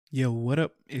Yo, what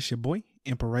up? It's your boy,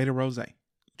 Imperator Rose.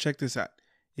 Check this out.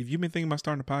 If you've been thinking about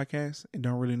starting a podcast and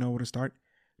don't really know where to start,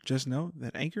 just know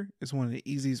that Anchor is one of the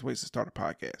easiest ways to start a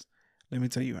podcast. Let me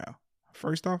tell you how.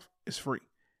 First off, it's free.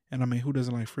 And I mean, who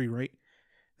doesn't like free, right?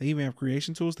 They even have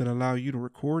creation tools that allow you to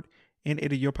record and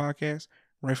edit your podcast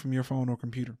right from your phone or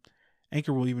computer.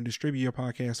 Anchor will even distribute your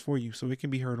podcast for you so it can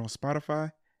be heard on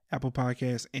Spotify, Apple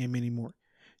Podcasts, and many more.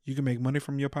 You can make money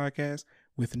from your podcast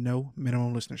with no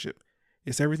minimum listenership.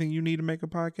 It's everything you need to make a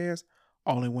podcast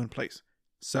all in one place.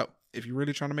 So, if you're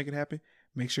really trying to make it happen,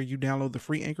 make sure you download the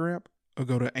free Anchor app or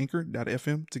go to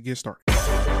anchor.fm to get started.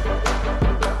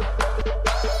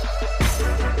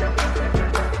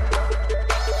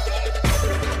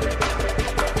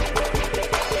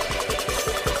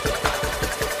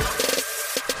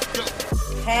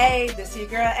 Hey, this is your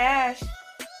girl Ash.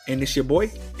 And it's your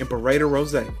boy, Imperator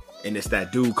Rose. And it's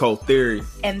that dude Cold Theory.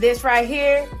 And this right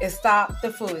here is Stop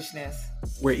the Foolishness.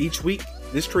 Where each week,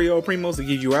 this trio of primos will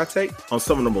give you our take on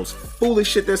some of the most foolish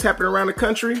shit that's happening around the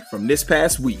country from this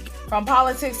past week. From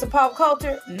politics to pop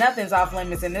culture, nothing's off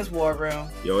limits in this war room.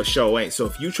 Yo, it sure ain't. So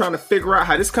if you trying to figure out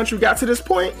how this country got to this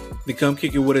point, then come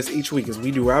kick it with us each week as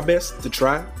we do our best to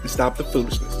try and stop the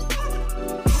foolishness.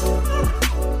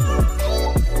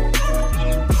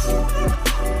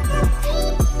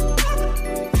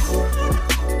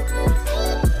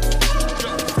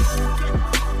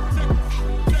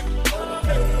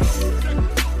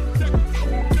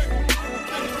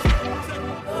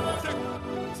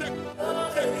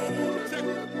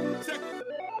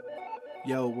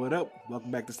 Yo, what up?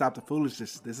 Welcome back to Stop the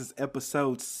Foolishness. This is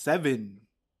episode 7.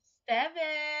 I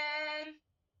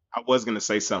was gonna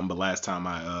say something, but last time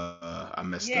I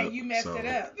messed up. Yeah, you messed it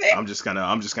up. I'm just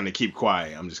gonna keep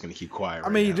quiet. I'm just gonna keep quiet. I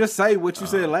mean, you just say what you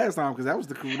said last time because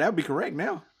that'd be correct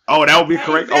now. Oh, that would be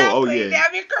correct. Exactly. Oh yeah.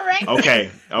 That'd be correct. Okay.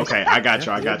 I got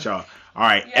y'all. All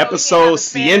right, Yo, episode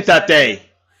Siéntate.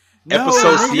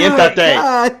 Episode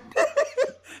Siéntate.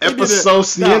 Episode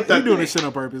Siéntate. You doing this shit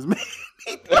on purpose, man.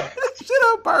 Shit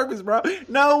on purpose, bro.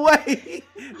 No way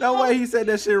he said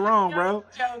that shit wrong, bro.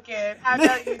 Joking. I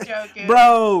know you're joking.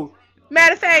 Bro.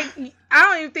 Matter of fact, I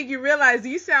don't even think you realize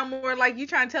you sound more like you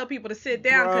trying to tell people to sit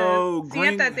down because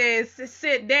siéntate is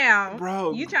sit down.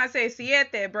 Bro. You trying to say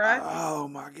siete, bro. Oh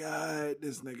my God.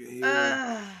 This nigga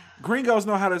here. Gringos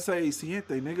know how to say siete,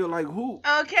 nigga. Like who?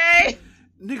 Okay.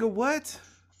 Nigga, what?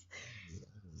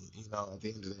 You know, at the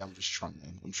end of the day, I'm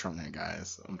trying,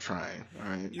 guys. I'm trying. All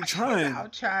right. You trying? I'll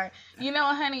try. You know,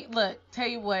 honey, look, tell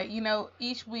you what,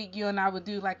 each week you and I would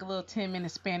do like a little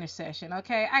 10-minute Spanish session,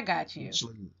 okay? I got you.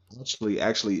 Actually,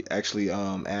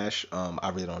 Ash, I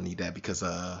really don't need that because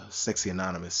Sexy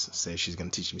Anonymous says she's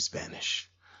gonna teach me Spanish.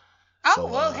 Oh, So,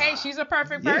 well, hey, she's a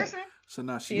perfect yeah. person. So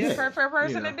now She's a perfect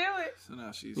person to do it. So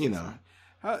now she's.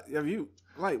 How, have you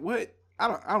like what?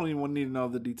 I don't even need to know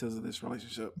the details of this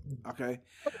relationship. Okay.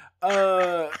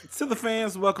 To the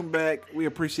fans, welcome back. We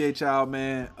appreciate y'all,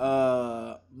 man.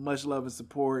 Much love and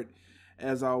support.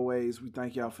 As always, we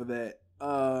thank y'all for that.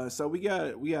 So we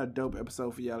got a dope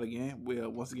episode for y'all again.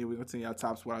 Once again, we're gonna tell y'all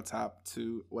tops what our top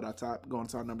going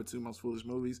to our number 2 most foolish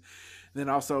movies. Then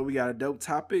also we got a dope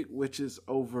topic, which is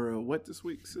over what this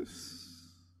week, sis?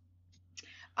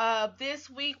 This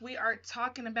week we are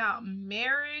talking about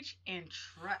marriage and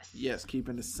trust. Yes,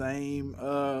 keeping the series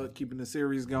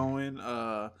going.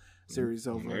 Series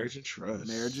over Marriage and Trust.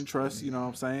 Marriage and Trust, you know what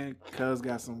I'm saying? Cuz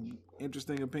got some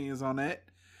interesting opinions on that.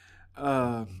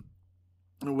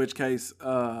 In which case,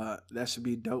 that should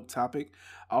be a dope topic.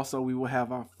 Also, we will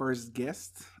have our first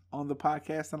guest on the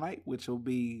podcast tonight, which will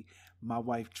be my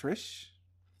wife Trish.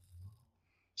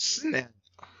 Snap.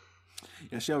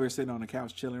 Yeah, she over here sitting on the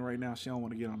couch chilling right now. She don't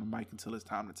want to get on the mic until it's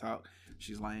time to talk.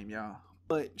 She's lame, y'all.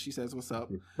 But she says, what's up?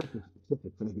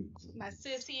 My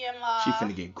sissy-in-law. She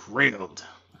finna get grilled.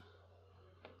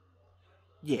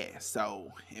 Yeah,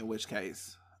 so, in which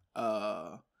case,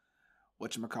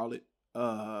 whatchamacallit?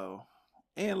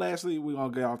 And lastly, we're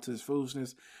going to get off to this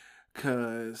foolishness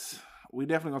because we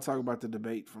definitely going to talk about the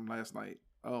debate from last night.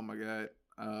 Oh, my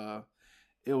God.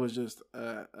 It was just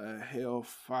a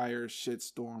hellfire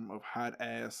shitstorm of hot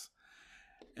ass.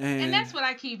 And that's what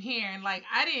I keep hearing. Like,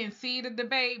 I didn't see the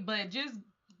debate, but just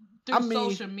through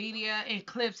social media and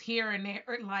clips here and there,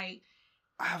 like,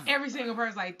 every single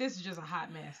person's like, this is just a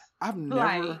hot mess. I've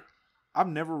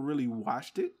never really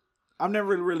watched it. I've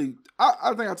never really,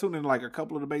 I think I tuned in like a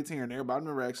couple of debates here and there, but I've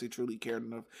never actually truly cared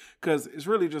enough because it's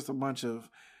really just a bunch of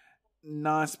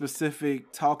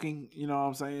non-specific talking, you know what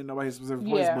I'm saying? Nobody's specific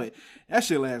place, but that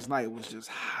shit last night was just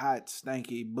hot,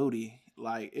 stanky booty.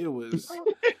 Like it was,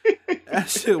 That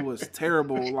shit was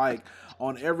terrible, like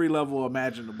on every level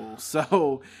imaginable.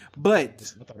 So,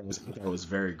 but I thought it was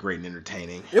very great and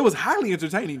entertaining. It was highly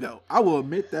entertaining, though. I will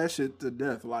admit that shit to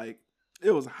death. Like,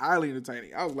 it was highly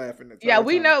entertaining. I was laughing.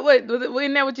 We know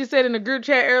what you said in the group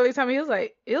chat earlier. Time he was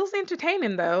like, it was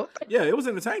entertaining though. Yeah, it was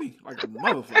entertaining, like a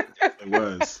motherfucker. It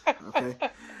was. Okay.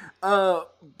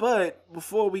 But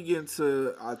before we get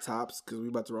into our tops, because we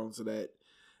about to roll into that,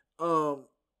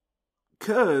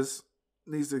 Cuz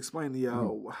needs to explain to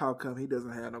y'all how come he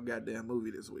doesn't have no goddamn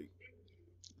movie this week.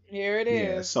 Here it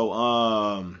is. Yeah.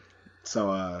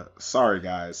 So sorry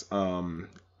guys.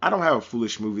 I don't have a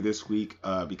foolish movie this week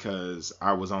because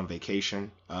I was on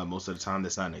vacation. Most of the time,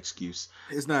 that's not an excuse.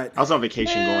 It's not. I was on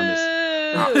vacation going this.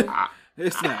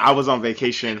 It's not. I was on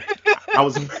vacation. I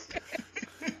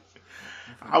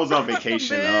was on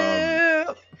vacation.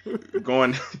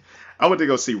 Going. I went to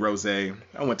go see Rose. I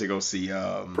went to go see.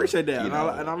 Appreciate that, and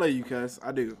I love you, cuz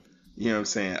I do. You know what I'm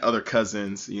saying? Other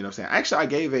cousins, you know what I'm saying? Actually, I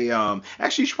gave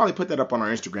actually you should probably put that up on our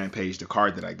Instagram page, the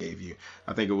card that I gave you.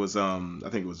 I think it was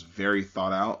very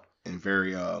thought out and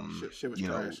very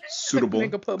suitable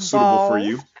for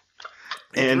you.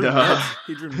 And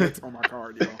he drew nuts on my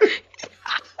card, y'all.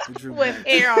 With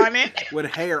hair on it. With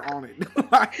hair on it.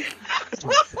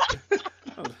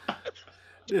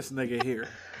 This nigga here.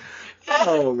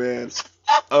 Oh man.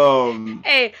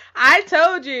 Hey, I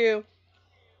told you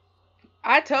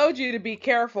to be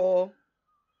careful.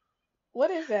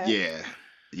 What is that? Yeah,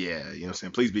 you know what I'm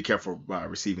saying? Please be careful by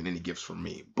receiving any gifts from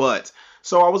me. But,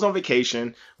 so I was on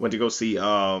vacation, went to go see,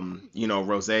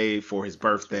 Rose for his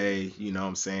birthday, you know what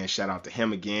I'm saying? Shout out to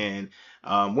him again.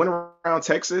 Went around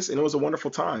Texas, and it was a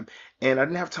wonderful time. And I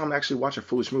didn't have time to actually watch a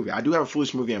foolish movie. I do have a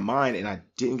foolish movie in mind, and I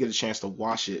didn't get a chance to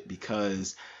watch it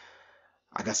because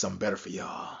I got something better for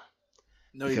y'all.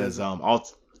 No, because all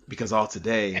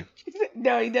today.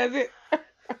 No, he doesn't.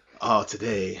 Oh,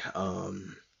 today, I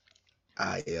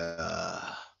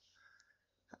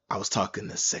was talking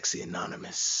to Sexy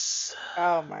Anonymous.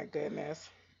 Oh my goodness.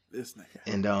 This nigga.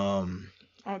 And I'm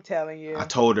telling you. I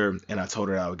told her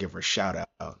I would give her a shout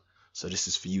out. So this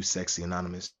is for you, Sexy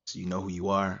Anonymous. You know who you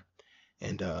are.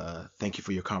 And thank you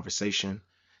for your conversation.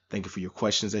 Thank you for your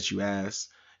questions that you asked.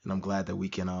 And I'm glad that we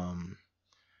can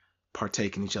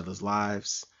partake in each other's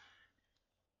lives.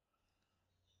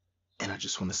 And I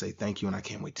just want to say thank you, and I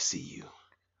can't wait to see you.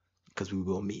 Because we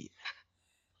will meet.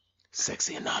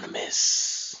 Sexy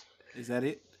Anonymous. Is that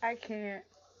it? I can't.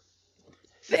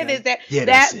 That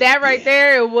that right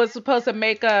there was supposed to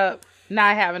make up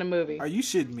not having a movie. Are you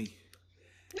shitting me?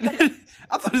 I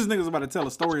thought this nigga was about to tell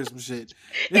a story or some shit.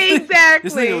 Exactly.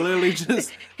 This nigga literally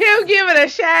just... He'll give it a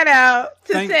shout out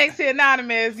to Sexy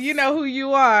Anonymous. You know who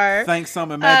you are. Thanks,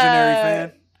 some imaginary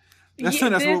fan. That's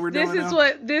what we're doing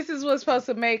now. This is what's supposed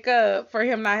to make up for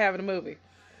him not having a movie.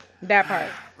 That part.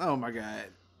 Oh my god.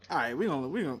 All right, we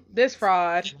gonna. This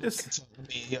fraud.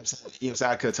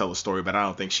 I could tell a story, but I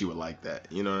don't think she would like that.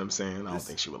 You know what I'm saying? I don't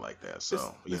think she would like that. So you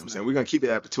know what I'm saying? We're gonna keep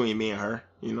it between me and her.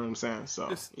 You know what I'm saying? So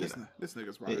this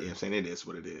nigga's right. You know what I'm saying? It is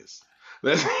what it is.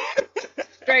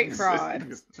 Straight fraud.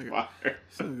 This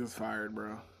nigga's fired,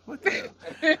 bro. What the hell?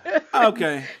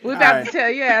 Okay. We're about to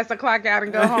tell your ass to clock out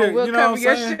and go home. We'll cover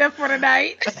your shift for the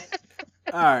night.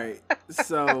 All right.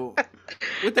 So,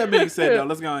 with that being said, though,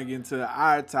 let's go and get into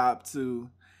our top two.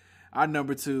 Our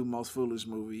number 2 most foolish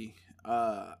movie.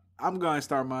 I'm going to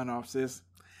start mine off, sis.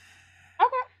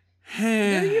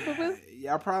 Okay. Do you, boo-boo?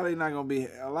 Y'all probably not going to be...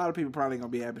 A lot of people probably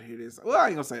going to be happy to hear this. Well, I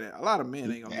ain't going to say that. A lot of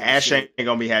men ain't going to be Ash ain't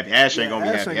going to be happy. Ash ain't going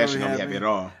to be happy. Ash ain't going to be happy at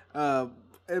all.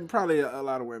 And probably a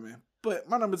lot of women. But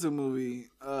my number 2 movie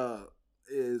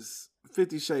is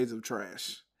 50 Shades of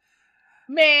Trash.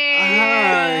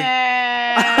 Man,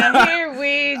 here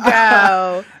we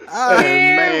go.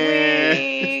 Here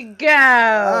we go.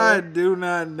 I do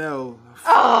not know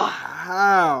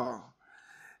how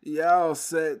y'all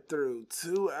sat through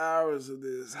 2 hours of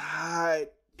this hot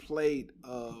plate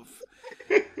of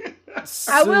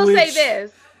I will say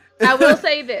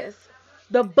this.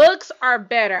 The books are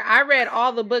better. I read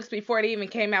all the books before they even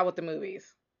came out with the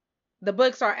movies. The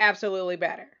books are absolutely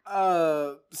better.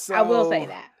 So I will say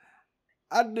that.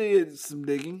 I did some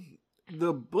digging.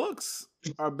 The books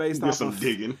are based off of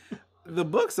digging. The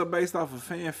books are based off of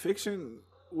fan fiction,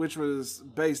 which was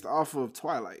based off of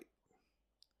Twilight.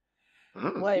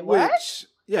 Wait, what?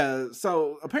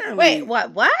 So apparently. Wait,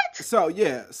 what? So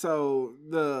yeah, so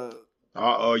the.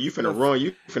 You finna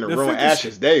ruin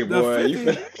Ash's day,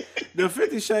 boy. The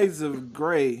 50 Shades of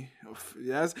Grey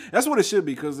That's what it should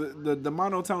be, because the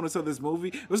monotoneness of this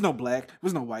movie, was no black,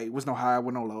 was no white, was no high,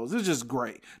 with no lows. It's just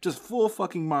gray, just full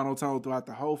fucking monotone throughout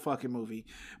the whole fucking movie.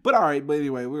 But all right, but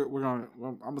anyway,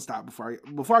 I'm gonna stop before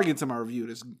I get to my review of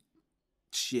this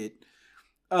shit.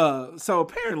 So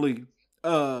apparently,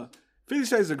 50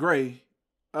 Shades of Grey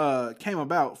came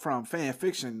about from fan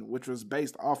fiction, which was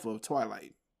based off of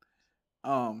Twilight.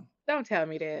 Don't tell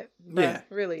me that. Yeah,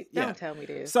 really, don't tell me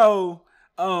this. So,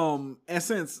 and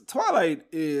since Twilight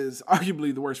is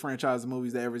arguably the worst franchise of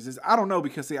movies that ever exists, I don't know,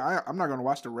 because see, I'm not gonna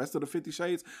watch the rest of the 50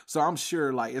 Shades, so I'm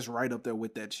sure like it's right up there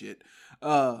with that shit.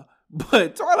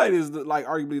 But Twilight is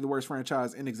arguably the worst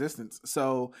franchise in existence.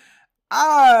 So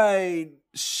I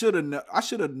should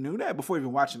have knew that before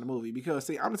even watching the movie, because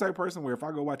see, I'm the type of person where if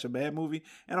I go watch a bad movie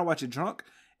and I watch it drunk,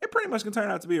 it pretty much can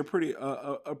turn out to be a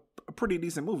pretty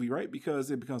decent movie, right? Because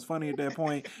it becomes funny at that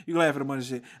point. You laugh at a bunch of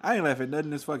shit. I ain't laughing at nothing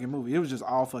in this fucking movie. It was just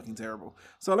all fucking terrible.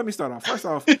 So let me start off. First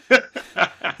off,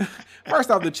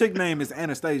 the chick name is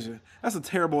Anastasia. That's a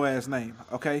terrible ass name,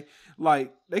 okay?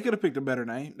 Like, they could have picked a better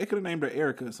name. They could have named her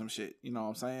Erica or some shit. You know what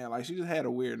I'm saying? Like, she just had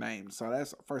a weird name. So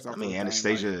that's first off. I mean,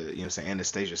 Anastasia, you know what I'm saying?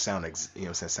 Anastasia sounds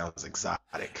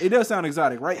exotic. It does sound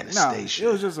exotic, right? Anastasia. No,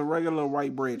 it was just a regular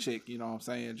white bread chick, you know what I'm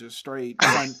saying? Just straight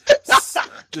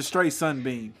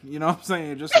sunbeam. You know what I'm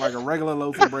saying? Just like a regular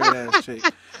loaf of bread ass chick.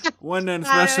 Wasn't nothing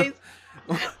special.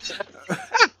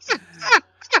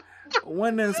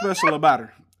 Wasn't nothing special about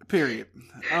her. Period.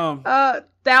 That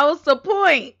was the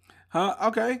point. Huh?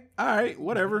 Okay. All right.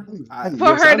 Whatever.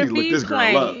 For her to be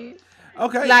plain.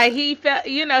 Okay. Like he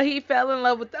fell in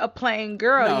love with a plain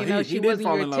girl. No, she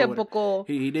wasn't your typical.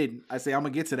 He didn't. I say I'm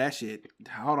gonna get to that shit.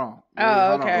 Hold on.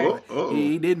 Okay.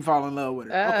 He didn't fall in love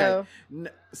with her. Okay.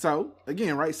 So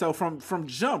again, right? So from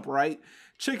jump, right?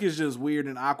 Chick is just weird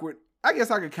and awkward. I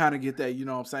guess I could kind of get that. You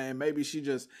know what I'm saying? Maybe she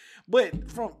just. But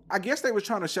I guess they were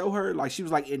trying to show her like she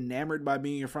was like enamored by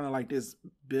being in front of like this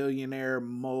billionaire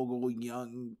mogul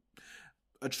young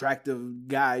attractive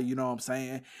guy, you know what I'm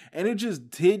saying? And it just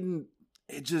didn't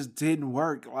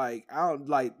work. Like I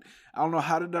don't know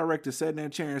how the director sat in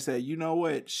that chair and said, you know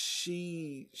what,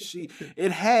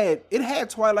 it had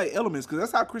Twilight elements, because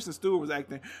that's how Kristen Stewart was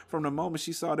acting from the moment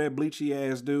she saw that bleachy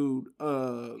ass dude.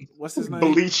 What's his name?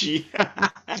 Bleachy.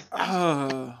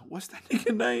 What's that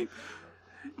nigga name?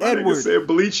 Edward said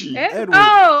bleachy. Edward.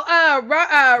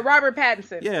 Robert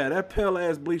Pattinson. Yeah, that pale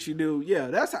ass bleachy dude. Yeah,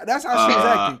 that's how she was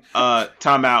acting.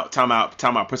 Time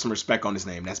out. Put some respect on his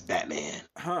name. That's Batman.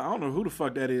 I don't know who the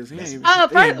fuck that is. First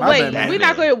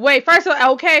of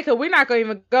all, okay, because we're not going to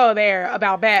even go there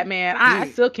about Batman. I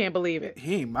still can't believe it.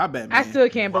 He ain't my Batman. I still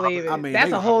can't believe it. I mean,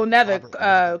 that's a whole nother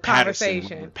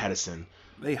conversation. Pattinson.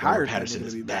 They hired that nigga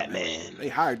to be Batman. They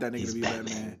hired that nigga to be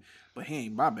Batman. But he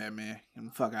ain't my Batman. Get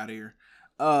the fuck out of here.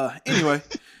 Anyway,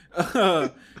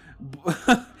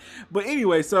 but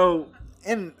anyway, so,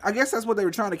 and I guess that's what they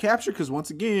were trying to capture, because once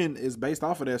again, it's based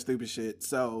off of that stupid shit.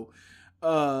 So,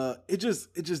 it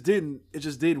just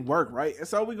didn't work, right? And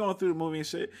so we going through the movie and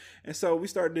shit, and so we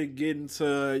started to get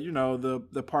into, you know,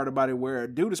 the part about it where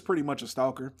dude is pretty much a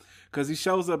stalker, because he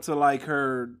shows up to like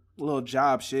her little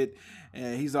job shit,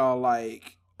 and he's all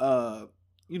like,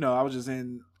 you know, I was just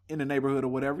in the neighborhood or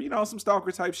whatever, you know, some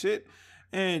stalker type shit.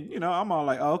 And, you know, I'm all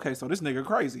like, oh, okay, so this nigga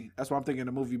crazy. That's what I'm thinking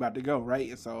the movie about to go, right?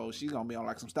 And so she's going to be on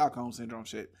like some Stockholm Syndrome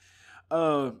shit.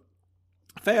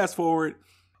 Fast forward,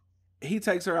 he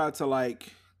takes her out to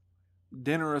like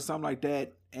dinner or something like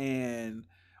that,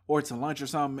 or to lunch or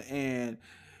something. And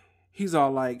he's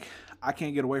all like, I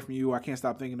can't get away from you. I can't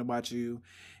stop thinking about you.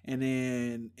 And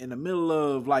then in the middle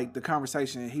of like the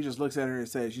conversation, he just looks at her and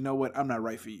says, you know what? I'm not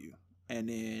right for you. And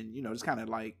then, you know, just kind of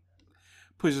like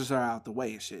pushes her out the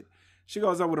way and shit. She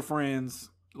goes out with her friends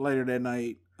later that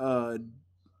night.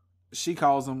 She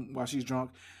calls him while she's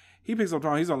drunk. He picks up the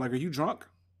phone. He's all like, are you drunk?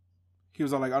 He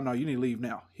was all like, oh no, you need to leave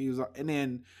now. He was, and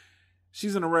then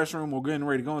she's in the restroom or getting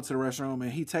ready to go into the restroom,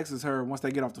 and he texts her once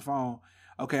they get off the phone.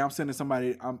 Okay, I'm sending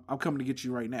somebody. I'm coming to get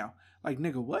you right now. Like,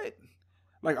 nigga, what?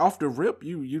 Like, off the rip,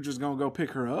 you just gonna go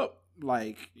pick her up?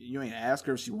 Like, you ain't ask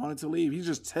her if she wanted to leave. He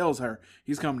just tells her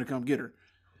he's coming to come get her.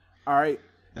 All right.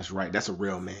 That's right. That's a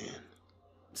real man.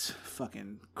 It's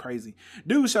fucking crazy.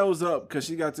 Dude shows up because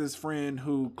she got this friend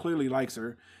who clearly likes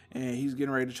her, and he's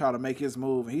getting ready to try to make his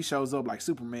move, and he shows up like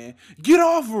Superman. Get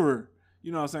off her!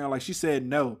 You know what I'm saying? Like, she said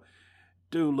no.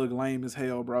 Dude looked lame as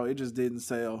hell, bro. It just didn't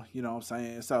sell. You know what I'm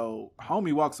saying? So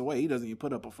homie walks away. He doesn't even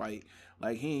put up a fight.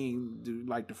 Like, he ain't do,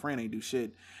 like, the friend ain't do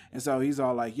shit. And so he's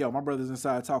all like, yo, my brother's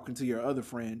inside talking to your other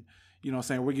friend. You know what I'm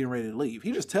saying? We're getting ready to leave.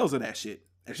 He just tells her that shit.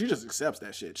 And she just accepts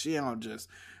that shit. She don't just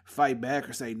fight back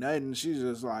or say nothing. She's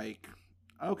just like,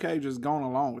 okay, just going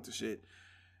along with the shit.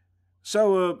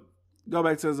 So Go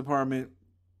back to his apartment.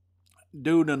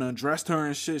 Dude done undressed her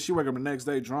and shit. She wake up the next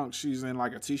day drunk. She's in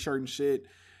like a t-shirt and shit.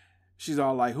 She's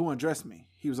all like, who undressed me?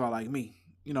 He was all like, me.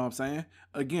 You know what I'm saying?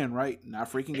 Again, right?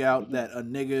 Not freaking out that a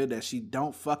nigga that she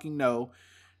don't fucking know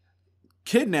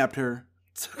kidnapped her,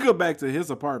 took her back to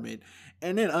his apartment,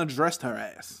 and then undressed her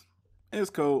ass. It's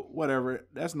cool. Whatever.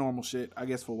 That's normal shit, I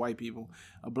guess, for white people.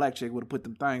 A black chick would have put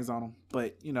them things on them.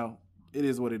 But, you know, it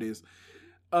is what it is.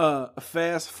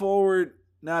 Fast forward.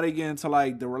 Now they get into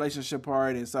like the relationship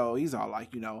part, and so he's all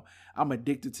like, you know, I'm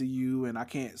addicted to you and I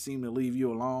can't seem to leave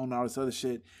you alone, all this other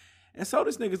shit. And so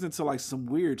this nigga's into like some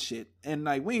weird shit. And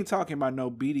like we ain't talking about no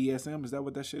BDSM. Is that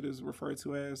what that shit is referred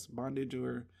to as? Bondage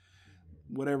or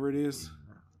whatever it is?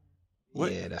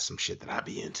 What? Yeah, that's some shit that I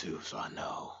be into, so I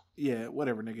know. Yeah,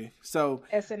 whatever, nigga. So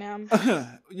S&M.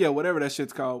 Yeah, whatever that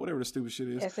shit's called, whatever the stupid shit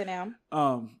is. S&M.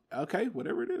 Okay,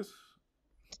 whatever it is.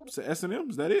 So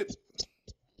S&M, is that it?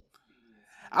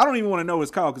 I don't even want to know what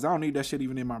it's called because I don't need that shit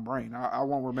even in my brain. I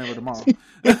won't remember tomorrow.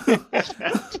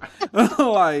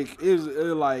 like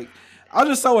I'm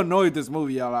just so annoyed this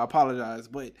movie, y'all. I apologize,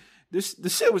 but the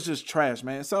shit was just trash,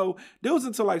 man. So there was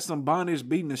into like some bondage,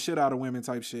 beating the shit out of women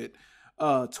type shit,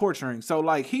 torturing. So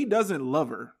like he doesn't love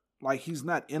her. Like he's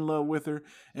not in love with her,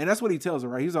 and that's what he tells her,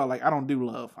 right? He's all like, I don't do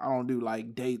love. I don't do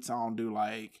like dates. I don't do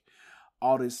like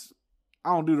all this.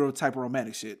 I don't do the type of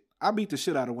romantic shit. I beat the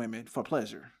shit out of women for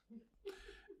pleasure.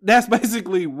 That's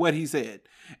basically what he said.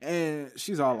 And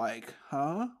she's all like,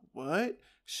 huh? What?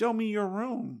 Show me your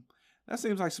room. That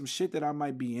seems like some shit that I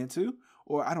might be into.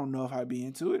 Or I don't know if I'd be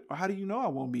into it. Or how do you know I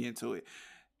won't be into it?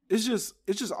 It's just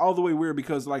all the way weird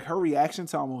because like her reaction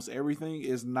to almost everything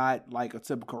is not like a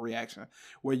typical reaction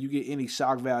where you get any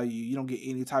shock value. You don't get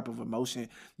any type of emotion.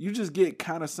 You just get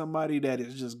kind of somebody that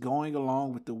is just going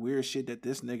along with the weird shit that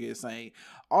this nigga is saying.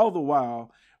 All the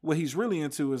while, what he's really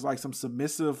into is like some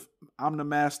submissive, I'm the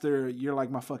master, you're like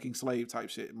my fucking slave type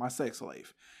shit, my sex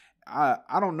slave.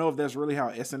 I don't know if that's really how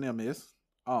S&M is.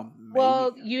 Maybe.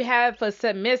 Well, you have a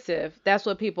submissive. That's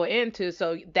what people are into.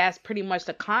 So that's pretty much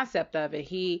the concept of it.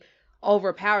 He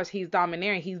overpowers. He's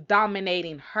domineering. He's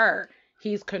dominating her.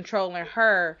 He's controlling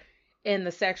her in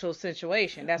the sexual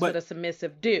situation. That's what a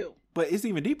submissive do. But it's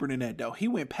even deeper than that, though. He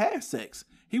went past sex.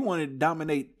 He wanted to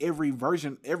dominate every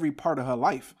every part of her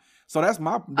life. So that's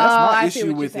my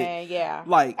issue with it. Yeah.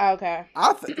 Like, okay.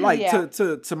 Yeah.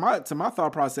 to my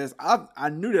thought process, I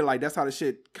knew that like that's how the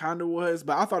shit kind of was,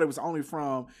 but I thought it was only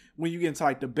from when you get into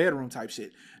like the bedroom type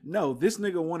shit. No, this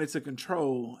nigga wanted to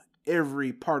control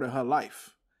every part of her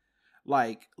life.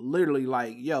 Like literally,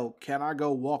 like, yo, can I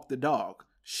go walk the dog?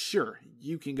 Sure,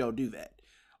 you can go do that.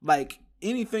 Like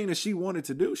anything that she wanted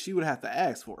to do, she would have to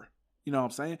ask for. You know what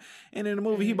I'm saying? And in the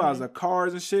movie, he buys her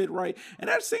cars and shit, right? And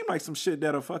that seemed like some shit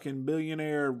that a fucking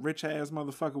billionaire, rich-ass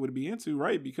motherfucker would be into,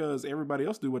 right? Because everybody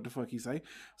else do what the fuck he say.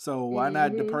 So why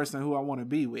not the person who I want to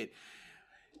be with?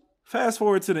 Fast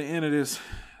forward to the end of this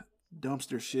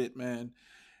dumpster shit, man.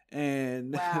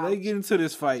 And they get into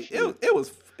this fight. It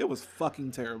was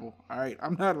fucking terrible, all right?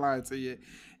 I'm not lying to you.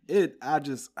 Oh,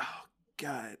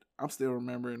 God. I'm still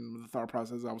remembering the thought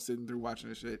process I was sitting through watching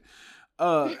this shit.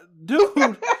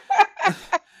 Dude...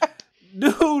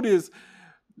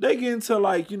 they get into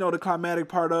like, you know, the climatic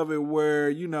part of it where,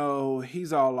 you know,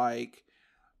 he's all like,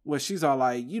 well, she's all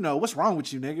like, you know, what's wrong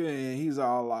with you, nigga? And he's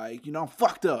all like, you know, I'm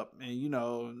fucked up. And, you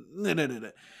know,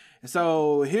 And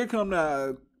so here come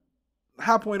the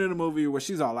high point in the movie where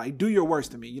she's all like, do your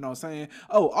worst to me. You know what I'm saying?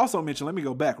 Oh, also mention, let me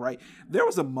go back, right? There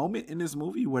was a moment in this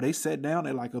movie where they sat down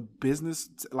at like a business,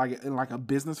 in a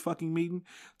business fucking meeting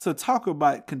to talk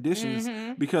about conditions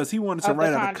because he wanted to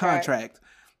write out a contract.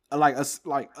 Like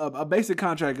a basic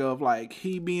contract of like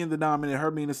he being the dominant,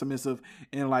 her being the submissive,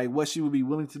 and like what she would be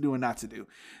willing to do and not to do.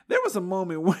 There was a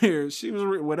moment where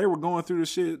where they were going through the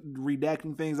shit,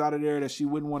 redacting things out of there that she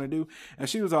wouldn't want to do, and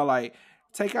she was all like,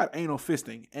 take out anal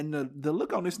fisting. And the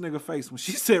look on this nigga face when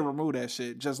she said remove that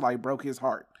shit just like broke his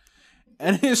heart.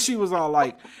 And then she was all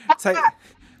like,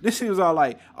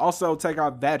 also take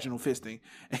out vaginal fisting.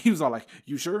 And he was all like,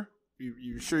 you sure?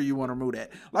 You sure you want to remove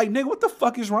that? Like, nigga, what the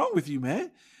fuck is wrong with you,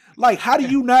 man? Like, how do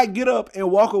you not get up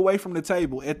and walk away from the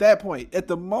table at that point? At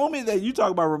the moment that you talk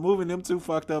about removing them two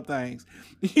fucked up things,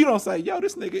 you don't say, yo,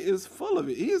 this nigga is full of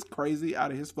it. He is crazy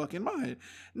out of his fucking mind.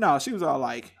 No, she was all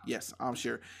like, yes, I'm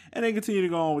sure. And they continue to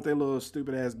go on with their little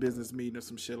stupid ass business meeting or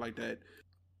some shit like that.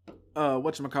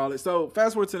 Whatchamacallit. So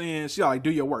fast forward to the end, she all like,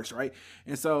 do your worst, right?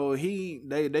 And so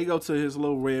they go to his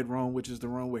little red room, which is the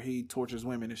room where he tortures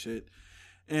women and shit.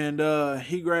 And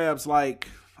he grabs like,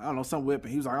 I don't know, some whip,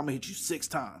 and he was like, I'm gonna hit you 6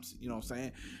 times. You know what I'm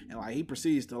saying? And like he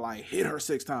proceeds to like hit her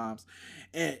 6 times.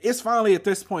 And it's finally at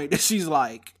this point that she's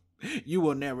like, you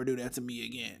will never do that to me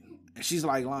again. She's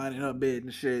like lying in her bed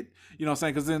and shit. You know what I'm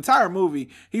saying? Because the entire movie,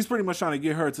 he's pretty much trying to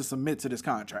get her to submit to this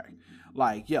contract.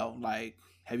 Like, yo, like,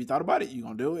 have you thought about it? You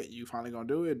gonna do it? You finally gonna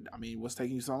do it? I mean, what's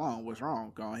taking you so long? What's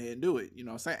wrong? Go ahead and do it. You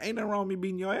know what I'm saying? Ain't nothing wrong with me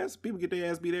beating your ass. People get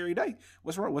their ass beat every day.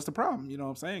 What's wrong? What's the problem? You know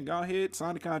what I'm saying? Go ahead,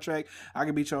 sign the contract. I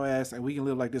can beat your ass and we can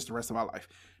live like this the rest of our life.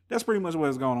 That's pretty much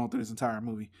what's going on through this entire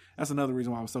movie. That's another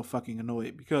reason why I was so fucking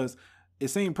annoyed, because it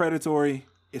seemed predatory.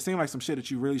 It seemed like some shit that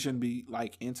you really shouldn't be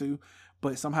like into,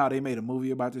 but somehow they made a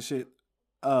movie about this shit.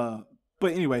 But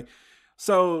anyway,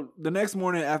 so the next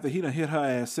morning after he done hit her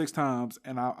ass 6 times,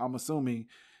 and I'm assuming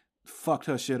fucked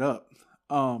her shit up,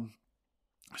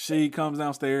 she comes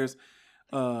downstairs,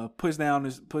 puts down,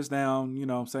 you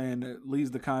know what I'm saying,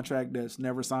 leaves the contract that's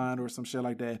never signed or some shit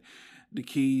like that. The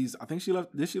keys, I think she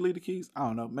left, did she leave the keys? I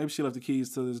don't know. Maybe she left the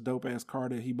keys to this dope ass car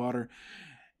that he bought her.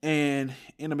 And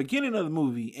in the beginning of the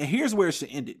movie, and here's where it should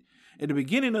end it. In the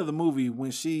beginning of the movie,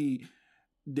 when she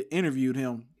interviewed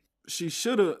him, she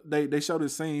should have, they showed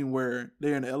this scene where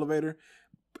they're in the elevator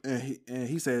and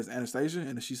he says Anastasia,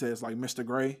 and she says like Mr.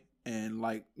 Gray, and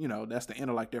like, you know, that's the end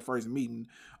of like their first meeting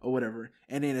or whatever.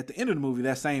 And then at the end of the movie,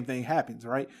 that same thing happens,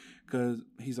 right? Because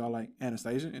he's all like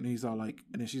Anastasia, and he's all like,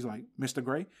 and then she's like Mr.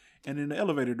 Gray, and then the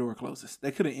elevator door closes.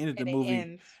 They could have ended the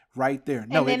movie right there.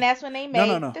 No, and then that's when they made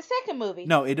the second movie.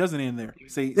 No, it doesn't end there.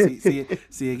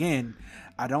 See again.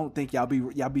 I don't think y'all be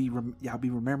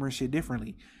remembering shit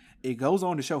differently. It goes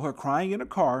on to show her crying in a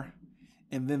car,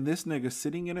 and then this nigga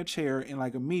sitting in a chair in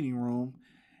like a meeting room,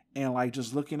 and like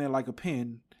just looking at like a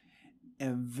pen.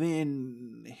 And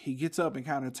then he gets up and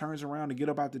kind of turns around to get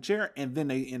up out the chair, and then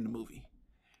they end the movie.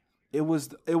 It was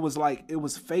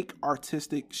fake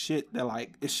artistic shit that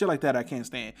like, it's shit like that I can't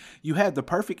stand. You had the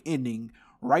perfect ending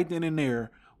right then and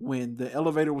there when the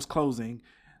elevator was closing,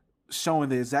 showing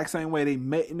the exact same way they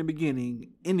met in the beginning,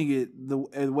 ending it the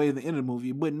way at the end of the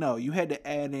movie. But no, you had to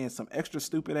add in some extra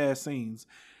stupid ass scenes.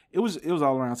 It was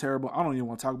all around terrible. I don't even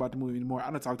want to talk about the movie anymore. I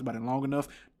done talked about it long enough.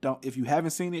 If you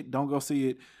haven't seen it, don't go see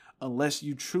it. Unless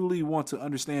you truly want to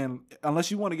understand, unless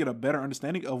you want to get a better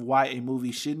understanding of why a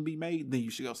movie shouldn't be made, then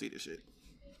you should go see this shit.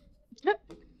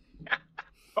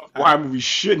 Why a movie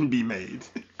shouldn't be made.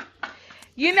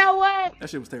 You know what? That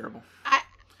shit was terrible.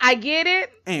 I get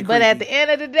it, but at the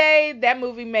end of the day, that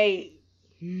movie made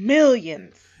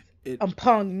millions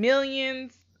upon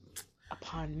millions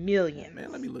upon millions.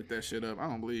 Man, let me look that shit up. I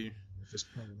don't believe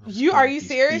you. Are you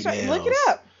serious? Look it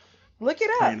up. Look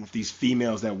it up. And these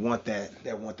females that want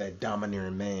that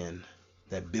domineering man,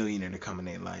 that billionaire to come in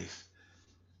their life.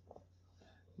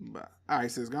 But, all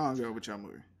right, sis, go on, go with your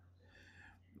movie.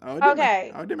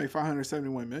 Okay. It did make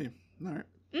 $571 million. All right.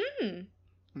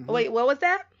 Mm-hmm. Wait, what was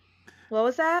that?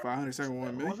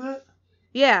 571 million. What was that?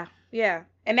 Yeah.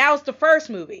 And that was the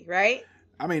first movie, right?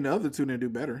 I mean, the other two didn't do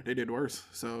better. They did worse.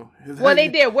 So. Well, they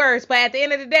did worse, but at the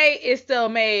end of the day, it still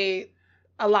made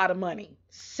a lot of money.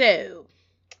 So.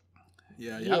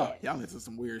 Yeah, y'all into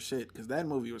some weird shit, because that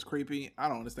movie was creepy. I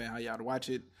don't understand how y'all to watch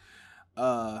it.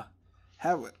 Man,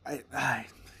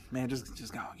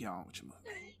 just go on with your movie.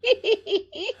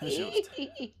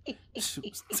 That shit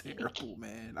was terrible,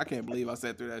 man. I can't believe I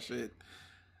sat through that shit.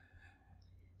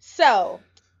 So,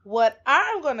 what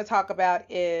I'm going to talk about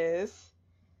is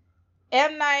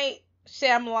M. Night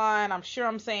Shyamalan. I'm sure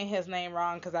I'm saying his name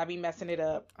wrong because I be messing it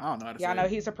up. I don't know how to say Y'all know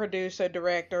he's a producer,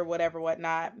 director, whatever,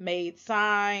 whatnot. Made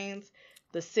Signs,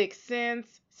 The Sixth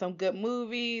Sense, some good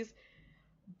movies.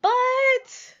 But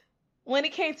when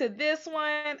it came to this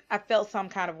one, I felt some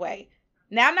kind of way.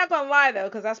 Now, I'm not going to lie, though,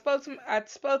 because I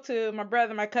spoke to my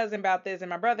brother, my cousin about this, and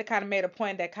my brother kind of made a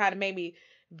point that kind of made me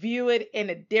view it in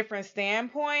a different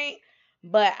standpoint,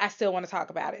 but I still want to talk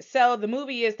about it. So the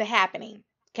movie is The Happening,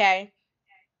 okay?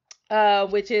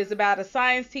 Which is about a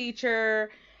science teacher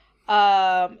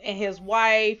and his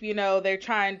wife. You know, they're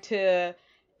trying to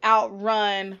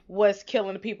outrun what's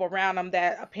killing the people around them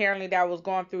that apparently that was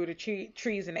going through the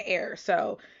trees in the air.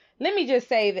 So let me just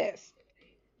say this.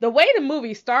 The way the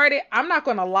movie started, I'm not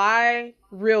going to lie,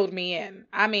 reeled me in.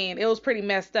 I mean, it was pretty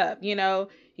messed up. You know,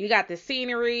 you got the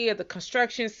scenery of the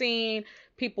construction scene,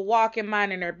 people walking,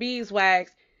 minding their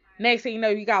beeswax. Next thing you know,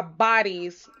 you got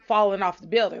bodies falling off the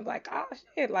building. Like, oh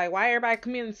shit, like, why everybody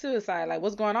committing suicide? Like,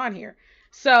 what's going on here?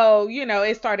 So, you know,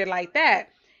 it started like that.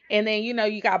 And then, you know,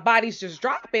 you got bodies just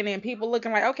dropping and people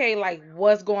looking like, okay, like,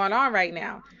 what's going on right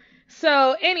now?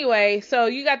 So anyway, so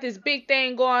you got this big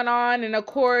thing going on, and of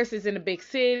course it's in a big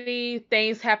city,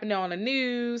 things happening on the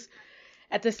news.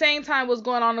 At the same time, what's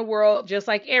going on in the world, just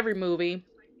like every movie,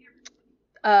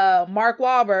 Mark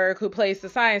Wahlberg, who plays the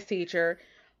science teacher,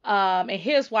 and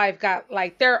his wife got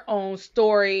like their own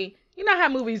story. You know how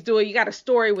movies do it, you got a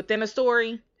story within a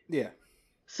story? Yeah.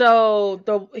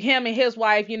 So him and his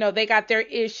wife, you know, they got their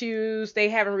issues. They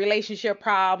having relationship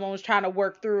problems, trying to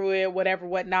work through it, whatever,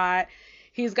 whatnot.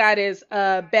 He's got his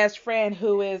best friend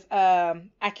who is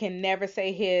I can never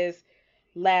say his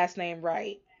last name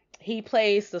right. He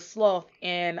plays the sloth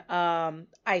in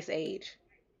Ice Age.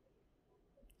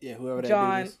 Yeah, whoever that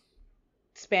John, is.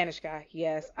 Spanish guy.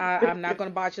 Yes, I'm not gonna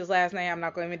botch his last name. I'm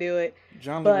not gonna even do it.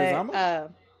 John But Leguizamo?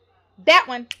 that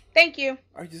one. Thank you.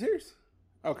 Are you serious?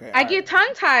 Okay. I get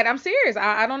tongue tied. I'm serious.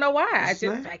 I don't know why. What's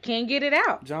his name? I can't get it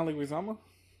out. John Leguizamo?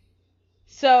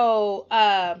 So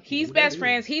he's Who that best is?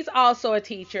 friends. He's also a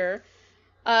teacher.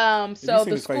 So seen the his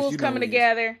face, school's you know coming who he is.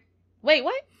 together. Wait,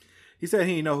 what? He said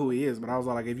he didn't know who he is, but I was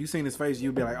like, if you seen his face,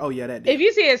 you'd be like, oh yeah, that dude. If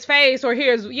you see his face or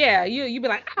hears, yeah, you be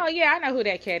like, oh yeah, I know who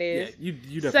that cat is. Yeah,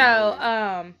 you definitely know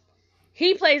who So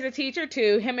he plays a teacher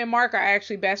too. Him and Mark are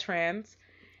actually best friends,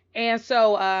 and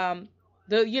so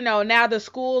now the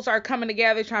schools are coming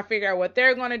together trying to figure out what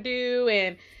they're gonna do,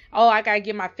 and I gotta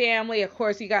get my family. Of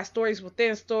course, you got stories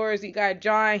within stories. You got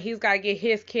John, he's gotta get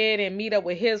his kid and meet up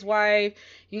with his wife.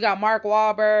 You got Mark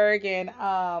Wahlberg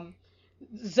and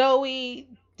Zoe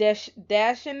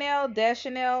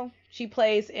Deschanel. She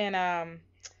plays in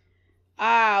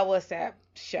what's that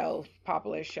show?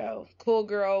 Popular show. Cool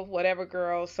Girl, whatever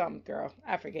girl, some girl.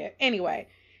 I forget. Anyway,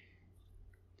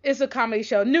 it's a comedy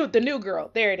show. The New Girl.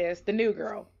 There it is. The New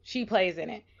Girl. She plays in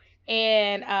it.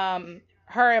 And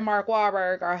her and Mark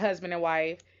Wahlberg are husband and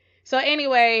wife. So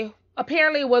anyway,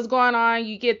 apparently what's going on,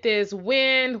 you get this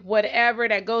wind, whatever,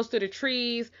 that goes through the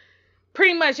trees.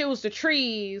 Pretty much it was the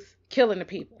trees killing the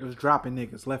people. It was dropping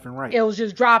niggas left and right. It was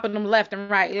just dropping them left and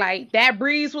right. Like that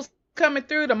breeze was coming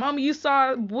through. The moment you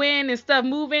saw wind and stuff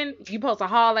moving, you supposed to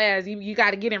haul ass. You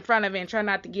got to get in front of it and try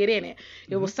not to get in it.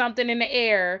 It was something in the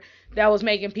air that was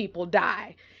making people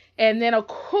die. And then of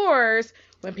course,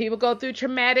 when people go through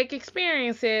traumatic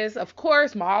experiences, of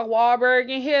course, Mark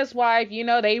Wahlberg and his wife,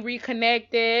 they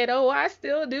reconnected. Oh, I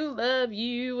still do love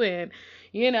you. And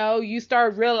you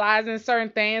start realizing certain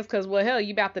things because, well, hell,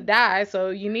 you about to die. So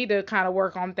you need to kind of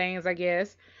work on things, I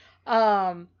guess.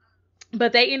 But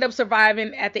they end up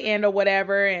surviving at the end or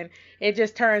whatever. And it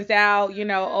just turns out,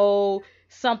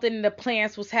 something in the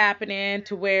plants was happening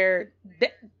to where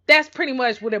that's pretty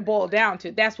much what it boiled down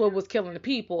to. That's what was killing the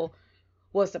people,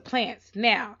 was the plants.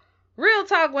 Now, real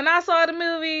talk, when I saw the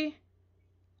movie,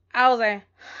 I was like,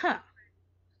 huh.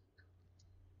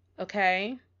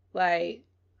 Okay. Like,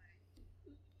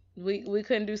 we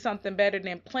couldn't do something better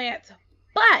than plants.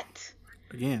 But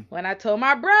Again, when I told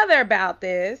my brother about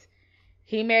this,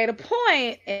 he made a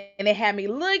point and it had me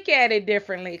look at it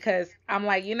differently because I'm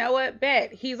like, you know what?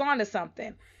 Bet he's onto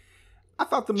something. I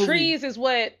thought the movie... Trees is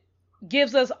what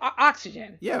gives us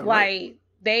oxygen. Yeah, like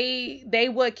right. they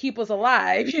would keep us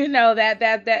alive.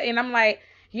 That and I'm like,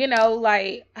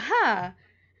 like, huh.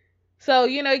 So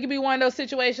it could be one of those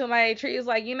situations like trees,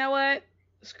 like, you know what?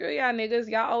 Screw y'all niggas.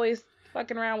 Y'all always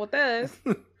fucking around with us.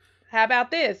 How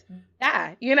about this?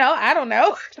 Die. I don't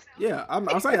know. Yeah, I'm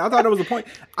saying, I thought there was a point.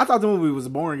 I thought the movie was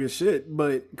boring as shit,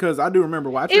 but because I do remember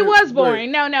watching it. It was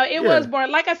boring. No, it yeah. was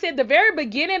boring. Like I said, the very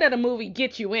beginning of the movie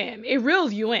gets you in. It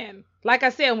reels you in. Like I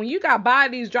said, when you got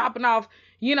bodies dropping off,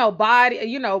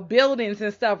 buildings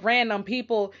and stuff, random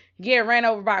people get ran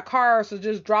over by cars or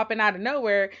just dropping out of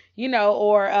nowhere,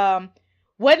 or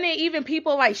wasn't it even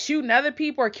people like shooting other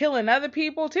people or killing other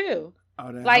people too?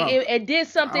 It did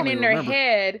something in their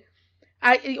head.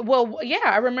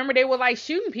 I remember they were like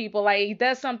shooting people. Like it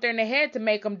does something in the head to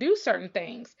make them do certain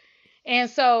things. And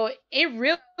so it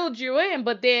reeled you in,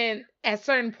 but then at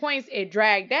certain points it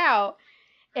dragged out.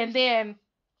 And then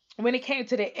when it came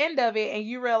to the end of it and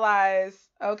you realize,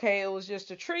 okay, it was just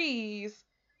the trees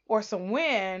or some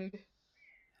wind,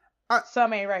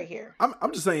 some ain't right here.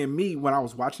 I'm just saying, me, when I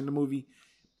was watching the movie,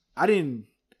 to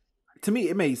me,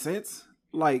 it made sense.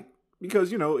 Like,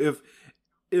 because,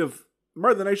 if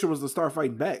Mother Nature was to start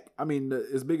fighting back, I mean,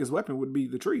 its biggest weapon would be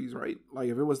the trees, right? Like,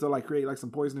 if it was to, like, create, like, some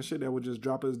poisonous shit that would just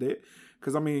drop us dead.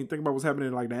 Because, I mean, think about what's happening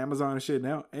in, like, the Amazon and shit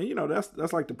now. And,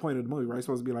 that's like, the point of the movie, right? It's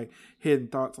supposed to be, like, hidden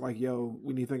thoughts, like, yo,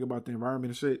 we need to think about the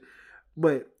environment and shit.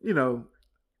 But,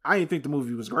 I didn't think the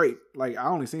movie was great. Like, I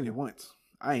only seen it once.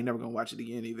 I ain't never gonna watch it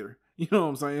again either. You know what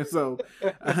I'm saying? So,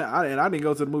 I didn't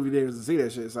go to the movie theaters to see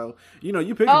that shit. So, you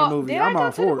picking the movie, I'm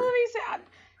all for it.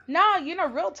 No,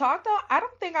 real talk though, I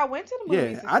don't think I went to the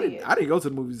movies to see it. I didn't go to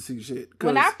the movies to see shit.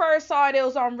 When I first saw it, it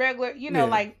was on regular,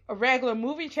 like a regular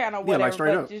movie channel, whatever. Yeah, like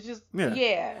straight up. It's just, I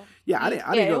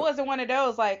didn't go, it wasn't one of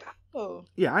those like, oh.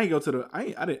 Yeah, I didn't go to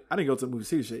the movie to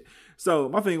see shit. So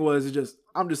my thing was,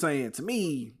 I'm just saying, to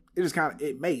me, it just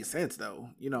it made sense though.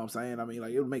 You know what I'm saying? I mean,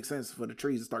 like, it would make sense for the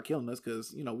trees to start killing us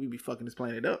because, we'd be fucking this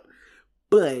planet up.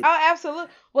 But oh, absolutely.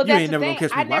 Well, you that's ain't the never gonna thing.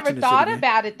 catch me I never watching this thought shit again.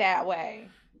 about it that way.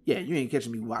 Yeah, you ain't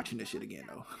catching me watching this shit again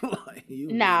though. Like,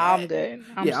 Nah, I'm good.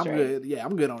 I'm good. Yeah,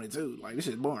 I'm good on it too. Like, this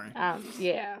shit's boring.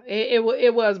 Yeah,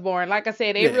 it was boring. Like I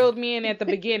said, they reeled me in at the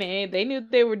beginning. They knew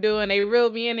what they were doing. They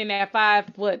reeled me in that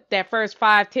first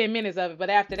 5-10 minutes of it.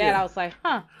 But after that, I was like,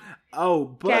 huh. Oh,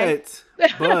 but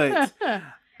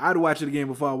I'd watch it again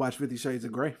before I watch 50 Shades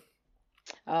of Grey.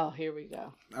 Oh, here we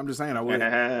go. I'm just saying I would.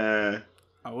 I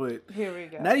would. Here we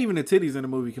go. Not even the titties in the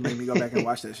movie can make me go back and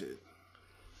watch that shit.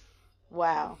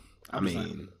 Wow. I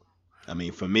mean,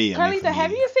 for me, Carlita,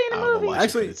 have you seen the movie?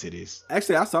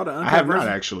 Actually, I saw the uncut version. I have not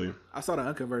actually. I saw the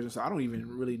uncut version, so I don't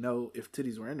even really know if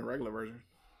titties were in the regular version.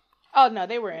 Oh no,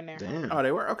 they were in there. Damn. Oh,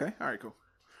 they were? Okay, all right, cool.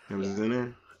 It was in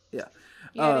there. Yeah.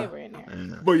 Yeah, they were in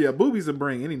there. But yeah, boobies would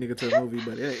bring any nigga to the movie,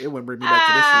 but it wouldn't bring me back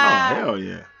to this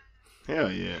shit. Oh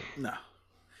hell yeah. No,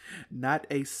 not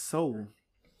a soul.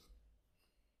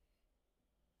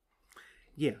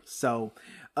 Yeah, so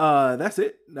that's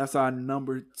it. That's our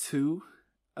number 2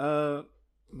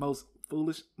 most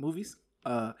foolish movies.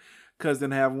 Cuz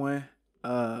didn't have one.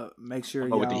 Make sure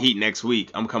y'all with the heat next week.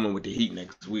 I'm coming with the heat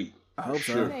next week. I hope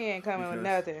so. You ain't coming with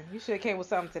nothing. You should have came with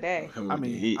something today. I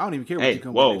mean, I don't even care what you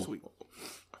come with next week.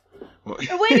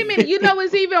 Wait a minute. You know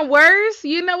what's even worse?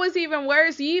 You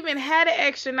even had an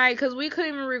extra night because we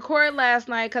couldn't even record last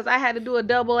night because I had to do a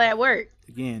double at work.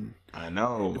 Again. I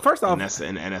know. First off,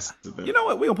 and that's you know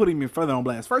what? We're going to put him even further on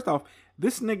blast. First off,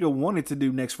 this nigga wanted to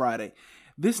do next Friday.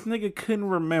 This nigga couldn't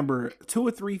remember 2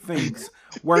 or 3 things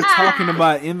we're talking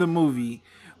about in the movie,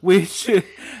 which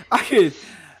I can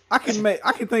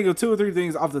think of 2 or 3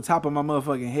 things off the top of my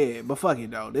motherfucking head. But fuck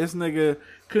it though. This nigga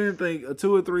couldn't think of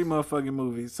 2 or 3 motherfucking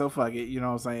movies. So fuck it. You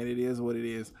know what I'm saying? It is what it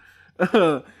is.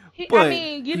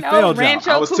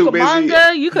 Rancho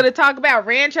Cucamonga. You could have talked about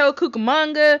Rancho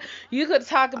Cucamonga. You could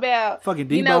talk about fucking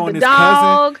Debo and his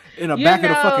cousin in the back of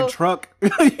the fucking truck.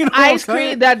 Ice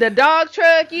cream, the dog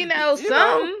truck.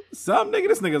 Something. Some nigga.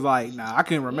 This nigga's like, nah, I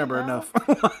couldn't remember enough.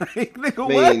 Like, nigga,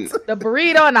 what? The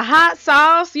burrito and the hot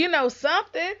sauce.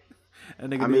 Something. I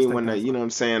mean, when you know what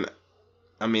I'm saying.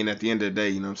 I mean, at the end of the day,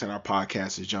 you know what I'm saying, our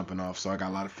podcast is jumping off, so I got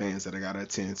a lot of fans that I got to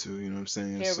attend to, you know what I'm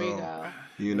saying? Here we go.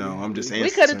 I'm just answering. We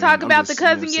could have talked about the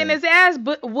cousin getting his ass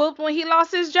whooped when he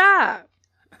lost his job.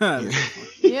 I mean,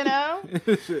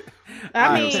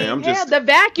 the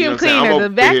vacuum cleaner, the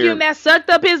vacuum that sucked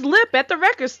up his lip at the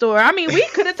record store. I mean, we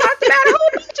could have talked about a whole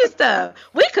bunch of stuff.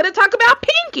 We could have talked about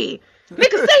Pinky.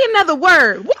 Nigga, say another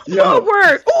word. One more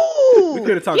word. Ooh. We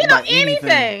could have talked about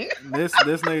anything. This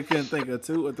nigga couldn't think of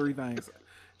 2 or 3 things.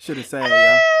 Should have said,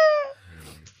 y'all.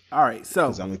 All right,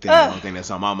 so the only thing that's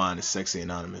on my mind is Sexy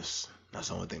Anonymous. That's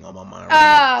the only thing on my mind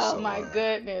right now. My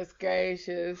goodness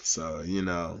gracious. So, you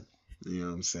know what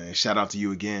I'm saying? Shout out to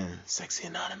you again, Sexy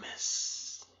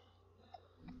Anonymous.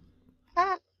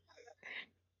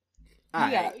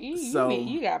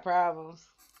 You got problems.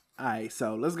 All right,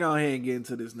 so let's go ahead and get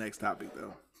into this next topic,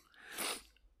 though.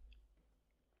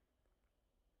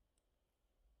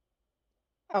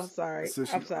 I'm sorry. I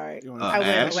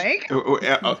went blank.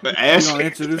 Ash? You gonna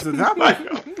introduce the topic?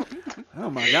 Oh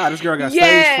my God, this girl got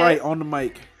stage fright on the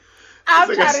mic.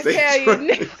 I'm trying to tell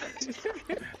you.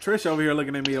 Trish over here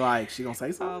looking at me like she gonna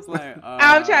say something. I was like,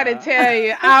 I'm trying to tell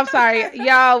you. I'm sorry,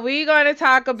 y'all. We gonna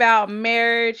talk about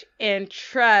marriage and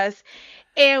trust.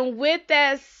 And with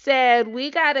that said, we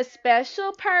got a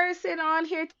special person on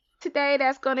here today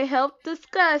that's gonna help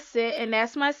discuss it, and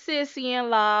that's my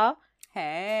sissy-in-law.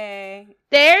 Hey.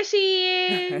 There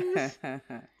she is.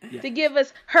 To give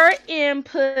us her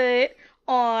input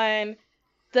on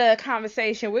the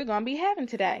conversation we're gonna be having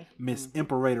today. Miss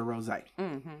Imperator Rose.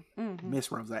 Miss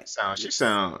Rose. She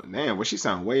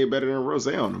sound way better than Rose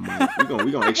on the mic.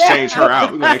 We gonna exchange her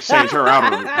out. We're gonna exchange her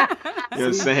out. You know what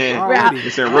I'm saying? You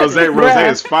said Rose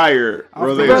is fired.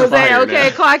 Rose is fired. Okay,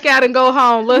 now. Clock out and go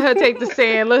home. Let her take the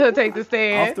stand.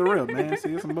 Off the real, man.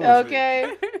 See, it's some bullshit.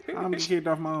 Okay. I'm getting kicked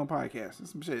off my own podcast.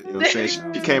 It's some shit. You know what I'm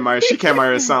saying? She came out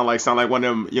here to sound like one of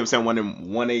them, you know what I'm saying, one of them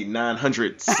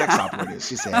 1-800 sex operators.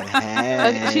 She said,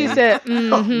 hey. She said, you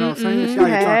know what I'm saying? She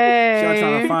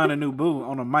trying to find a new boo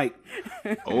on a mic.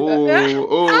 Shout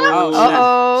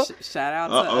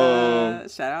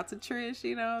out to Trish,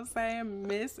 you know what I'm saying?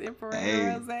 Miss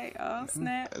Imperator Rose. Oh,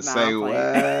 snap. Say what?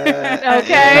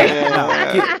 Okay.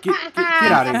 Get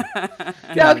out of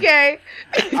here. Okay.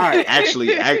 All right.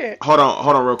 Actually, hold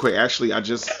on real quick. Actually, I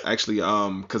just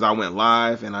because I went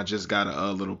live and I just got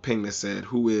a little ping that said,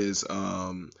 who is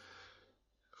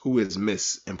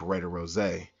Miss Imperator Rose?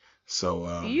 So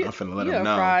I'm finna let him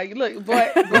know. Fraud. Look,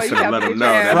 boy, you finna let him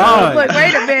know. Fraud. Look,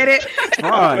 wait a minute.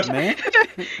 Fraud, man.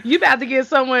 You about to get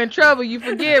someone in trouble. You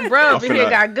forget, bro. Over here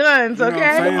got guns.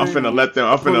 Okay. I'm finna let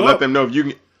them know if you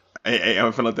can. Hey,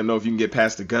 I'm finna let them know if you can get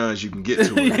past the guns, you can get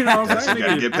to it. You know what I'm saying? You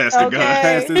gotta get past the guns.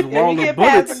 Past this wall of bullets.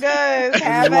 Past the guns,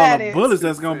 have at it. Bullets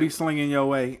that's gonna be slinging your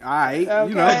way. All right,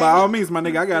 you know, by all means, my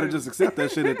nigga, I gotta just accept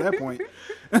that shit at that point.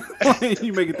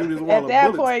 You make it through this wall of bullets.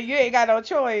 At that point, you ain't got no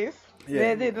choice. Yeah.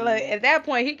 At that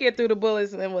point, he get through the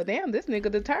bullets and well, damn, this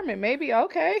nigga determined. Maybe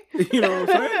okay. You know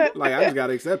what I'm saying? Like I just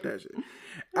gotta accept that shit.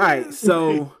 All right,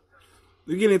 so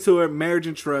we get into it. Marriage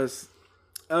and trust.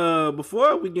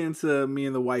 Before we get into me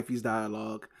and the wifey's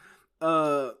dialogue,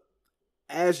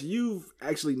 as you've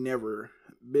actually never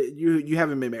been, you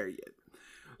haven't been married yet.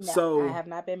 No, so I have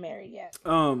not been married yet.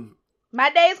 My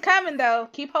day's coming though.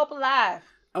 Keep hope alive.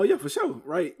 Oh yeah, for sure.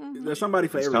 Right. Mm-hmm. There's somebody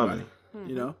for everybody. Coming.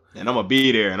 You know. And I'm gonna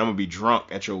be there, and I'm gonna be drunk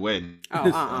at your wedding.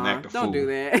 Oh, don't do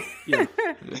that. Yeah,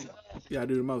 I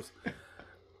do the most.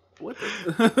 What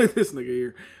this nigga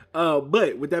here?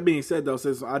 But with that being said, though,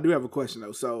 since I do have a question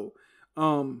though, so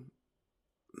though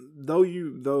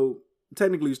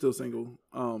technically you're still single,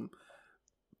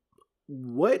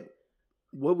 what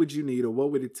would you need or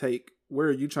what would it take? Where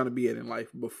are you trying to be at in life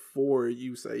before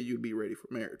you say you'd be ready for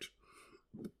marriage?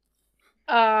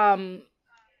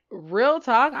 Real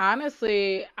talk,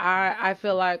 honestly, I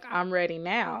feel like I'm ready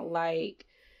now. Like,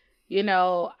 you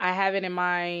know, I have it in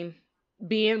mind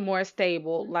being more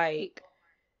stable. Like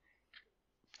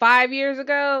 5 years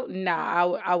ago,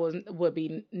 I would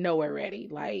be nowhere ready.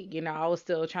 Like, you know, I was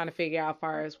still trying to figure out as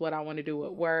far as what I want to do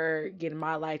with work, getting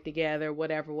my life together,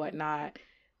 whatever, whatnot.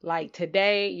 Like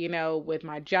today, you know, with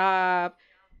my job,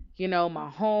 you know, my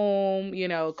home, you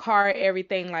know, car,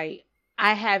 everything, like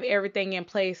I have everything in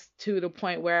place to the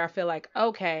point where I feel like,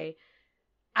 okay,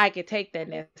 I could take that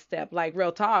next step. Like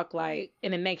real talk, like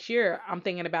in the next year, I'm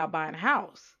thinking about buying a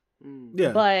house.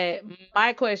 Yeah. But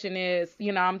my question is,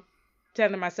 you know, I'm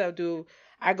telling myself, do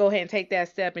I go ahead and take that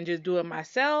step and just do it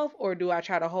myself? Or do I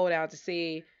try to hold out to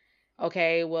see,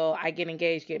 okay, well, I get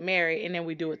engaged, get married, and then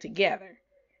we do it together.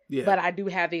 Yeah. But I do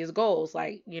have these goals,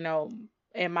 like, you know,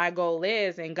 and my goal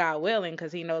is, and God willing,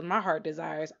 because he knows my heart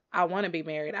desires, I want to be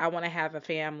married. I want to have a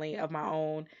family of my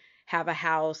own, have a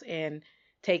house, and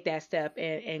take that step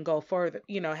and go further,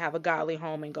 you know, have a godly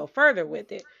home and go further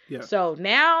with it. Yeah. So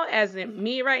now, as in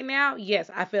me right now, yes,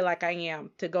 I feel like I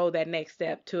am to go that next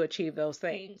step to achieve those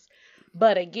things.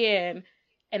 But again,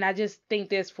 and I just think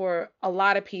this for a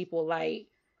lot of people, like,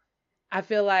 I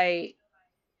feel like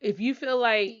if you feel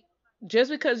like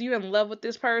just because you're in love with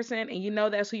this person and you know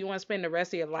that's who you want to spend the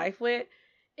rest of your life with,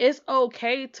 it's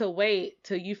okay to wait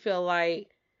till you feel like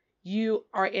you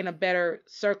are in a better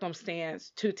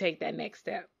circumstance to take that next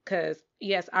step. Because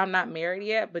yes, I'm not married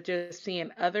yet, but just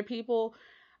seeing other people,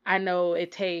 I know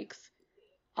it takes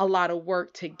a lot of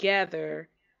work together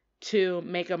to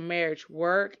make a marriage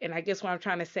work. And I guess what I'm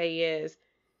trying to say is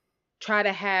try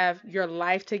to have your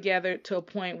life together to a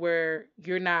point where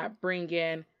you're not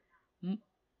bringing,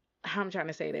 how I'm trying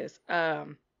to say this,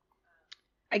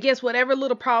 I guess whatever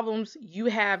little problems you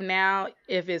have now,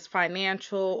 if it's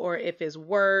financial or if it's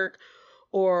work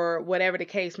or whatever the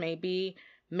case may be,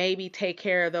 maybe take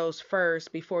care of those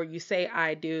first before you say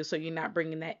I do, so you're not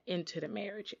bringing that into the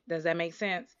marriage. Does that make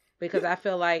sense? Because I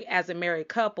feel like as a married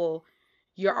couple,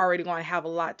 you're already going to have a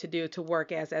lot to do to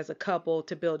work as a couple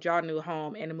to build your new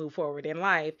home and to move forward in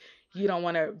life. You don't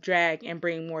want to drag and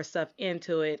bring more stuff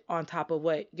into it on top of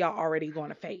what y'all already going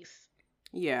to face.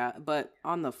 Yeah, but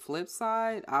on the flip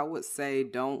side, I would say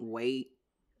don't wait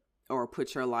or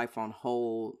put your life on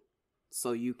hold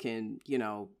so you can, you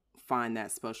know, find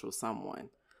that special someone.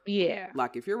 Yeah.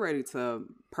 Like if you're ready to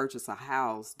purchase a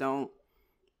house, don't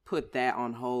put that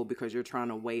on hold because you're trying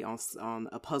to wait on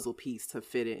a puzzle piece to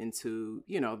fit it into,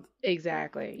 you know,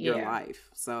 exactly your life.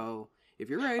 So if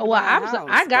you're ready to buy a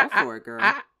house, go for it, girl.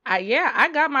 I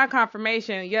got my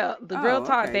confirmation. Yeah, the real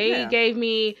talk, okay, they gave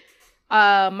me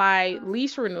my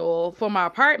lease renewal for my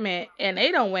apartment and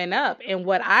they don't went up. And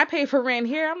what I pay for rent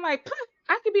here, I'm like,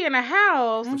 I could be in a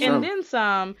house and then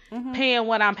some paying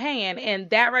what I'm paying. And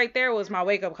that right there was my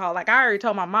wake up call. Like I already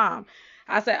told my mom,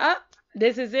 I said,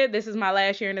 this is it. This is my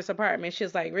last year in this apartment.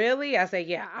 She's like, really? I said,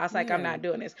 yeah. I was like, I'm not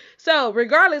doing this. So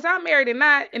regardless, I'm married or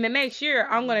not, in the next year,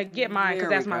 I'm going to get mine because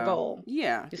that's my goal.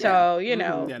 Yeah. So, you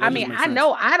know, I mean, I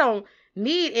know I don't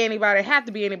need anybody, have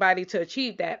to be anybody to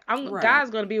achieve that.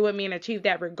 God's going to be with me and achieve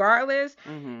that regardless.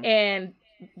 And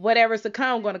whatever's to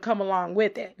come going to come along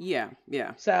with it. Yeah.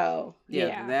 So,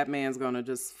 yeah. That man's going to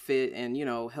just fit and, you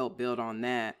know, help build on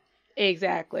that.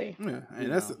 Exactly. Yeah,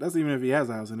 and that's even if he has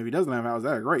a house, and if he doesn't have a house,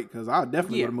 that's great. Because I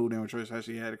definitely would have moved in with Trish had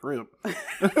she had a crib.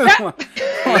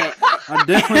 I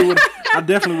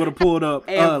definitely would have pulled up.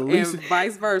 And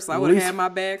vice versa. I would have had my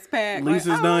bags packed. Lease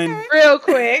is done real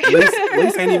quick.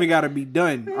 Lease ain't even got to be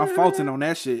done. I'm faulting on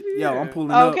that shit. Yo, I'm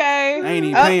pulling up. I ain't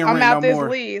even paying rent I'm out no more.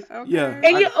 Lease. Okay. Yeah.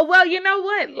 And you know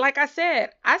what? Like I said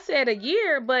a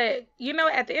year, but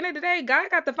at the end of the day,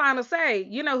 God got the final say.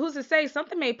 Who's to say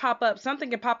something may pop up? Something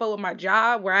can pop up with my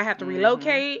job where I have to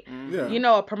relocate.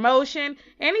 Yeah. A promotion.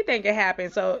 Anything can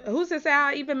happen. So who's to say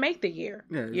I'll even make the year?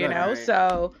 Yeah, exactly.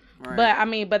 So.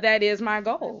 Right. But that is my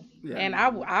goal, yeah. and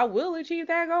I will achieve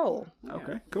that goal.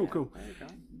 Okay, cool. All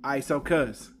right, so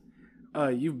cuz,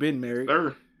 you've been married.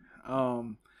 Sure.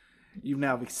 You've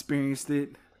now experienced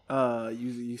it.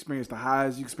 You experienced the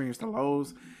highs, you experienced the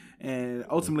lows, and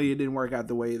ultimately it didn't work out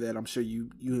the way that I'm sure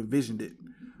you envisioned it.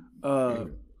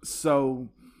 So,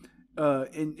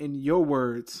 in your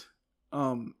words,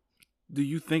 do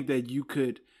you think that you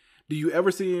could? Do you ever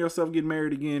see yourself getting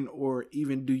married again, or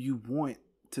even do you want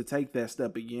to take that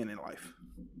step again in life?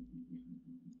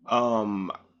 I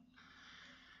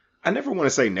never want to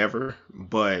say never,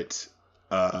 but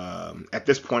at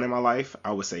this point in my life,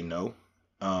 I would say no.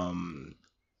 I'm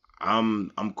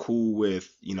cool with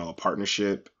a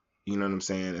partnership, you know what I'm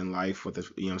saying, in life with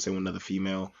with another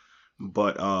female,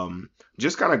 but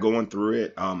just kind of going through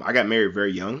it. I got married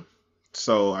very young,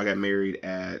 so I got married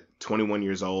at 21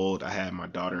 years old. I had my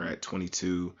daughter at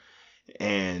 22,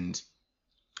 and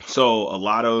so a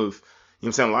lot of, a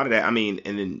lot of that, and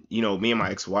then, me and my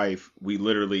ex-wife, we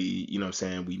literally,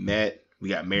 we met, we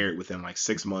got married within like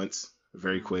 6 months,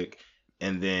 very quick.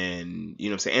 And then,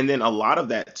 and then a lot of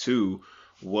that too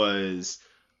was,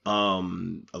 a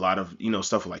lot of,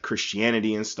 stuff like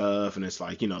Christianity and stuff. And it's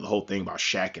like, the whole thing about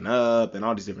shacking up and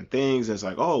all these different things. And it's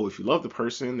like, oh, if you love the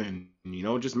person, then,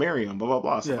 just marry them, blah, blah,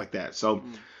 blah, stuff like that. So,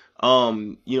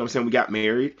 we got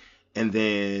married. And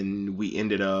then we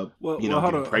ended up,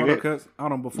 getting pregnant.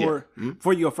 Hold on, before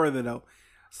you go further though.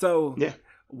 So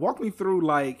walk me through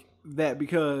like that,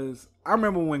 because I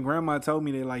remember when Grandma told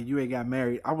me that like you ain't got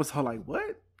married, I was all like,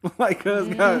 what? Like cuz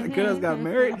got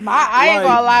married. I ain't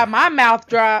gonna lie, my mouth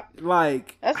dropped.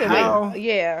 Like that's how,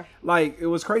 yeah. Like it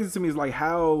was crazy to me. It's like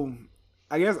how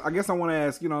I guess I want to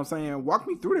ask, walk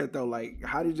me through that though. Like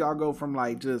how did y'all go from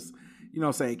like just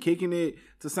kicking it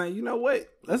to saying, you know what,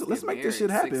 let's make this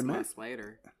shit happen, 6 months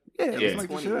later. Yeah, let's make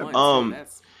this shit happen.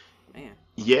 That's, man.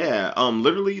 Yeah,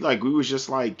 literally, like we was just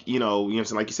like, like you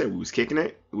said, we was kicking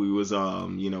it. We was,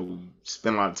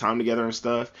 spend a lot of time together and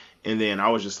stuff. And then I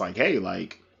was just like, hey,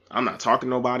 like I'm not talking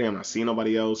to nobody, I'm not seeing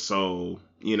nobody else. So,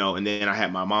 and then I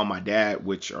had my mom, my dad,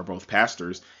 which are both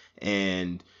pastors,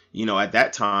 and at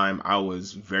that time I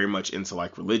was very much into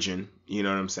like religion, you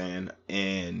know what I'm saying,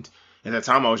 and at that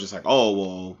time, I was just like, oh,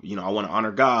 well, I want to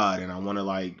honor God and I want to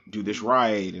like do this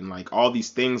right and like all these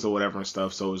things or whatever and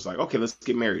stuff. So it was like, okay, let's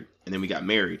get married. And then we got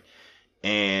married.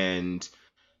 And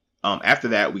after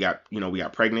that, we got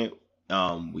pregnant.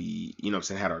 We,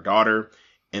 had our daughter.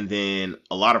 And then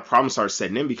a lot of problems started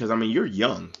setting in because, you're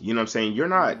young, you're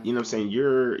not,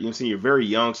 you're very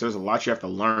young. So there's a lot you have to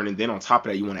learn. And then on top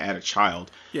of that, you want to add a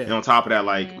child. Yeah. And on top of that,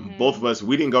 like both of us,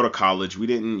 we didn't go to college. We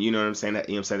didn't, at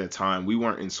that time, we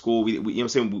weren't in school. We we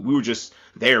were just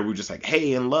there. We were just like,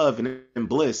 hey, in love and in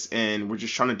bliss. And we're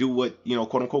just trying to do what,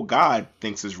 quote unquote, God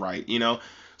thinks is right,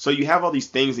 So you have all these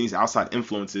things, these outside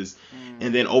influences,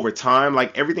 and then over time,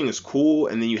 like everything is cool,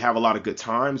 and then you have a lot of good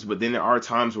times, but then there are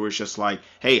times where it's just like,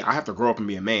 hey, I have to grow up and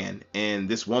be a man, and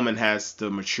this woman has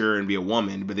to mature and be a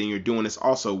woman, but then you're doing this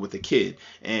also with a kid,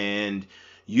 and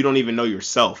you don't even know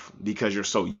yourself because you're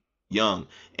so young,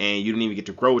 and you don't even get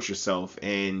to grow with yourself,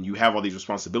 and you have all these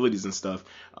responsibilities and stuff,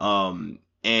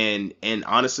 and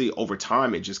honestly, over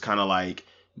time, it just kind of like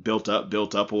built up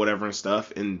or whatever and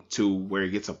stuff, and to where it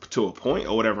gets up to a point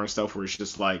or whatever and stuff where it's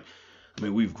just like,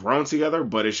 we've grown together,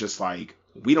 but it's just like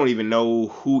we don't even know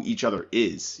who each other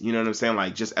is, you know what I'm saying,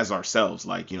 like just as ourselves,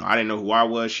 like I didn't know who I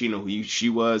was, she knew who she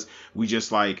was, we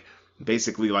just like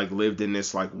basically like lived in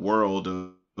this like world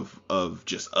of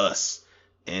just us,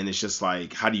 and it's just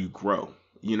like, how do you grow,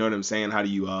 you know what I'm saying, how do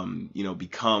you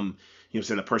become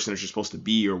the person that you're supposed to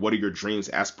be, or what are your dreams,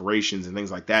 aspirations, and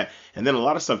things like that. And then a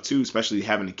lot of stuff too, especially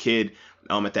having a kid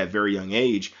at that very young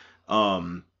age.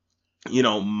 My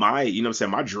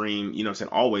dream,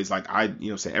 always, like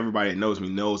everybody that knows me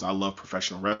knows I love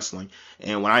professional wrestling.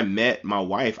 And when I met my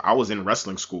wife, I was in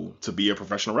wrestling school to be a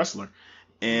professional wrestler.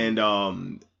 And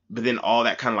but then all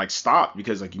that kind of like stopped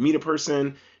because like you meet a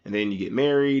person and then you get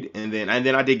married, and then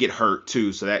I did get hurt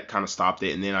too, so that kind of stopped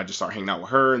it. And then I just start hanging out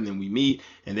with her, and then we meet,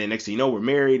 and then next thing you know, we're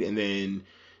married, and then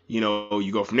you know,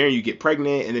 you go from there, you get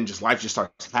pregnant, and then just life just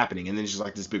starts happening, and then it's just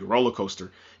like this big roller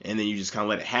coaster, and then you just kind of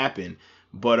let it happen.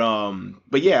 But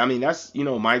yeah, I mean, that's, you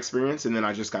know, my experience. And then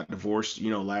I just got divorced, you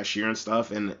know, last year and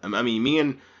stuff. And I mean, me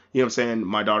and, you know what I'm saying,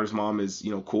 my daughter's mom is,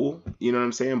 you know, cool, you know what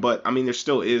I'm saying? But I mean, there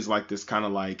still is like this kind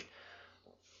of like,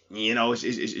 you know, it's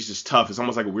just tough. It's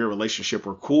almost like a weird relationship.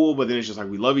 We're cool, but then it's just like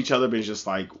we love each other, but it's just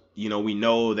like, you know, we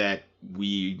know that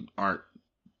we aren't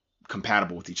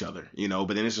compatible with each other, you know.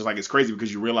 But then it's just like, it's crazy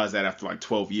because you realize that after like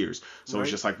 12 years. So It's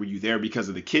just like, were you there because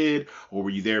of the kid, or were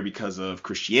you there because of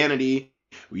Christianity?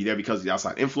 Were you there because of the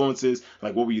outside influences?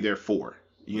 Like, what were you there for?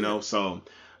 You know? So,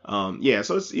 yeah.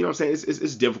 So it's, you know what I'm saying?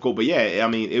 It's difficult, but yeah, I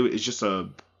mean, it's just a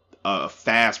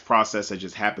fast process that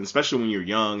just happens, especially when you're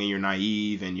young and you're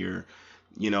naive and you're,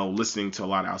 you know, listening to a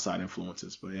lot of outside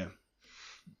influences. But yeah.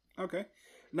 Okay.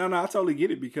 No, I totally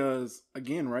get it, because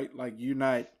again, right? Like, you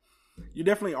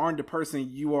definitely aren't the person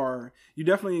you are. You're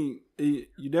definitely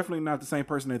not the same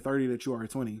person at 30 that you are at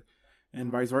 20. And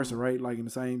vice versa, right? Like, in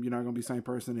the same, you're not going to be the same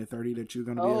person at 30 that you're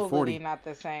going to be at 40. Not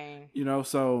the same. You know,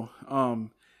 so, and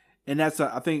that's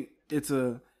I think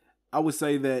I would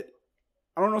say that,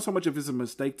 I don't know so much if it's a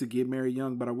mistake to get married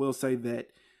young, but I will say that,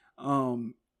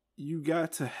 you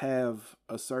got to have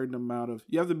a certain amount of,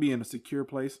 you have to be in a secure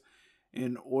place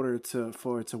in order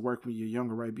for it to work when you're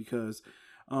younger, right? Because,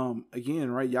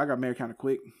 again, right, y'all got married kind of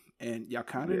quick. And y'all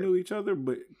kind of knew each other,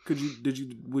 but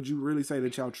would you really say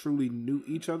that y'all truly knew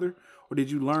each other, or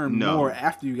did you learn more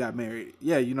after you got married?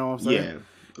 Yeah, you know what I'm saying?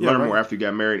 Yeah, learn more after you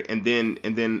got married, and then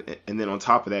on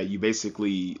top of that, you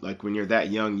basically, like, when you're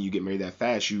that young, you get married that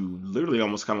fast, you literally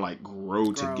almost kind of like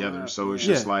grow together. So it's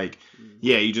just like,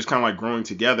 you just kind of like growing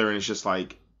together, and it's just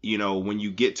like, you know, when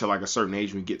you get to like a certain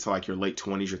age, when you get to like your late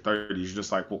 20s, your 30s, you're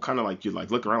just like, well, kind of like, you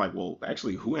like look around like, well,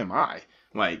 actually, who am I?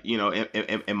 Like, you know,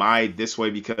 am I this way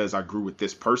because I grew with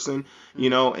this person, you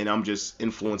know, and I'm just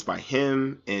influenced by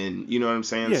him, and you know what I'm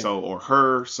saying? So, or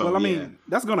her. So, well, I mean,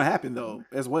 that's going to happen though,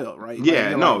 as well, right?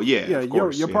 Yeah, like, of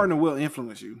course, your partner will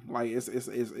influence you. Like,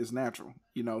 it's natural,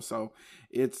 you know, so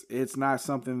it's not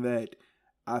something that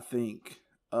I think,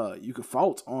 you could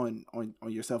fault on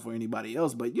yourself or anybody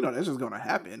else, but you know, that's just going to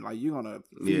happen. Like, you're going to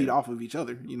feed off of each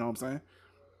other. You know what I'm saying?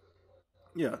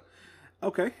 Yeah.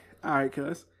 Okay. All right,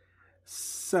 cuz.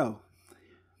 So,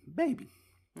 baby,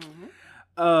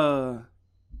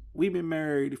 we've been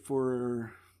married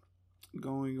for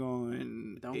going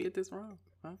on. Don't get this wrong.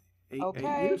 Huh? 8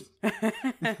 years. You better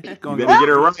get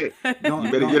it right. You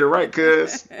better get it right,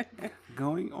 cuz.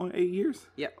 Going on 8 years.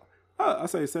 Yep. I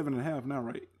say 7.5 now,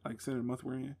 right? Like 7 month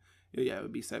we're in. Yeah, it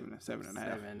would be 7.5.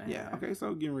 7.5. Yeah. Okay,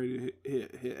 so getting ready to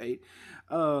hit 8.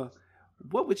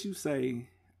 What would you say?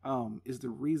 Is the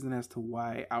reason as to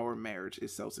why our marriage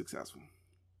is so successful?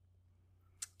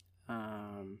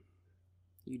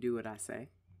 You do what I say.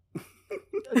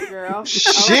 Girl.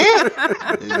 Shit.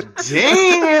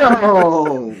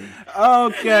 Damn.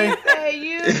 Okay. She say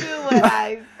you do what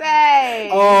I say.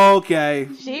 Okay.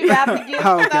 She about to get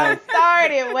stuff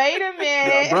started. Wait a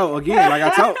minute, bro. Again, like I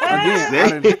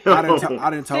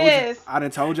didn't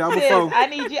told y'all before. I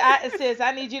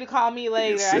need you to call me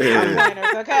later. I need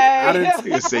pointers, okay?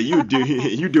 I say you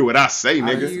do what I say,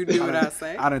 nigga. You do what I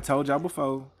say. I done told y'all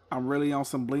before. I'm really on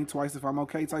some blink twice if I'm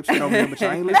okay type shit over here, but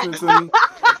y'all ain't listening to me.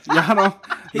 Y'all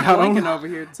blinking over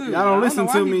here too. Y'all don't listen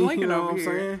to me. You know what I'm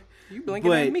saying? You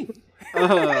blinking at me.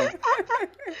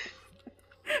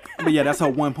 But yeah, that's her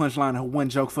one punchline, her one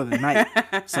joke for the night.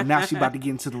 So now she about to get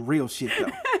into the real shit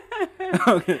though.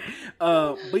 Okay.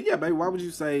 But yeah, babe, why would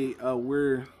you say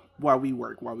why we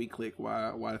work, why we click,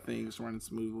 why things run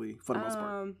smoothly for the most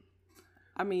part?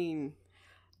 I mean,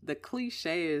 the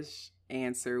cliche-ish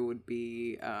answer would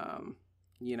be,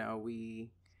 you know,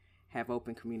 we have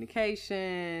open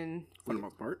communication. For the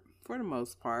most part. For the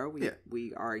most part.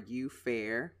 We argue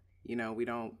fair. You know, we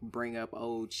don't bring up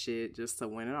old shit just to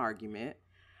win an argument.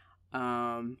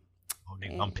 Nigga,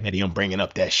 I'm petty. I'm bringing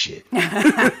up that shit.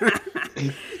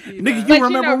 Nigga, you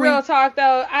remember real talk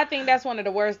though, I think that's one of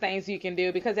the worst things you can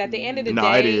do, because at the end of the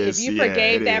day, if you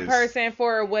forgave that person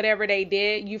for whatever they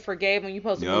did, you forgave them. You're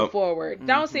supposed to move forward. Mm-hmm.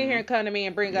 Don't sit here and come to me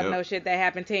and bring up no shit that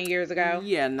happened 10 years ago.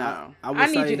 Yeah, no. I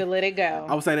need you to let it go.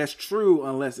 I would say that's true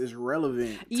unless it's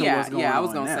relevant to what's going on. I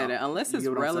was gonna say that. Unless it's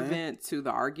relevant to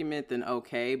the argument, then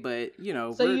okay. But you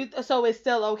know, so it's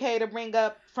still okay to bring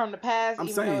up from the past. I'm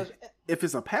saying if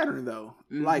it's a pattern though,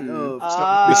 like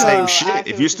the same shit.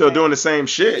 If you're still doing the same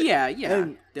shit,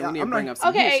 then we need to bring up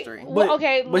some history. Let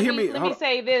me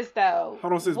say this though.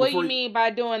 Hold on, sis. What do you mean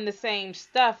by doing the same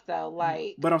stuff though?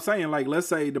 Like, but I'm saying, like, let's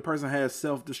say the person has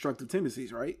self-destructive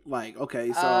tendencies, right? Like,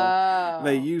 okay, so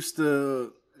they used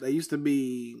to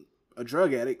be a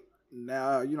drug addict,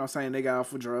 now, you know what I'm saying, they got off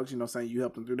for drugs, you know what I'm saying, you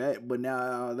helped them through that, but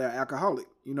now they're alcoholic,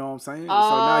 you know what I'm saying? Oh,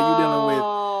 so now you're dealing with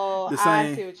the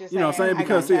same, I see what you're you know what I'm saying, saying.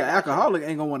 because see, an alcoholic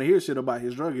ain't gonna want to hear shit about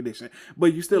his drug addiction,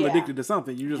 but you still addicted to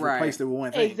something, you just replaced it with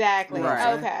one thing. Exactly. You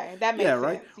know Okay, that makes sense.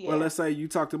 Right? Yeah. Well, let's say you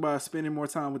talked about spending more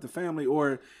time with the family,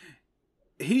 or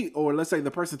let's say the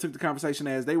person took the conversation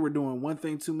as they were doing one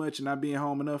thing too much and not being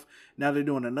home enough. Now they're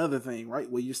doing another thing, right?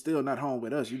 Well, you're still not home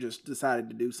with us. You just decided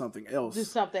to do something else. Do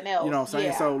something else. You know what I'm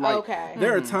saying? Yeah. So, like,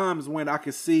 there are Mm-hmm. times when I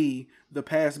could see the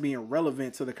past being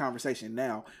relevant to the conversation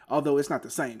now. Although it's not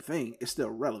the same thing, it's still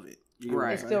relevant.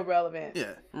 Right. It's still relevant.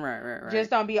 Yeah. Right.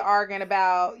 Just don't be arguing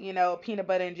about, peanut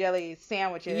butter and jelly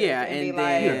sandwiches. Yeah, and be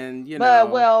then, like, you but,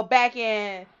 know. well, back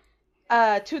in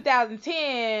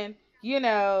 2010,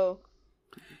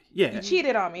 Yeah. you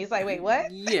cheated on me. It's like, wait,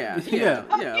 what? Yeah,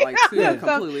 like two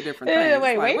completely different things.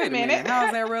 Wait a minute.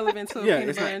 How's that relevant to a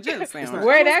peanut butter and jelly sandwich?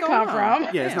 Where'd that come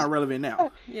from? Yeah, it's not relevant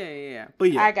now. Yeah.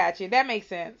 But yeah. I got you. That makes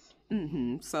sense.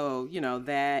 Mm-hmm. So,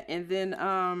 that, and then,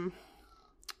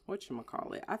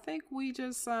 whatchamacallit? I think we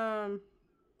just,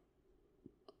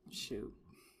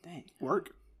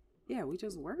 Work. Yeah, we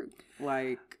just work.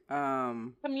 Like,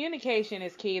 Communication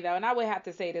is key, though. And I would have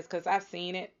to say this because I've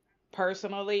seen it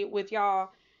personally with y'all.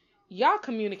 Y'all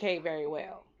communicate very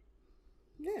well.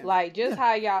 Yeah. Like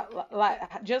how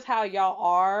y'all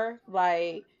are.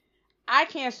 Like, I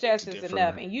can't stress this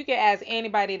enough. And you can ask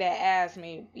anybody that asks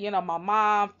me, my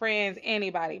mom, friends,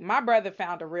 anybody. My brother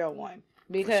found a real one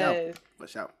because For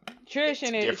sure. Trish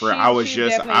and it. I was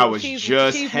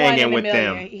just hanging with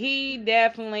them. He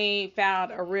definitely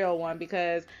found a real one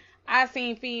because I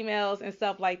seen females and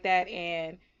stuff like that,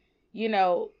 and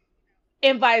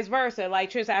and vice versa.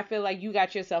 Like, Trish, I feel like you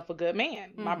got yourself a good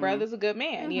man. My brother's a good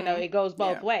man. Mm-hmm. It goes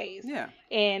both ways. Yeah.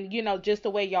 And, just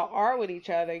the way y'all are with each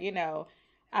other,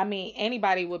 I mean,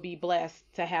 anybody would be blessed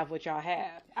to have what y'all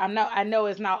have. I know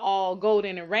it's not all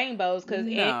golden and rainbows because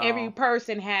every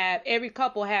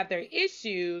couple have their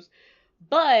issues,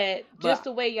 but just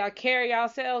the way y'all carry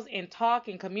yourselves and talk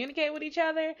and communicate with each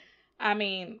other, I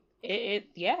mean, I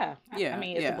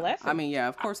mean, it's a blessing. I mean,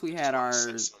 of course we had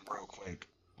ours. Real quick.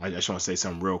 I just want to say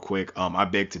something real quick. I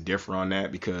beg to differ on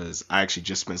that because I actually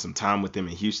just spent some time with them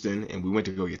in Houston and we went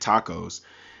to go get tacos.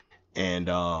 And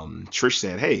Trish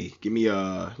said, "Hey, give me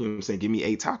give me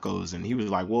 8 tacos." And he was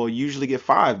like, "Well, you usually get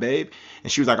 5, babe."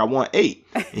 And she was like, "I want 8."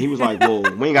 And he was like, "Well,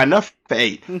 we ain't got enough for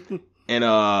 8."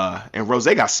 And Rose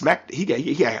got smacked. He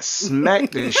got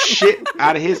smacked the shit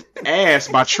out of his ass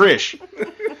by Trish.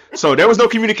 So there was no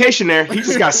communication there. He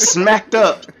just got smacked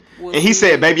up. And he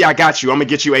said, "Baby, I got you. I'm gonna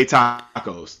get you 8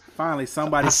 tacos." Finally,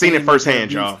 somebody. I seen it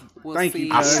firsthand, y'all. Thank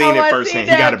you. I've seen it firsthand.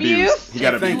 He got abused. He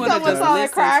got abused. Someone saw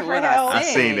it cry for help. I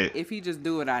seen it. If he just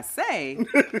do what I say,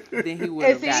 then he would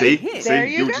have got hit. There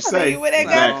you go. Say.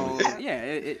 Exactly. So, yeah,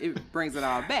 it brings it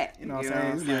all back. You know what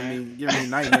I'm saying? It's giving me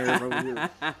nightmares over here. You know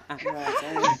what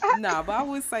I'm saying? No, but I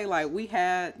would say, like, we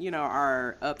had,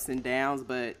 our ups and downs,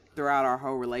 but throughout our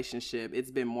whole relationship,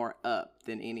 it's been more up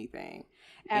than anything.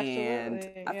 Absolutely.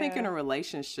 And I think in a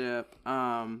relationship,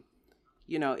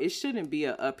 it shouldn't be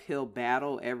an uphill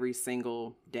battle every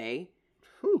single day.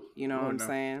 Whew. You know what I'm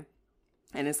saying?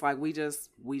 And it's like we just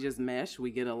mesh,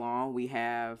 we get along, we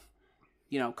have,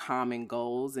 common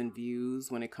goals and views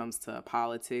when it comes to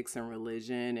politics and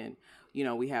religion, and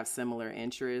we have similar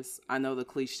interests. I know the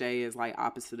cliche is like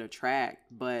opposite attract,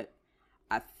 but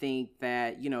I think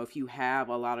that, if you have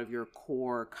a lot of your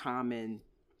core common,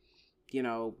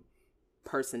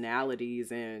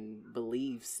 personalities and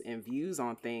beliefs and views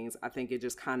on things, I think it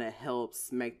just kind of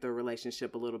helps make the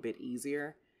relationship a little bit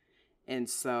easier. And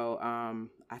so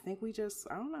I think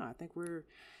I think we're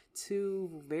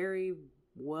 2 very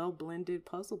well blended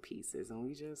puzzle pieces and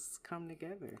we just come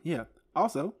together. Yeah.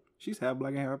 Also, she's half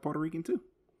black and half Puerto Rican too.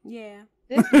 Yeah.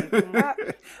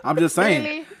 I'm just saying.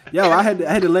 Really? Yo, I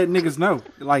had to let niggas know.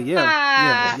 Like,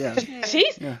 yeah.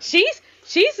 She's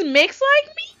mixed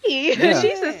like me. Yeah.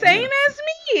 She's the same as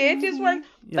me. It just works.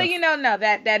 But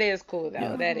that is cool though.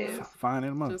 Yeah. that is fine in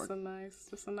a motherfucker.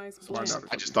 Just a nice blend.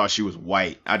 I just thought she was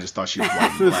white. And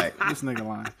black. This nigga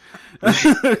lying.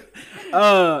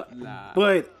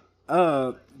 But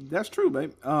that's true,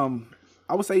 babe.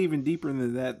 I would say even deeper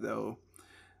than that though.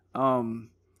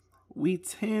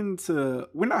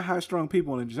 we're not high strung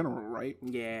people in general, right?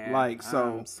 Yeah. Like,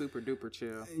 so I'm super duper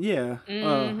chill. Yeah.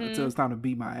 Until it's time to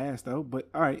beat my ass though. But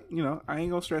all right, I ain't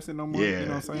gonna stress it no more. Yeah. You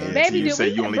know what I'm saying? Baby, you do say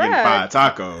we- you only bruh. getting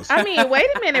 5 tacos. I mean, wait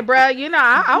a minute, bro.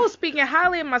 I was speaking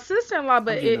highly of my sister-in-law,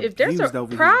 but I'm getting if there's abused a over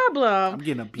here. problem, I'm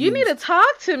getting abused. you need to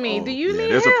talk to me. Oh, Do you yeah,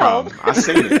 need there's help? a problem. I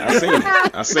seen it.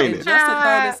 I seen And it. just to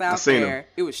throw this I out seen there,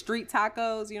 it was street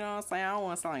tacos. You know what I'm saying? I don't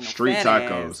want to sound like no Street fat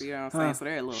tacos. ass, you know what I'm saying? So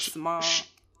they're a little small.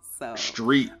 So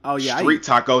Street yeah,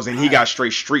 tacos, and he got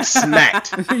street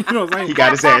smacked. You know what I'm saying? He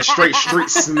got his ass straight street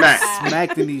smacked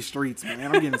Smacked in these streets, man.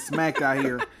 I'm getting smacked out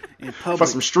here in public. for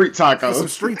some street tacos. For some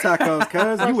street tacos,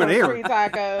 cuz you were there. Street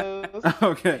tacos.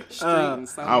 Okay. street and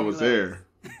so I many was levels. there.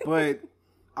 But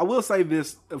I will say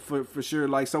this for sure.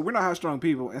 Like, so we're not high strung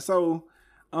people, and so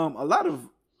a lot of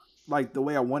like the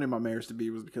way I wanted my marriage to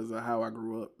be was because of how I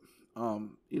grew up.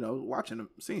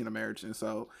 Seeing a marriage, and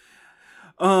so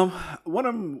one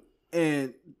of them,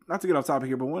 and not to get off topic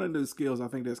here, but one of the skills I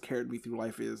think that's carried me through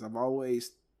life is I've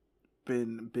always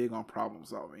been big on problem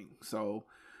solving. So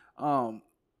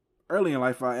early in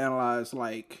life, I analyzed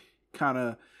like kind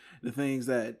of the things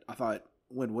that I thought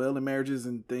went well in marriages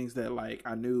and things that like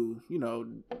I knew,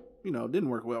 didn't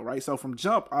work well, right? So from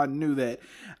jump, I knew that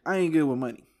I ain't good with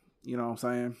money. You know what I'm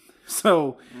saying?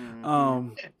 So,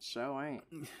 Sure ain't.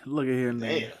 look at here,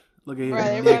 nigga. Damn. Look at here, Bro,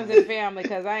 it nigga. runs in the family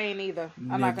because I ain't either.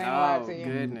 I'm not gonna lie to you.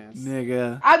 Goodness.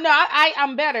 Nigga. I know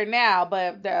I'm better now,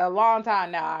 but a long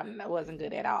time now I wasn't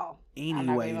good at all. I'm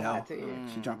not Anyway, gonna lie though, to you.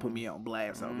 she trying to put me on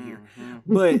blast over here.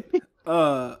 Mm-hmm.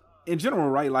 But in general,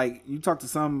 right? Like you talk to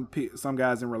some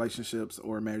guys in relationships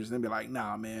or marriages, they be like,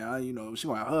 "Nah, man, she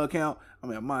gonna have her account. I'm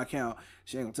gonna have my account.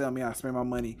 She ain't gonna tell me how to spend my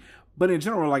money." But in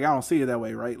general, like I don't see it that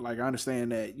way, right? Like I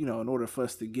understand that in order for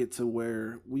us to get to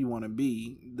where we want to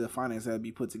be, the finance had to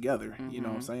be put together. You know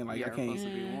what I'm saying? Like Yeah, I can't. it's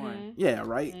supposed to be one. Yeah,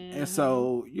 right. And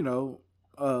so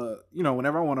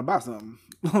whenever I want to buy something,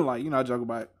 like I joke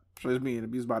about just being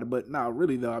abused by it, but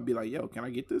really though, I'd be like, yo, can I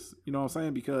get this? You know what I'm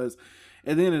saying? Because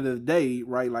at the end of the day,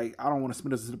 right, like I don't want to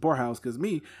spend this at the poorhouse because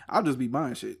I'll just be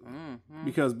buying shit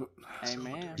because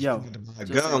Amen. yo, A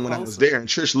gun when I was there, and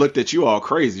Trish looked at you all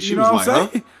crazy. She you know was what I'm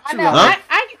like, saying? I She know. was like,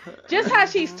 I just how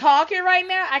she's talking right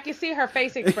now, I can see her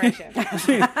face expression.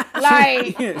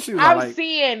 Like Yeah, she was I'm like,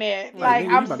 seeing it. like, Like nigga,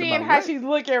 you I'm about to seeing buy how what? she's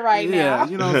looking right yeah, now.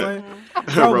 you know what I'm saying? huh?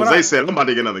 So, but Rose said, I'm about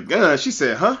to get another gun. She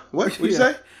said, huh? What you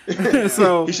say?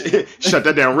 So He shut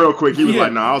that down real quick. He was Yeah.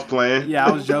 like, no, I was playing. yeah,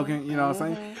 I was joking. You know what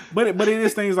I'm saying? But it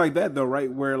is things like that though,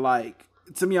 right? Where like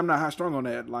to me, I'm not high strung on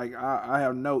that. Like I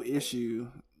have no issue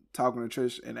talking to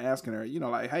Trish and asking her,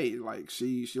 like, hey, like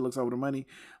she looks over the money,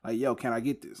 like, yo, can I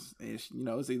get this? And she,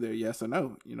 it's either yes or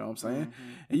no. You know what I'm saying?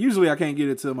 And usually I can't get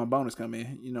it till my bonus come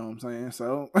in. You know what I'm saying?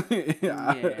 So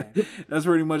that's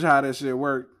pretty much how that shit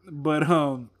worked. But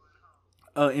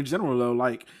in general though,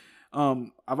 like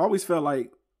I've always felt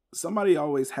like somebody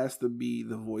always has to be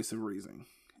the voice of reason,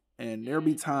 and there'll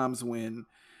be times when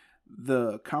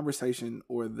the conversation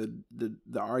or the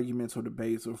arguments or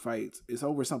debates or fights is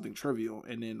over something trivial,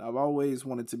 and then I've always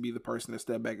wanted to be the person to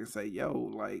step back and say,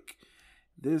 yo, like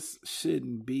this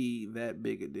shouldn't be that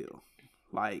big a deal,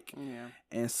 like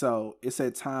and so it's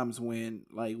at times when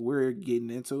like we're getting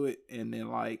into it and then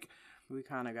like we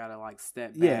kind of gotta like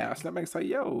step back. I step back and say,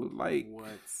 yo, like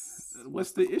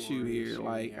what's the issue here?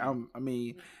 Like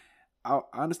I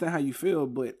understand how you feel,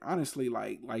 but honestly,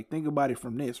 like think about it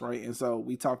from this, right? And so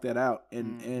we talk that out,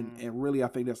 and really, I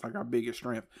think that's like our biggest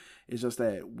strength. It's just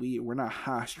that we're not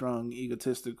high strung,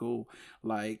 egotistical.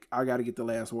 Like I got to get the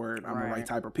last word. I'm the right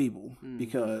type of people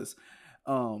because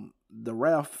the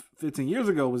Ralph 15 years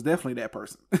ago was definitely that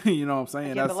person. You know what I'm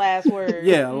saying? That's the last word.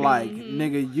 Yeah, like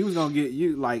nigga, you was gonna get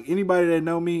you like anybody that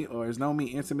know me or has known me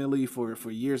intimately for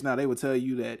years now, they would tell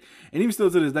you that, and even still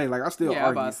to this day, like I still argue. I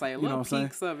was about to say, you know what I'm saying?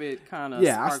 peaks of it kind of.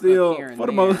 Yeah, I still for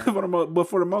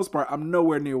the most part, I'm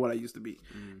nowhere near what I used to be,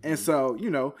 and so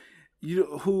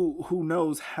who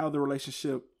knows how the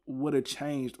relationship would have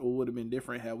changed or would have been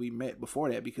different had we met before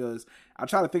that, because I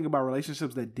try to think about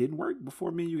relationships that didn't work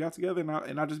before me and you got together,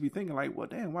 and I just be thinking like, well,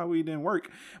 damn, why we didn't work?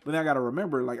 But then I got to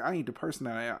remember, like, I ain't the person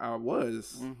that I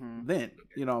was then.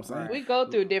 You know what I'm saying? We go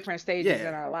through different stages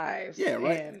in our lives. Yeah,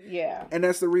 right. And, and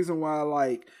that's the reason why,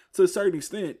 like, to a certain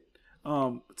extent,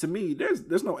 to me,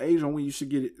 there's no age on when you should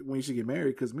get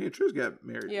married, because me and Trish got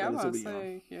married. Yeah, I was about to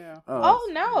young.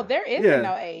 say, no, there isn't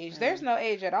no age. There's no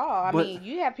age at all. I mean,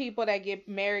 you have people that get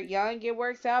married young, get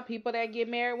works out. People that get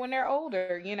married when they're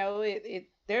older.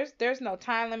 There's no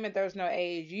time limit. There's no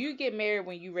age. You get married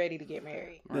when you're ready to get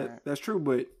married. That's true,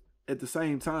 but at the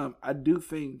same time, I do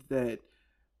think that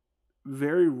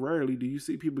very rarely do you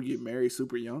see people get married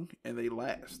super young and they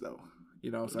last though.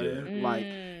 You know what I'm saying? Yeah. Like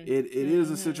it is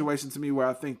a situation to me where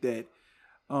I think that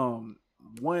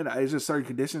one, it's just certain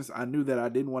conditions. I knew that I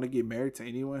didn't want to get married to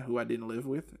anyone who I didn't live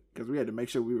with because we had to make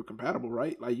sure we were compatible,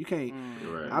 right? Like you can't.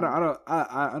 Right.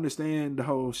 I understand the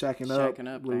whole shacking up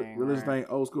thing, religious thing,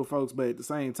 old school folks, but at the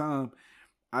same time,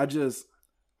 I just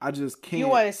can't. You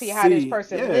want to see how this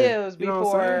person lives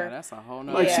before. Yeah, that's a whole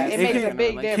nother. Like it makes a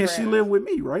big difference. Can she live with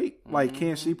me, right? Like,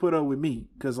 can she put up with me?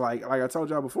 Because like I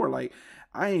told y'all before, like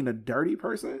I ain't a dirty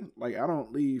person. Like I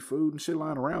don't leave food and shit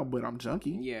lying around, but I'm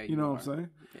junky. Yeah, you know what I'm saying?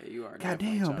 Yeah, you are.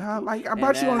 Goddamn, dog. Like I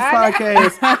brought you on this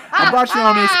podcast. I brought you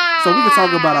on this so we can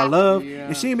talk about our love. Yeah.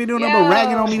 And she ain't been doing nothing but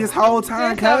ragging on me this whole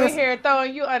time. Just over here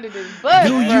throwing you under this bus.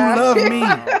 Do you love me?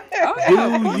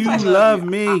 Do you love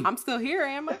me? I'm still here,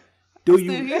 am I? Do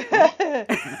you?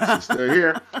 She's still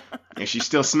here. And she's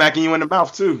still smacking you in the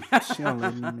mouth, too. She don't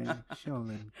let me, man. She don't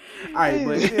let me. All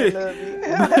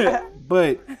right,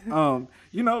 but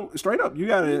you know, straight up, you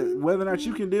gotta, whether or not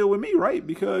you can deal with me, right?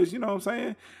 Because, you know what I'm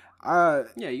saying?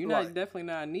 You're definitely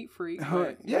not a neat freak.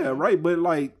 But, yeah, right. But,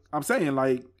 like, I'm saying,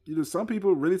 like, you know, some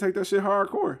people really take that shit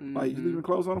hardcore. Mm-hmm. Like, you leaving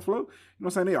clothes on the floor. You know what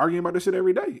I'm saying? They arguing about this shit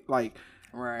every day. Like,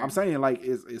 right. I'm saying, like,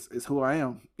 it's who I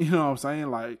am. You know what I'm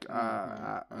saying? Like,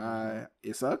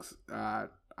 it sucks. I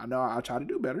know I try to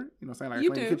do better. You know what I'm saying? Like, I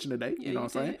clean the kitchen today. Yeah, you know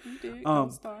what I'm saying? You did.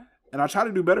 And I try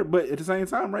to do better, but at the same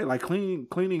time, right? Like,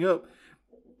 cleaning up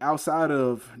outside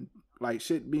of, like,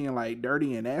 shit being, like,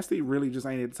 dirty and nasty really just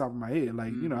ain't at the top of my head.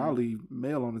 Like, you know, I'll leave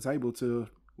mail on the table till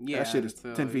that shit is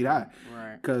 10 feet high.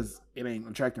 Right. Because it ain't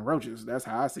attracting roaches. That's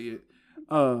how I see it.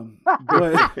 But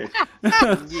but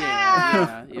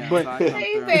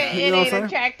it ain't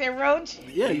attracting roaches.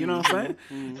 Yeah, you know what I'm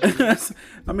saying?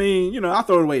 I mean, you know, I'll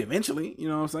throw it away eventually, you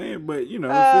know what I'm saying? But, you know,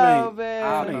 if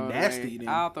it ain't nasty, then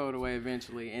I'll throw it away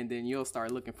eventually, and then you'll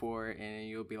start looking for it, and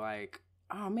you'll be like,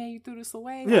 oh man, you threw this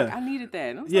away? Yeah. Like, I needed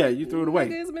that. You threw it away.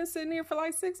 It's been sitting here for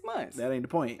like 6 months. That ain't the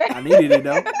point. I needed it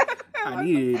though.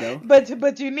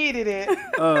 But you needed it.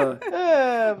 Oh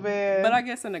man. But I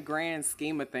guess in the grand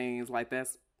scheme of things, like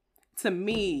that's, to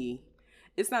me,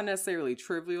 it's not necessarily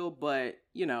trivial, but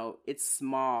you know, it's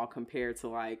small compared to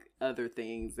like other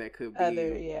things that could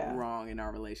be wrong in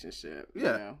our relationship. Yeah.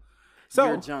 You know? So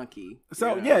you're junky.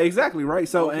 So yeah, exactly right.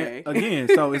 So and again,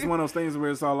 so it's one of those things where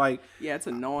it's all like, yeah, it's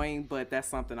annoying, but that's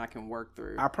something I can work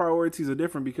through. Our priorities are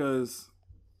different because,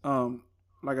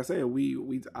 like I said,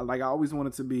 I always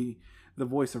wanted to be the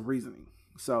voice of reasoning.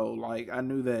 So like I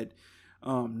knew that,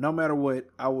 no matter what,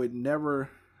 I would never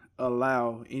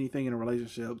allow anything in a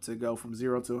relationship to go from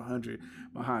 0 to 100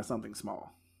 behind something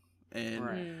small,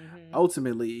 and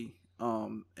ultimately,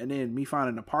 and then me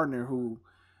finding a partner who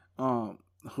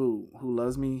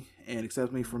loves me and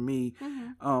accepts me for me.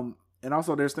 And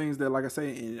also there's things that, like I say,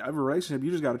 in every relationship,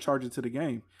 you just got to charge it to the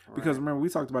game. Right. Because remember, we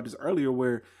talked about this earlier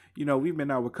where, you know, we've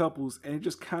been out with couples and it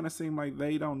just kind of seemed like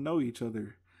they don't know each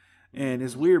other. And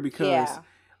it's weird because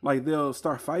like they'll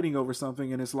start fighting over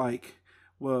something and it's like,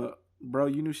 well, bro,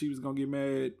 you knew she was going to get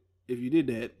mad if you did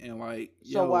that. And like,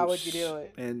 so why would you do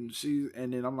it? And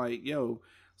then I'm like, yo,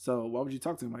 so why would you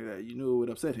talk to him like that? You knew it would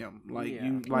upset him. Like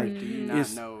you do you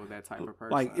not know that type of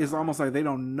person? Like it's almost like they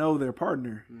don't know their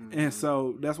partner. And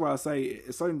so that's why I say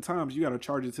at certain times you got to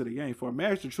charge it to the game. For a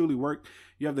marriage to truly work,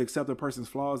 you have to accept a person's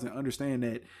flaws and understand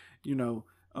that, you know,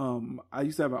 I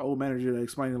used to have an old manager that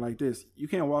explained it like this. You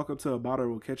can't walk up to a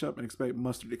bottle of ketchup and expect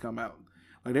mustard to come out.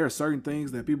 Like there are certain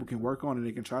things that people can work on and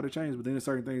they can try to change, but then there's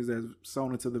certain things that's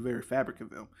sewn into the very fabric of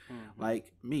them.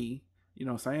 Like me, you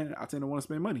know what I'm saying? I tend to want to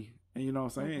spend money. And you know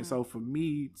what I'm saying? So for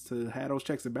me to have those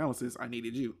checks and balances, I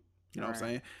needed you. You know what I'm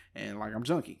saying? And like I'm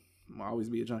junky. I'll always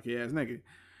be a junky ass nigga.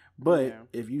 But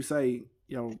if you say,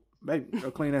 yo, baby,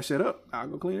 go clean that shit up, I'll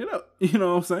go clean it up. You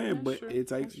know what I'm saying? But it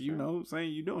takes, you know,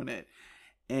 saying you doing that.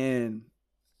 And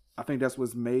I think that's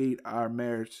what's made our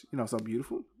marriage, you know, so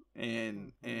beautiful.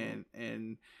 And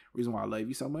reason why I love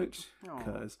you so much,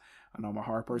 because I know I'm a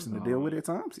hard person to deal with at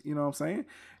times. You know what I'm saying?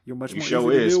 You're much more. You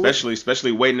is,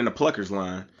 especially waiting in the pluckers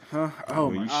line. Huh? Oh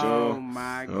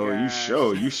my god. Oh,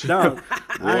 you show.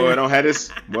 Boy, don't have this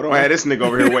nigga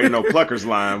over here waiting no pluckers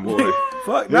line, boy.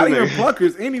 Fuck, not even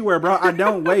pluckers anywhere, bro. I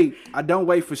don't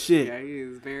wait for shit. Yeah, he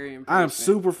is very impatient. I am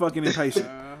super fucking impatient.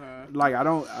 Like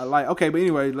okay, but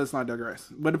anyway, let's not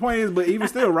digress. But the point is, but even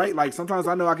still, right? Like sometimes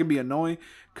I know I can be annoying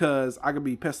because I can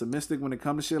be pessimistic when it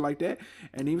comes to shit like that,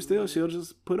 and even still, she'll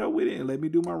just put up with it and let me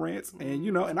do my rants, and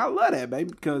you know, and I love that,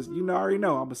 baby, because you know, I already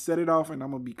know I'm gonna set it off and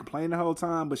I'm gonna be complaining the whole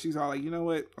time, but she's all like, you know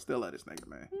what? I still love this nigga,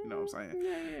 man. You know what I'm saying?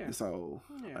 Yeah. And so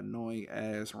annoying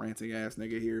ass, ranting ass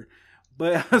nigga here,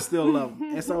 but I still love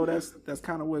him, and so that's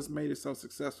kind of what's made it so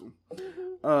successful.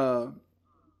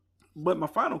 But my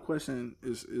final question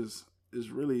is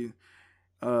really,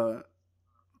 to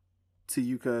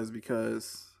you,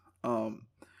 because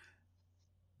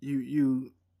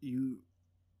you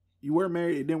were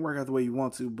married. It didn't work out the way you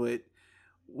want to, but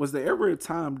was there ever a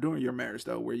time during your marriage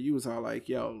though where you was all like,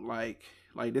 yo, like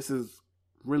this is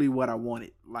really what I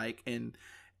wanted, like, and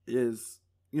is,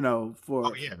 you know,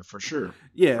 for for sure,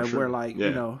 yeah, for sure. Where like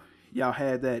y'all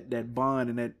had that bond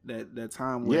and that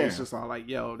time where it's just all like,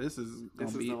 yo, this is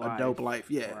gonna be a dope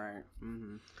life. Yeah. Right.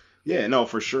 Mm-hmm. Yeah, no,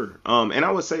 for sure. And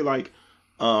I would say like,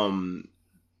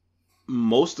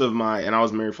 most of my, and I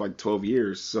was married for like 12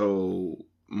 years. So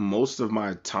most of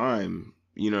my time,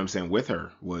 you know what I'm saying, with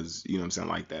her was, you know what I'm saying,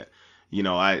 like that. You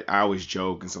know, I always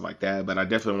joke and stuff like that, but I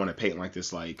definitely want to paint like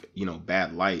this, like, you know,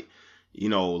 bad light, you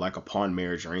know, like upon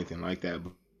marriage or anything like that.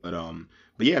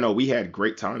 But yeah, no, we had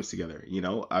great times together. You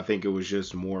know, I think it was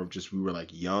just more of just, we were like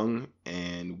young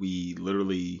and we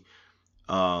literally,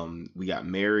 we got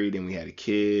married and we had a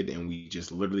kid and we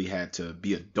just literally had to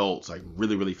be adults like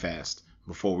really, really fast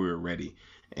before we were ready.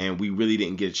 And we really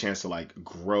didn't get a chance to like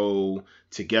grow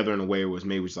together in a way where it was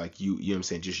maybe it was like you know what I'm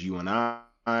saying, just you and I,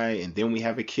 and then we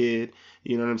have a kid,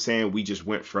 you know what I'm saying? We just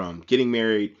went from getting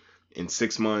married in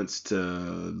 6 months to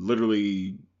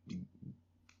literally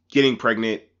getting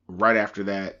pregnant right after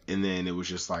that, and then it was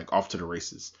just like off to the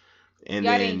races. And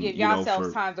y'all then didn't give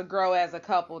yourselves time to grow as a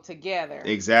couple together.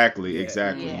 Exactly.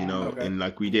 You know, okay. And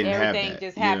like we didn't have that. Everything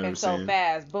just happened so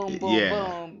fast. Boom, boom,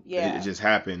 boom. Yeah, it just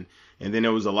happened. And then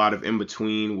there was a lot of in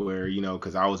between where, you know,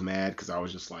 because I was mad because I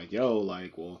was just like, yo,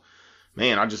 like, well,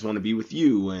 man, I just want to be with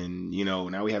you, and you know,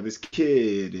 now we have this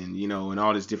kid, and you know, and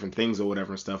all these different things or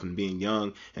whatever and stuff, and being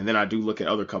young. And then I do look at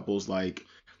other couples like,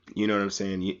 you know what I'm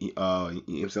saying, you know what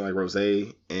I'm saying, like Rose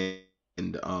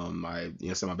and my, you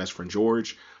know, my best friend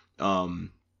George.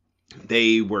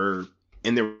 They were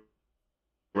in their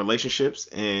relationships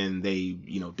and they,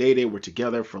 you know, dated, were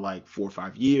together for like 4 or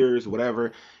 5 years,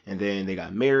 whatever, and then they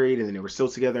got married and then they were still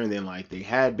together and then like they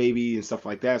had baby and stuff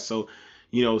like that. So,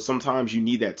 you know, sometimes you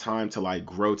need that time to like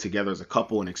grow together as a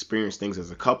couple and experience things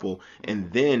as a couple,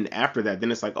 and then after that,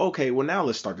 then it's like, okay, well now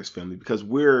let's start this family because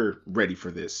we're ready for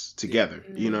this together.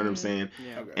 You know what I'm saying?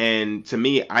 Yeah. And to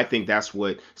me, I think that's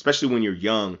what, especially when you're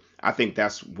young, I think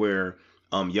that's where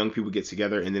young people get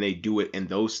together and then they do it in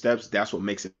those steps. That's what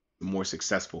makes it more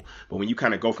successful. But when you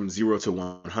kind of go from 0 to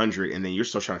 100 and then you're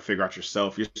still trying to figure out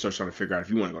yourself, you're still trying to figure out if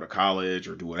you want to go to college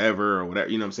or do whatever or whatever,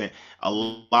 you know what I'm saying? A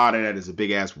lot of that is a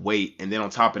big ass weight. And then on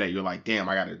top of that, you're like, damn,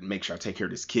 I got to make sure I take care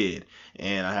of this kid.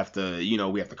 And I have to, you know,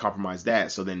 we have to compromise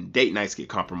that. So then date nights get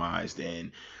compromised,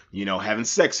 and you know, having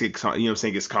sex, you know what I'm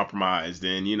saying, gets compromised,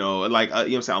 and you know, like, you know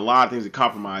what I'm saying, a lot of things get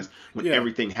compromised when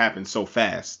everything happens so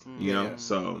fast, you know?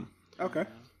 So. Okay.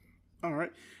 All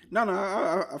right. No,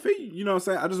 I feel you know what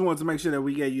I'm saying. I just wanted to make sure that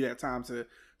we gave you that time to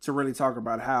really talk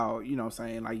about how, you know what I'm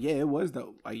saying, like, yeah, it was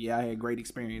dope. Like, yeah, I had great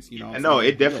experience, you know. No,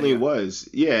 it definitely was.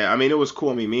 Yeah, I mean, it was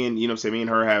cool. I mean, me and, you know what I'm saying, me and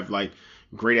her have like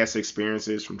great ass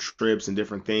experiences from trips and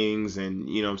different things, and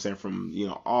you know what I'm saying, from, you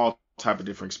know, all type of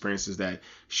different experiences that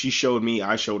she showed me,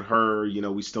 I showed her. You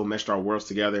know, we still meshed our worlds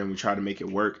together and we tried to make it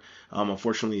work.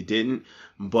 Unfortunately it didn't,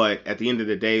 but at the end of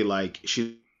the day, like,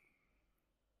 she's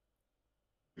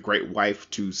great wife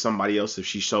to somebody else if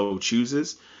she so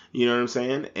chooses, you know what I'm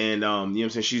saying, and you know what I'm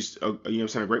saying, she's a, you know what I'm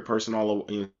saying, a great person all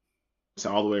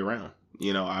the way around.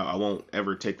 You know, I won't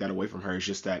ever take that away from her. It's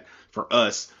just that for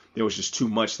us there was just too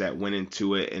much that went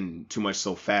into it, and too much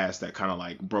so fast that kind of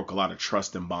like broke a lot of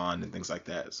trust and bond and things like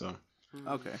that. So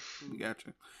okay,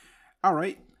 gotcha. All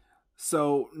right,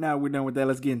 so now we're done with that.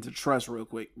 Let's get into trust real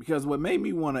quick, because what made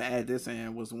me want to add this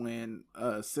in was when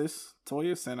sis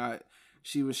Toya sent out,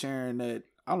 she was sharing that,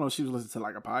 I don't know if she was listening to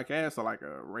like a podcast or like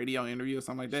a radio interview or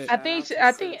something like that. I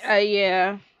think,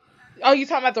 yeah. Oh, you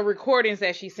talking about the recordings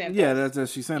that she sent? Yeah, that's that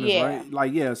she sent us, right?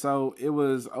 Like, yeah. So it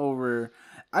was over.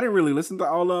 I didn't really listen to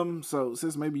all of them. So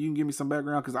sis, maybe you can give me some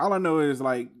background, because all I know is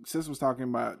like sis was talking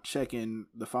about checking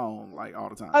the phone like all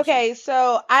the time. Okay,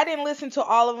 so I didn't listen to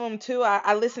all of them too.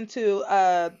 I listened to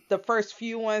the first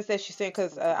few ones that she sent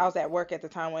because I was at work at the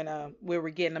time when we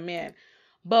were getting them in.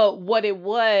 But what it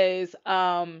was,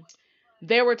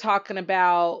 they were talking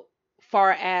about,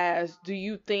 far as, do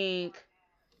you think,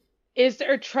 is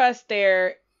there trust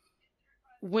there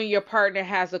when your partner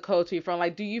has a code to your phone?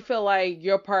 Like, do you feel like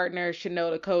your partner should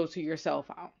know the code to your cell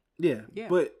phone? Yeah.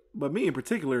 But me in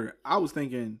particular, I was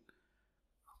thinking,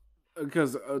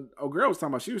 because a girl was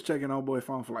talking about she was checking old boy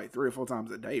phone for like 3 or 4 times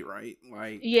a day, right?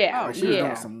 Like, yeah, she was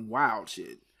doing some wild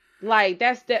shit. Like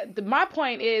that's my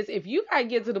point is, if you gotta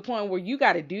get to the point where you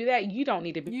gotta do that, you don't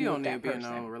need to be. You don't need to be in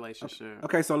no relationship.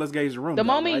 Okay, so let's gauge the room. The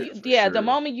moment, the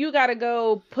moment you gotta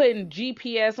go putting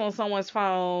GPS on someone's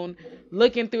phone,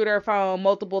 looking through their phone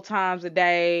multiple times a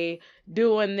day,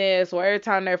 doing this, or every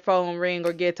time their phone ring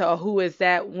or get to, oh, who is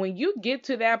that? When you get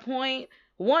to that point,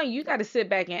 one, you got to sit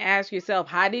back and ask yourself,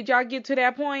 how did y'all get to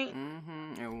that point?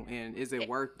 And is it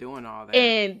worth doing all that?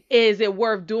 And is it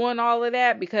worth doing all of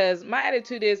that? Because my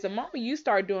attitude is, the moment you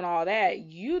start doing all that,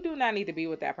 you do not need to be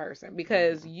with that person,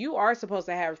 because you are supposed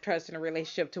to have trust in a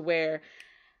relationship to where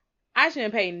I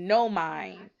shouldn't pay no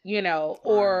mind,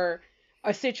 or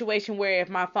a situation where if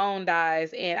my phone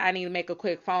dies and I need to make a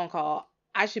quick phone call,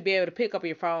 I should be able to pick up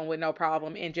your phone with no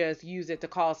problem and just use it to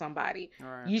call somebody.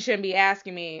 Right. You shouldn't be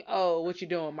asking me, oh, what you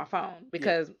doing with my phone?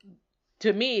 Because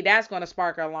to me, that's going to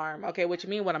spark an alarm. Okay, what you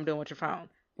mean what I'm doing with your phone?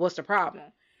 What's the problem?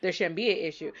 There shouldn't be an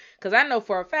issue. Because I know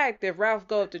for a fact, if Ralph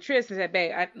go up to Tristan and say,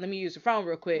 babe, let me use your phone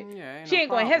real quick, she ain't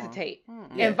going to hesitate.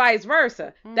 And vice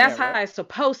versa. That's how it's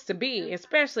supposed to be,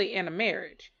 especially in a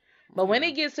marriage. But when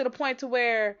it gets to the point to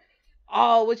where,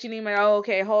 oh, what you need,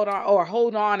 okay, hold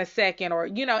on a second, or,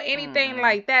 anything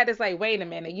like that, it's like, wait a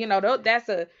minute, that's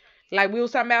like we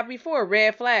was talking about before,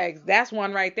 red flags. That's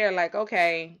one right there. Like,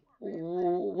 okay,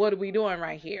 what are we doing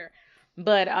right here?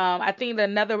 But I think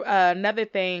another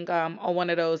thing on one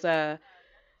of those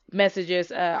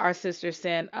messages our sister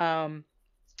sent,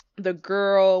 the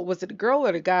girl, was it the girl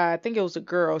or the guy? I think it was a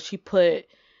girl. She put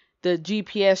the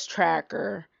GPS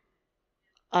tracker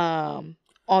on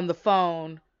the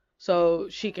phone so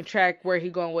she can track where he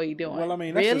going, what he doing. Well, I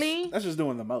mean, that's just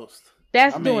doing the most.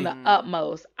 That's doing the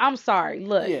utmost. I'm sorry.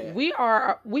 Look,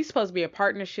 we supposed to be a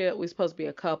partnership. We supposed to be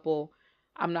a couple.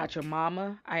 I'm not your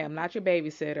mama. I am not your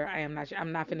babysitter. I'm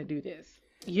not finna do this.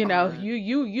 You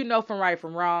know from right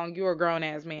from wrong. You're a grown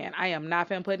ass man. I am not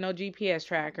finna put no GPS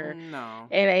tracker. No.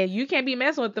 And you can't be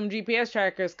messing with them GPS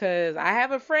trackers, because I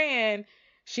have a friend.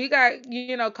 She got,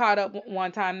 caught up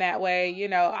one time that way.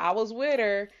 I was with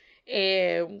her,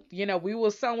 and, we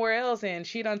was somewhere else, and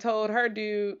she done told her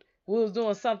dude we was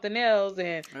doing something else,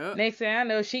 and next thing I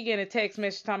know, she getting a text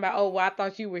message talking about, oh, well, I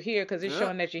thought you were here because it's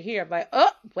showing that you're here. I'm like, oh,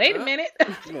 wait a minute.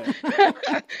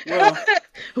 Well,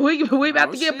 we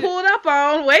about to get pulled up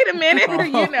on. Wait a minute,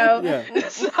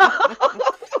 So,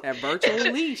 that virtual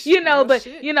leash.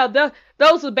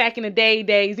 Those were back in the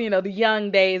days, the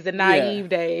young days, the naive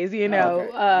days,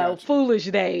 foolish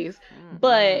days. Mm-hmm.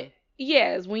 But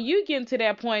yes, when you get to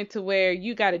that point to where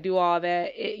you got to do all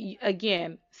that,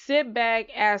 again, sit back,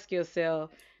 ask yourself,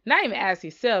 not even ask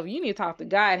yourself, you need to talk to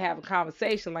God, have a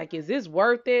conversation like, is this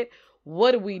worth it?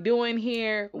 What are we doing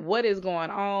here? What is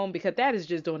going on? Because that is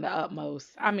just doing the utmost.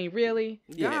 I mean, really?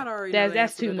 God already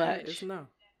that's too much. It's no.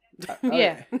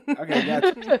 Yeah. Okay,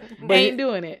 gotcha. But ain't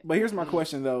doing it. But here's my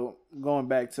question, though, going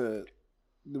back to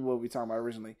what we talked about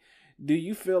originally. Do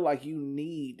you feel like you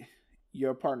need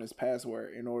your partner's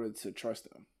password in order to trust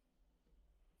them?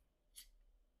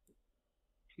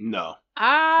 No.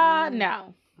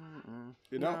 No.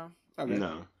 You don't? No. Okay.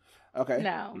 No. Okay.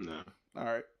 No. All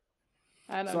right.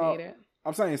 I don't need it.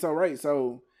 I'm saying, so, right,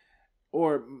 so,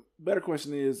 or better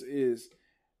question is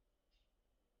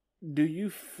would you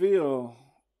feel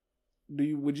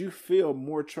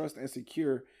more trust and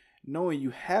secure knowing you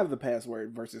have the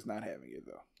password versus not having it,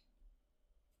 though?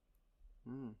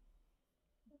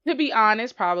 To be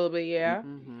honest, probably, yeah.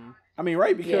 Mm-hmm. I mean,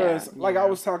 right, because I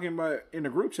was talking about in the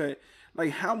group chat,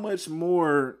 like, how much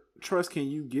more trust can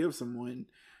you give someone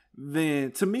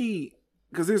than, to me,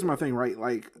 because here's my thing, right?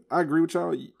 Like, I agree with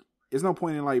y'all. There's no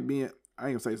point in, like, being, I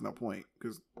ain't gonna say there's no point,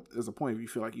 because there's a point if you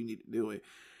feel like you need to do it.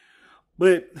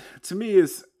 But to me,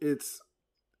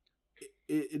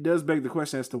 it does beg the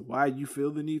question as to why you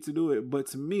feel the need to do it. But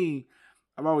to me,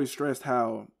 I've always stressed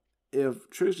how if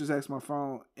Trish just asked my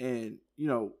phone and,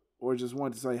 or just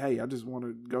wanted to say, hey, I just want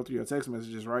to go through your text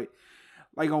messages, right?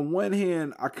 Like, on one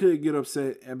hand, I could get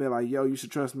upset and be like, yo, you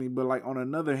should trust me. But, like, on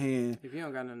another hand, if you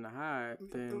don't got nothing to hide,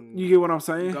 then you get what I'm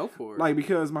saying? Go for it. Like,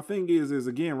 because my thing is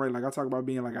again, right, like, I talk about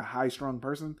being, like, a high-strung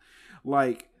person.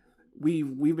 Like,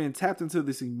 we've been tapped into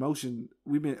this emotion.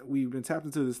 We've been tapped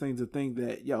into this thing to think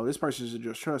that, yo, this person should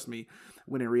just trust me.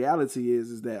 When in reality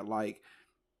is that, like,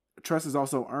 trust is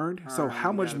also earned. So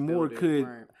how much more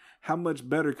how much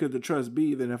better could the trust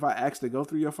be than if I asked to go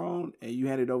through your phone and you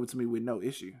hand it over to me with no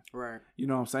issue? Right. You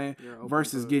know what I'm saying?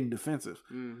 Versus getting defensive.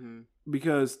 Mm-hmm.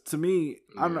 Because to me,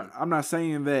 I'm not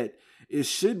saying that it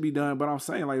should be done, but I'm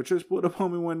saying, like, if Trish pulled up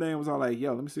on me one day and was all like,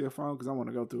 yo, let me see your phone because I want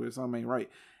to go through it. Something ain't right.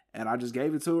 And I just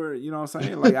gave it to her. You know what I'm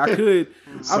saying? Like, I could.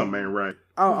 Something ain't right.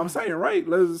 I'm saying, right?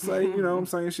 Let's just say, you know what I'm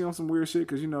saying, she on some weird shit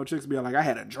because, you know, chicks be like, I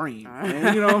had a dream.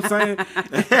 And, you know what I'm saying?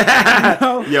 You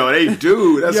know? Yo, they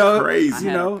do. That's crazy.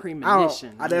 You know,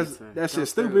 that's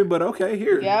just stupid, but okay,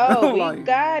 here. Yo, we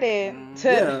got it.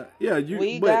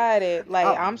 We got it.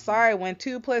 Like, I'm sorry, when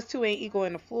 2 + 2 ain't equal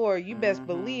in the floor, you best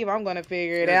believe I'm going to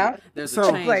figure it out. There's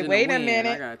a change like, in wait the a wind.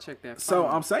 minute. I gotta check that phone. So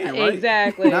I'm saying, right?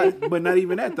 Exactly. But not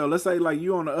even that, though. Let's say, like,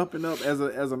 you on the up and up as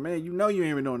a man, you know you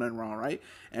ain't even doing nothing wrong, right?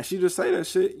 And she just say that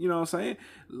shit, you know what I'm saying?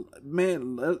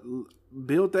 Man,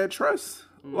 build that trust.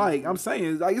 Like, I'm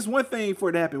saying, like, it's one thing for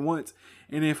it to happen once,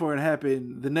 and then for it to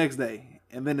happen the next day,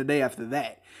 and then the day after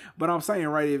that. But I'm saying,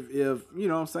 right, if you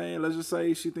know what I'm saying, let's just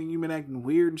say she think you been acting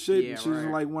weird and shit, and she just,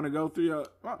 like, want to go through your...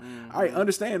 I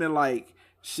understand that, like,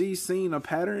 she's seen a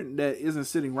pattern that isn't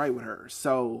sitting right with her.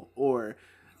 So, or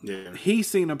he's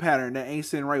seen a pattern that ain't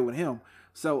sitting right with him.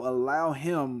 So allow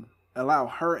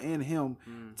her and him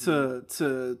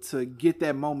to get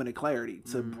that moment of clarity,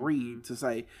 to breathe, to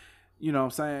say, you know what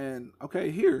I'm saying, okay,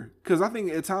 here. Because I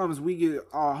think at times we get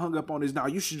all hung up on this, now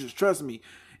you should just trust me.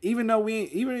 Even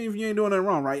if you ain't doing nothing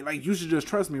wrong, right? Like, you should just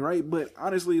trust me, right? But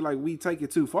honestly, like, we take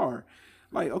it too far.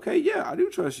 Like, okay, yeah, I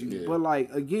do trust you. Yeah. But,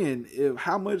 like, again, if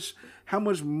how much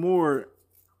more,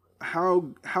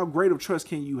 how great of trust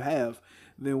can you have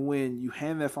than when you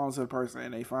hand that phone to the person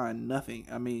and they find nothing?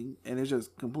 I mean, and it's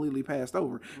just completely passed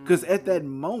over. Because at that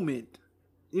moment,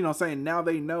 you know what I'm saying, now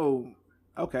they know,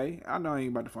 okay, I know I ain't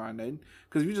about to find nothing.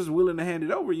 Because you're just willing to hand it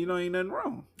over, you know ain't nothing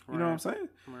wrong. You know what I'm saying?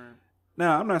 Right.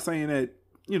 Now, I'm not saying that,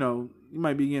 you know, you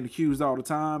might be getting accused all the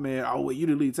time and, oh, well, you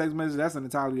delete text messages. That's an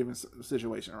entirely different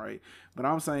situation, right? But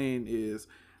I'm saying is,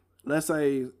 let's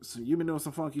say you've been doing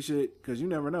some funky shit, because you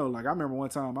never know. Like, I remember one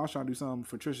time I was trying to do something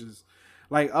for Trisha's.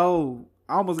 Like, I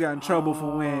almost got in trouble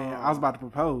for when I was about to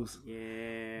propose.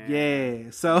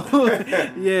 Yeah. So,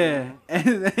 yeah. And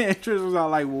Trisha was all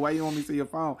like, well, why you want me to see your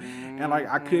phone? And, like,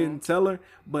 I couldn't tell her.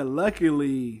 But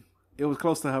luckily, it was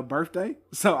close to her birthday.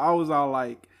 So I was all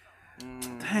like,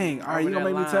 dang, all right, you gonna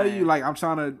make me tell you, like, I'm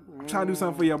trying to do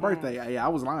something for your birthday. Yeah, I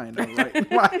was lying though,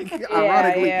 right? Like,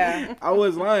 ironically, I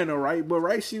was lying though, right? But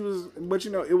but you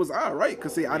know, it was all right,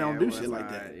 because see, I don't do shit like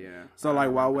that. Yeah. So,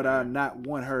 like, why would I not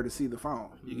want her to see the phone?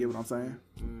 You get what I'm saying?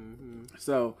 Mm-hmm.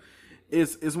 So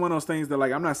it's one of those things that,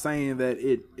 like, I'm not saying that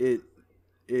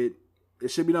it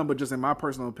should be done, but just in my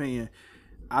personal opinion,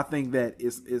 I think that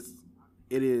it's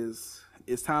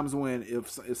times when if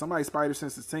somebody's spider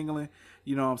sense is tingling,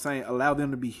 you know what I'm saying, allow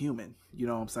them to be human. You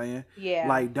know what I'm saying? Yeah.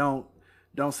 Like, don't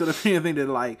sit up here and think that,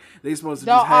 like, they supposed to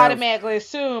don't automatically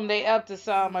assume they up to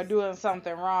something or doing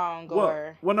something wrong.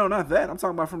 Well, no, not that. I'm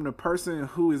talking about from the person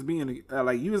who is being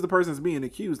like, you as the person that's being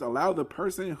accused. Allow the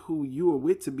person who you are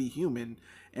with to be human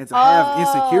and to have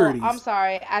insecurities. I'm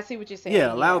sorry. I see what you're saying.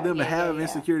 Yeah, allow them to have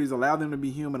insecurities. Allow them to be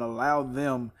human. Allow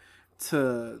them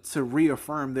to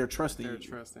reaffirm their trust in you.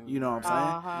 You know what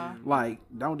I'm saying? Like,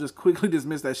 don't just quickly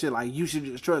dismiss that shit like, you should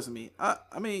just trust me. I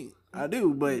mean, I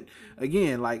do, but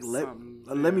again, like,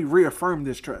 let me reaffirm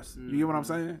this trust. You get what I'm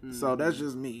saying? So that's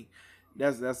just me.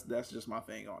 That's just my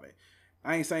thing on it.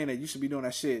 I ain't saying that you should be doing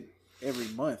that shit every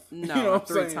month. No, you know what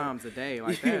 3 times a day.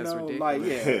 Like, that's ridiculous.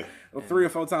 Like, or 3 or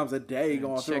 4 times a day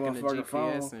going through my fucking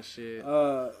phone and shit.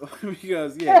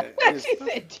 Because she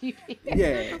said GPS.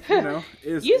 Yeah, you know,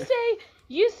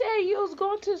 You say you was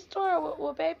going to the store.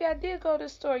 Well, baby, I did go to the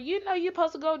store. You know you're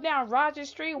supposed to go down Roger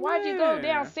Street. Why'd you go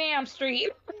down Sam Street?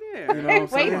 Yeah. You know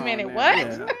wait a minute, what?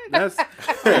 Yeah.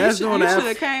 That's doing you should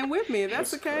have came with me if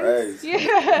that's the case.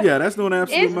 Yeah, that's doing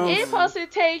absolute most. It's supposed to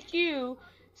take you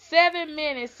 7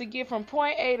 minutes to get from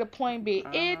point A to point B.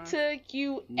 It took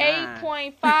you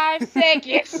 8.5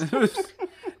 seconds.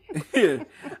 Yeah,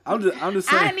 I'm just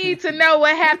saying. I need to know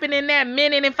what happened in that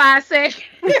minute and 5 seconds.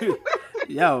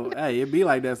 Yo, hey, it be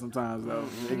like that sometimes though.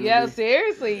 Yo,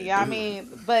 seriously. I mean,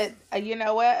 but you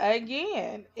know what?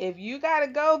 Again, if you got to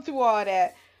go through all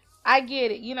that, I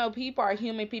get it. You know, people are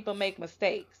human. People make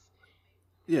mistakes.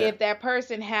 Yeah. If that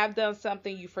person have done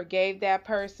something, you forgave that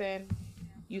person,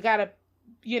 you got to,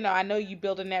 you know, I know you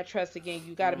building that trust again.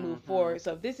 You got to move forward.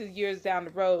 So if this is years down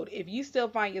the road, if you still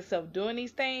find yourself doing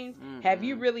these things, have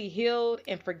you really healed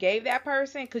and forgave that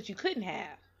person? Because you couldn't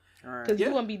have. Because you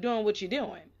wouldn't be doing what you're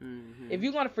doing. If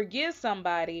you're going to forgive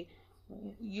somebody,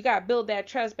 you got to build that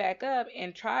trust back up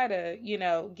and try to, you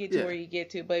know, get to where you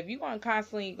get to. But if you're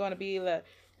constantly going to be like,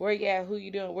 where you at, who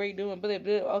you doing, where you doing, blah,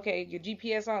 blah, okay, your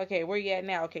GPS on, okay, where you at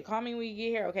now, okay, call me when you get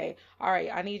here, okay, all right,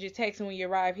 I need you texting when you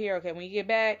arrive here, okay, when you get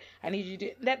back, I need you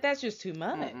to, that's just too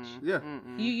much.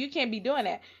 You can't be doing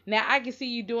that. Now, I can see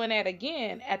you doing that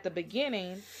again at the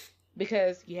beginning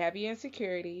because you have your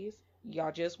insecurities,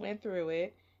 y'all just went through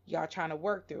it, y'all trying to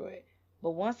work through it.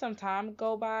 But once some time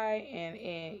go by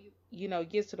and you know, it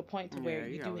gets to the point to where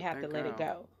you do have to let it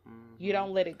go. Mm-hmm. You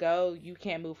don't let it go, you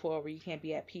can't move forward. You can't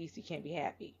be at peace. You can't be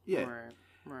happy. Yeah.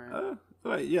 Right.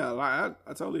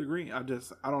 I totally agree. I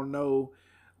don't know,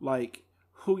 like,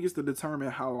 who gets to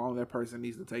determine how long that person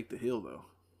needs to take to heal, though.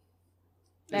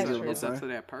 That's true. It's up to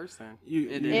that person.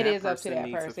 It is up to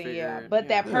that person, yeah. But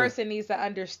that person needs to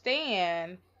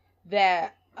understand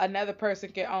that another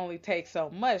person can only take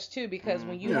so much, too. Because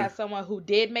when you have someone who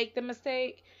did make the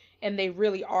mistake and they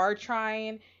really are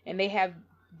trying and they have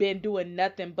been doing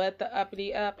nothing but the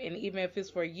uppity up, and even if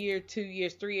it's for a year, 2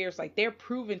 years, 3 years, like, they're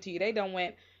proving to you. They done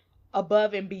went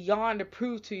above and beyond to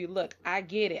prove to you, look, I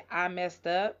get it. I messed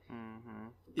up. Mm-hmm.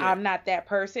 Yeah. I'm not that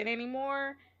person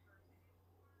anymore.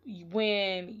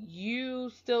 When you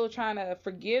still trying to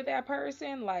forgive that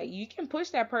person, like, you can push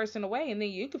that person away and then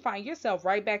you can find yourself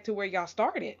right back to where y'all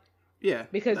started. Yeah.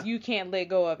 Because you can't let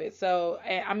go of it. So,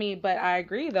 I mean, but I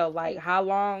agree though, like, how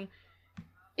long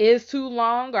is too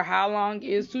long or how long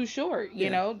is too short?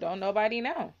 You know, don't nobody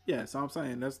know. Yeah, so I'm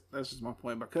saying that's just my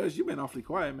point. Because you've been awfully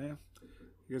quiet, man.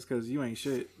 Just because you ain't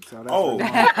shit. So that's no.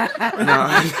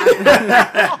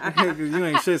 Because you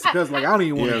ain't shit. Because, like, I don't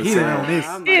even want to hear on this.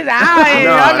 I'm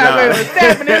not going to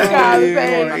step in this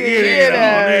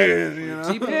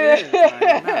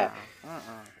conversation.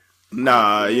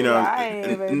 Nah, you know what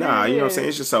I'm saying?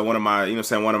 It's just one of my,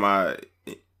 just one of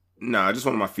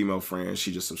my female friends,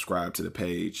 she just subscribed to the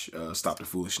page, Stop the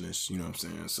Foolishness, you know what I'm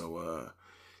saying? So,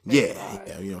 you know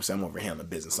what I'm saying? I'm over handling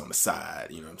business on the side,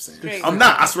 you know what I'm saying? I'm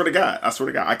not, I swear to God,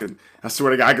 I can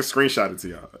screenshot it to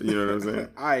y'all, you know what I'm saying?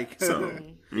 All right. So,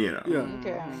 you know. Yeah.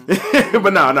 Okay.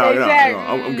 But no,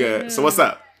 I'm good. So what's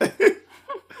up?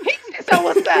 So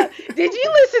what's up? Did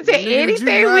you listen to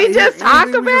anything we just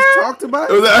talked about?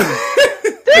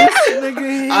 This nigga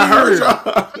here. I heard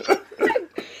y'all.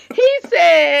 He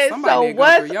said, somebody so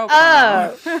what's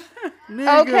up?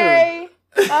 Okay.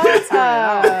 He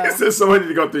said somebody need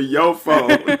to go through your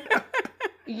phone.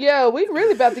 Yo, we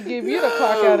really about to give you the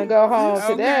clock out and go home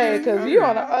today because you're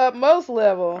on the utmost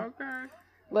level. Okay.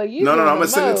 Like, you no, I'm gonna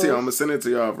send it to y'all. I'm gonna send it to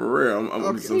y'all for real. I'm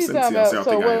gonna send it to y'all so y'all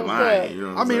think I ain't lying. You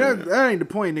know what I mean, that ain't the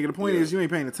point, nigga. The point is you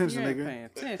ain't paying attention, nigga.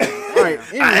 All right,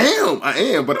 I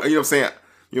am, but you know what I'm saying.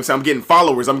 You know what I'm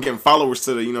saying? I'm getting followers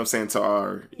to the, you know what I'm saying, to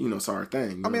our, to our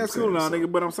thing. I mean, that's cool now,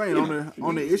 nigga, but I'm saying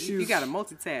on the issues. You gotta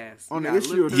multitask. On the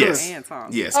issue of trust. And talk.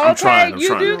 Yes, okay, I'm trying.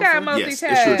 You do gotta multitask.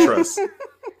 Yes, issue of trust.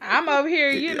 I'm over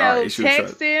here,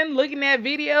 texting, looking at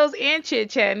videos, and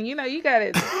chit-chatting. You know, you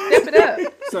gotta step it up.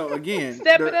 So, again.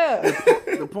 Step it up.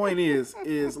 The point is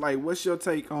like, what's your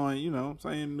take on, you know what I'm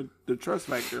saying, the trust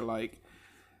factor? Like,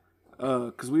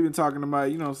 because we've been talking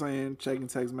about, you know what I'm saying, checking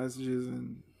text messages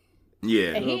and... Yeah.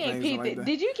 And he ain't peeped it.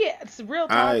 Did you get, real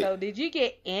talk though, did you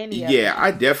get any of it? Yeah,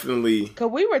 I definitely. Because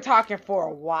we were talking for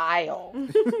a while.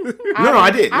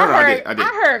 I did. I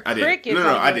heard crickets.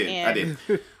 I did.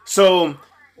 So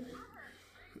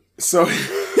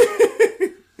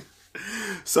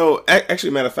actually,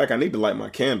 matter of fact, I need to light my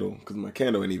candle because my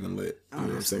candle ain't even lit. You know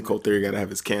what I'm saying? Cold Theory got to have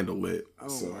his candle lit.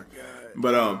 Oh my God.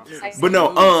 But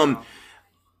no,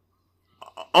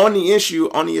 on the issue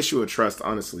of trust,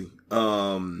 honestly,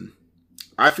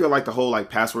 I feel like the whole like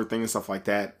password thing and stuff like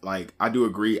that, like I do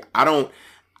agree. I don't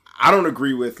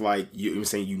agree with like you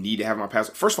saying you need to have my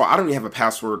password. First of all, I don't even have a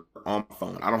password on my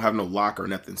phone. I don't have no lock or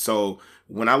nothing. So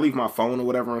when I leave my phone or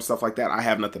whatever and stuff like that, I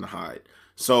have nothing to hide.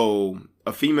 So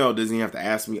a female doesn't even have to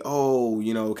ask me,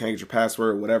 can I get your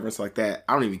password or whatever. It's like that.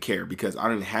 I don't even care because I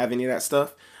don't even have any of that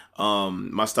stuff.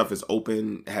 My stuff is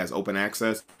open, has open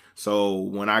access. So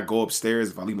when I go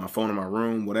upstairs, if I leave my phone in my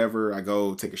room, whatever, I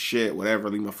go take a shit, whatever,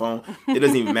 leave my phone, it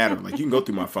doesn't even matter. Like, you can go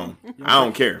through my phone. I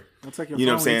don't care. Don't take your you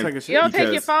know phone, what I'm saying? You don't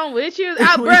take your phone with you?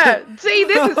 Bruh. See,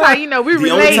 this is how you know we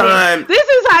related. This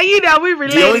is how you know we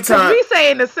related because we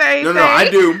saying the same thing. No, I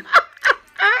do.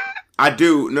 I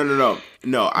do. No,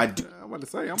 I do.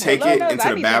 Take it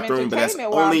into the bathroom, but that's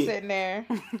only... sitting there.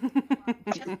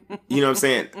 You know what I'm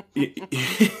saying?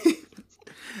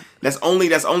 That's only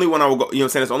when I will go, you know what I'm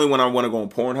saying? That's only when I want to go on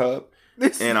Pornhub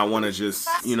and I want to just,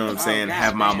 you know what I'm saying,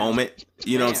 have my moment,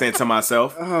 you know what I'm saying, to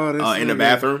myself in the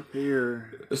bathroom.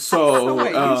 Here. So,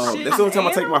 that's the only time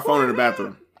I take my phone in the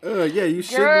bathroom. Yeah, you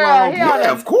should.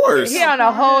 Yeah, of course. He on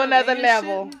a whole nother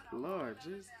level. Lord,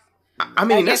 Jesus. I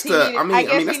mean, that's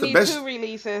the best. 2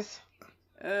 releases.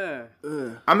 I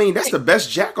mean, that's the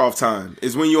best jack off time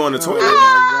is when you're on the toilet.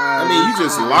 I mean,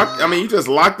 you just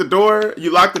lock the door.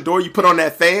 You lock the door. You put on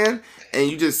that fan, and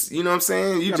you just, you know what I'm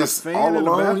saying. You just all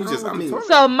alone. You just,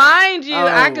 So mind you,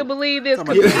 I can believe this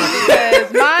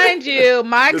because mind you,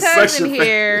 my cousin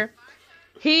here,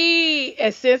 He,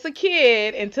 since a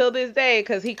kid until this day,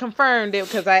 because he confirmed it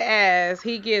because I asked,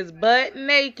 he gets butt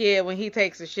naked when he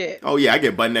takes a shit. Oh yeah, I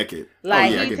get butt naked. Like I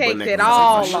he get takes butt naked it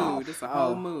all when I off. It's a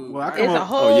whole mood. Well, it's a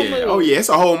whole mood. Oh yeah, it's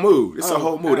a whole mood. It's a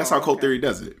whole mood. That's how Cold Theory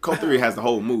does it. Cold Theory has the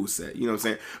whole mood set. You know what I'm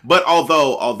saying? But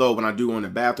although when I do go in the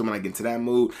bathroom and I get into that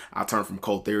mood, I turn from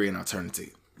Cold Theory and I turn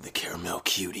into the Caramel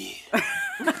Cutie.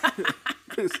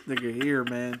 This nigga here,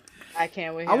 man. I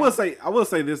can't wait. I will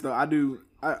say this though.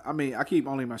 I mean, I keep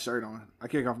only my shirt on. I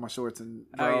kick off my shorts and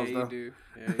drawers. Oh, yeah, though. you do.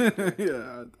 Yeah, you do.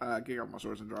 Yeah, I kick off my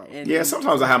shorts and drawers. And Yeah,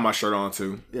 sometimes I have my shirt on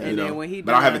too. Yeah. You And know, then when he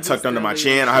but I have done, it tucked he under my still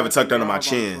chin. leave I have it shorts tucked and under my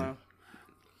drawers on the chin. floor.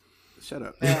 Shut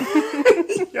up.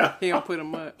 Yeah. He don't put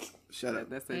them up. Shut up.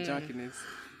 That's that junkiness.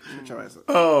 Shut your ass up.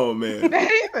 Oh man.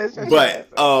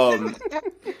 But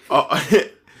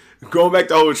going back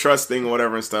to the whole trust thing or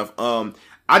whatever and stuff.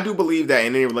 I do believe that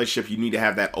in any relationship you need to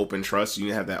have that open trust. You need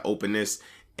to have that openness.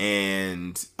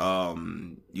 And you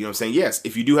know what I'm saying? Yes,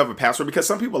 if you do have a password, because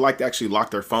some people like to actually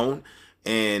lock their phone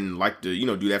and like to, you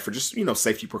know, do that for just, you know,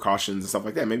 safety precautions and stuff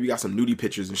like that. Maybe you got some nudie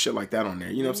pictures and shit like that on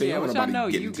there. You know what I'm saying? Yeah, You which don't I want know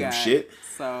nobody you getting got. into shit.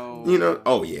 So You know,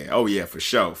 oh yeah, for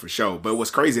sure. But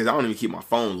what's crazy is I don't even keep my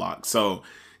phone locked. So,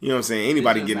 you know what I'm saying?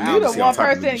 Anybody just getting out. You in the to see one all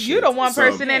type of person. nudie You shit. the one So,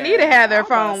 person that need to have their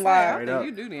phone locked. locked.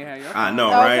 You do need to have your phone. I know,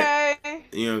 right? Okay.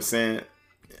 You know what I'm saying?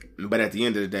 But at the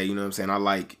end of the day, you know what I'm saying? I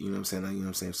like, you know what I'm saying? You know what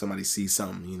I'm saying? If somebody sees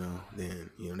something, you know, then,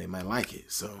 you know, they might like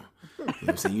it. So, you know what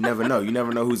I'm saying? You never know. You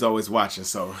never know who's always watching.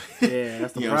 So, Yeah,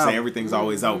 that's the you know what I'm problem. saying? Everything's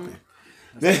always open.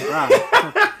 Right.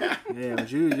 Yeah,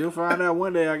 but you'll find out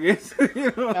one day, I guess.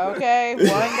 You know? Okay.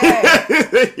 One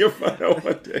day. You'll find out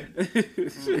one day.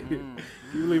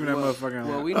 You leaving that motherfucker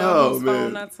Well, on. we know whose man.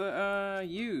 phone not to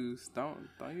use. Don't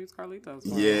use Carlito's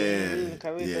phone. Yeah,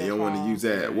 you don't want to use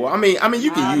that. Well, I mean,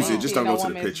 you can use it. Just don't go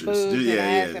to the pictures.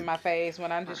 Ass in my face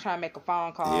when I'm just trying to make a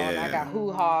phone call and I got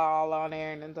hoo-ha all on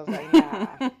there and it's just like, nah.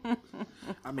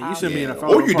 I mean, you shouldn't be in a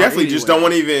phone. Or you definitely just don't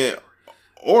want to even.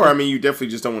 Or, I mean, you definitely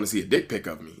just don't want to see a dick pic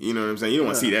of me. You know what I'm saying? You don't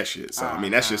want to see that shit. So, I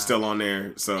mean, that shit's still on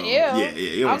there. So, yeah.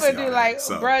 You don't I'm see going to all do like that.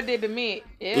 So, bruh did to me.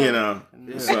 Ew. you know.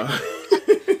 So,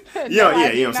 No, you know I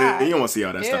what do I'm saying? not. You don't want to see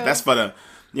all that stuff. That's for the, you know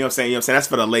what I'm saying? You know what I'm saying? That's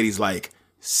for the ladies like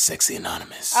Sexy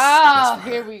Anonymous. Oh,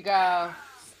 here we go.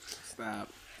 Stop.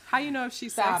 How you know if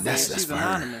she's Stop sexy? it. If That's she's for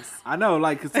her. anonymous. I know,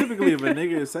 like, cause typically if a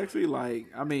nigga is sexy, like,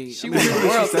 I mean, She I mean, wants the usually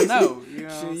world she's to sexy. know. You know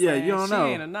what I'm Yeah, saying? you don't She know.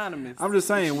 ain't anonymous. I'm just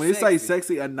saying, She's when they say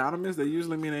sexy anonymous, they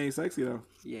usually mean they ain't sexy though.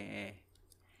 Yeah.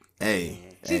 Hey,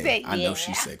 She said, I know yeah.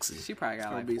 she's sexy. She probably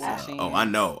got like be 14. Oh, I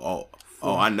know.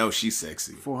 Oh, I know she's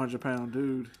sexy. 400-pound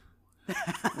dude.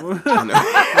 I know.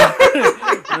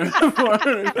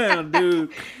 400-pound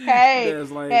dude. Hey,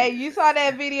 That's like- hey, you saw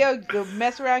that video? You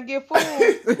mess around, get fooled.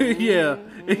 Yeah,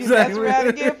 You mess exactly. around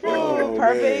and get fooled. Oh,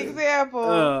 Perfect man.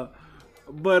 example.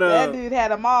 But that dude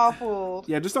had them all fooled.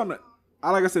 yeah, just on the,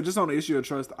 like I said, just on the issue of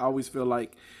trust, I always feel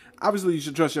like, obviously, you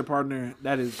should trust your partner.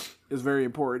 That is very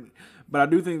important. But I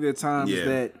do think there are times Yeah.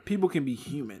 that people can be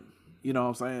human. You know what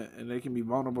I'm saying? And they can be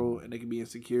vulnerable and they can be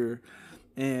insecure.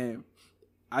 And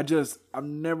I've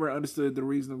never understood the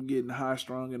reason of getting high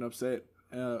strung and upset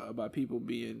about people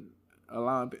being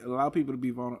allow people to be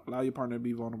vulnerable, allow your partner to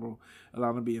be vulnerable, allow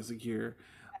them to be insecure.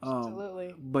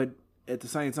 Absolutely. But at the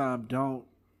same time,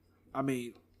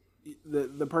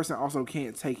 the person also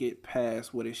can't take it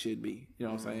past what it should be. You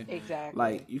know what I'm saying? Exactly.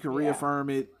 Like, you can reaffirm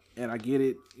it, and I get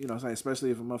it. You know what I'm saying?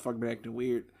 Especially if a motherfucker be acting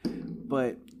weird.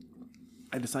 But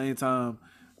at the same time,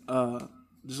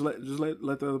 just let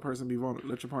the other person be vulnerable.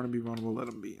 Let your partner be vulnerable. Let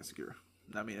them be insecure.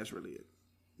 I mean, that's really it.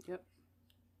 Yep.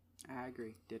 I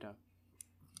agree. Ditto.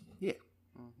 Yeah.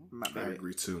 My I baby.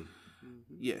 agree too.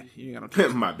 Yeah, you ain't got no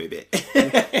choice. My baby. You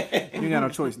ain't got no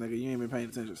choice, nigga. You ain't been paying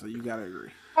attention, so you gotta agree.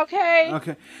 Okay.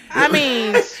 Okay. I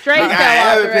mean, straight I fell off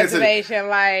haven't the paid attention. reservation.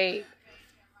 Like,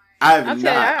 I'm I'm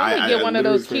gonna get one of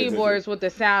those keyboards with the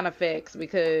sound effects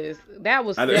because that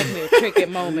was definitely a tricky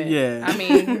moment. Yeah. I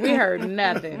mean, we heard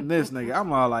nothing. This nigga,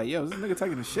 I'm all like, yo, is this nigga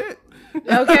taking a shit?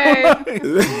 Okay.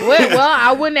 Well,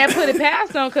 I wouldn't have put it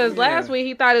past him because last week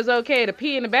he thought it was okay to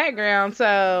pee in the background.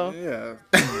 So Yeah.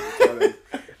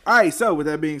 All right, so with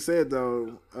that being said,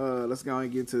 though, let's go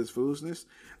and get into this foolishness.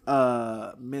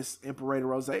 Miss Imperator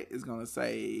Rose is going to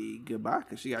say goodbye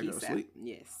because she got to go to Peace out. sleep.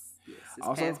 Yes. It's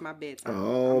Also- past my bedtime.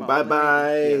 Oh, I'm bye older.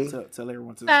 bye. Yeah, tell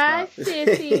everyone to bye, subscribe.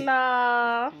 sissy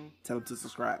law. Tell them to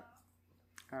subscribe.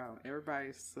 Oh,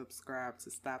 everybody subscribe to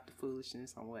Stop the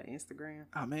Foolishness on what, Instagram?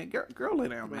 Oh man, girl lay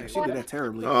down, man. She did that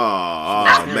terribly.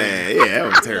 Oh man, yeah, that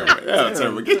was terrible. That was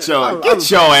terrible. Get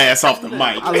your ass off the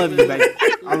mic. I love you, baby.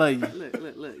 I love you.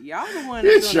 Look. Y'all the one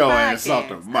Get that's your doing the ass off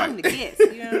the podcast. mic. I'm the guest.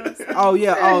 You know what I'm saying? Oh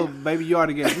yeah. Oh baby, you are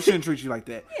the guest. We shouldn't treat you like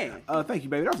that. Yeah. Thank you,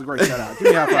 baby. That was a great shout out. Give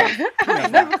me a high five.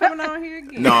 Never coming on here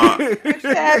again. Nah,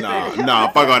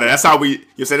 fuck all that. That's how we.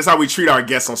 You said that's how we treat our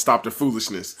guests on Stop the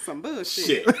Foolishness. Some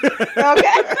bullshit. Shit.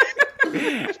 Okay.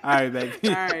 All right, baby.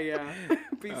 All right, y'all.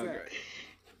 Peace out.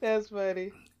 That's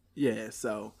funny. Yeah.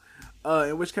 So,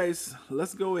 in which case,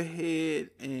 let's go ahead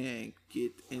and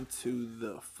get into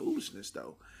the foolishness,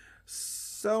 though.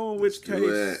 So, in which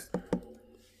case,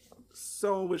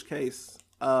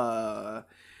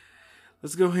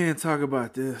 let's go ahead and talk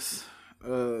about this.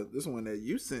 This one that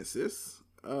you sent, sis.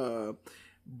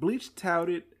 Bleach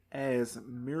touted as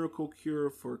miracle cure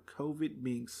for COVID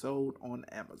being sold on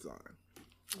Amazon.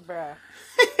 Bruh.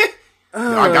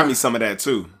 I got me some of that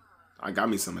too.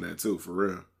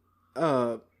 For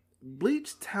real.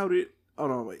 Bleach touted. Oh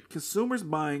no, wait. Consumers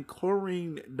buying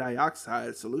chlorine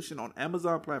dioxide solution on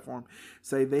Amazon platform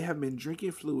say they have been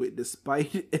drinking fluid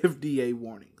despite FDA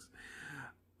warnings.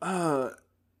 I'm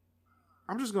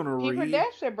just gonna read. Keep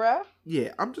that shit, bruh.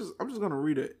 Yeah, I'm just gonna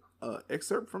read a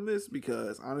excerpt from this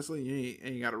because honestly, you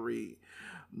ain't gotta read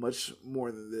much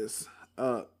more than this.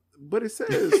 But it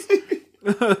says.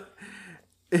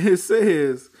 It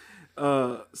says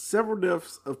several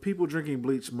deaths of people drinking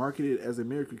bleach marketed as a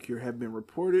miracle cure have been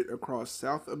reported across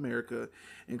South America,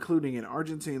 including in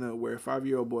Argentina, where a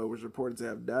 5-year-old boy was reported to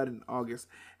have died in August,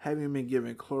 having been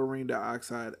given chlorine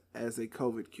dioxide as a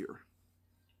COVID cure.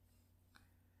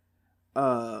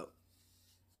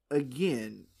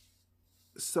 Again,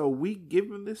 so we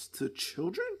giving this to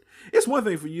children? It's one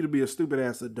thing for you to be a stupid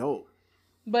ass adult.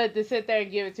 But to sit there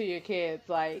and give it to your kids,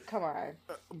 like, come on.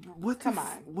 What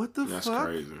the That's fuck?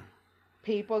 crazy.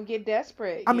 People get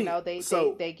desperate. I mean,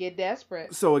 they get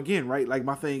desperate. So again, right? Like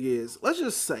my thing is, let's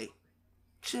just say,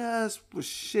 just for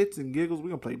shits and giggles, we're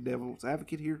gonna play devil's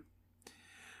advocate here.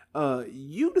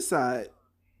 You decide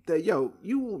that you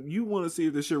want to see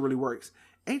if this shit really works.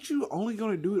 Ain't you only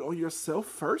gonna do it on yourself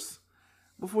first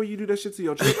before you do that shit to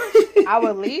your children? I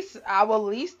would at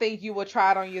least think you would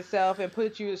try it on yourself and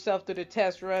put yourself through the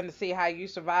test run to see how you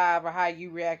survive or how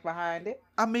you react behind it.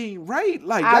 I mean, right?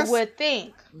 Like I would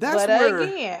think. That's but where,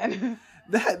 again,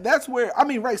 that's where I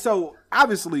mean, right? So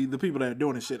obviously, the people that are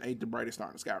doing this shit ain't the brightest star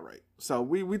in the sky, right? So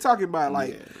we talking about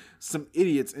like some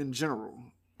idiots in general,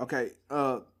 okay?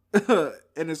 And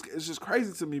it's just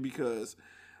crazy to me because,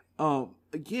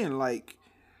 again, like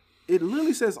it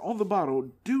literally says on the bottle,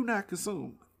 "Do not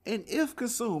consume." And if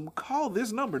consume, call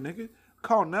this number, nigga.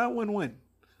 Call 911.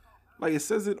 Like it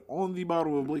says it on the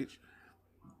bottle of bleach.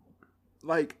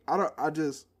 Like I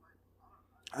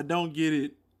don't get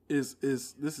it. This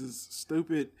is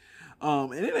stupid.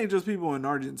 And it ain't just people in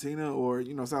Argentina or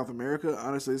South America.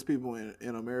 Honestly, it's people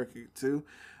in America too.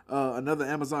 Another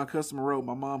Amazon customer wrote,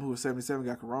 "My mom, who was 77,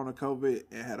 got corona COVID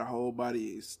and had a whole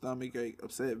body stomach ache,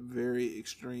 upset, very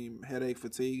extreme headache,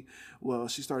 fatigue. Well,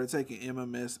 she started taking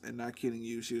MMS, and not kidding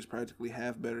you, she was practically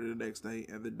half better the next day,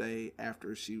 and the day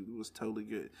after she was totally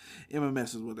good."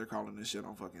 MMS is what they're calling this shit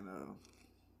on fucking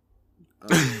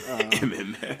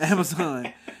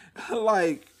Amazon.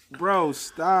 Like, bro,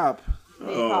 stop.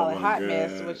 they call it hot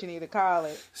mess. Is what you need to call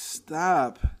it.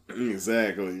 Stop.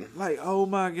 Exactly. Like, oh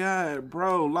my God,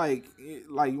 bro. Like you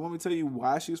want me to tell you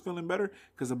why she was feeling better?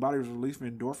 Because her body was releasing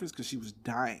endorphins because she was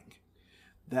dying.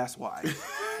 That's why.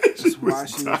 That's why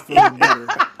she was feeling better.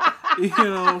 You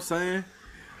know what I'm saying?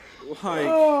 Like,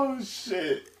 oh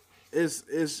shit. It's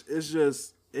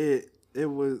just it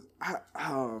was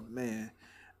oh man.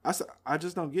 I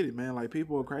just don't get it, man. Like,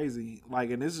 people are crazy.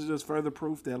 Like, and this is just further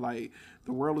proof that like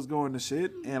the world is going to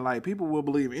shit, and like people will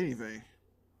believe anything.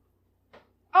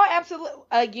 Oh, absolutely.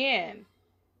 Again,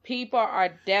 people are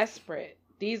desperate.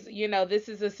 These, this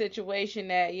is a situation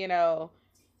that,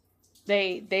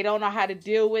 they don't know how to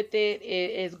deal with it.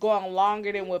 It's going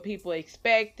longer than what people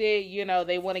expected.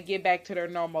 They want to get back to their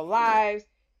normal lives.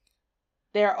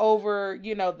 They're over,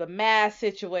 the mask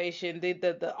situation,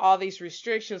 the all these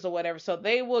restrictions or whatever. So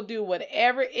they will do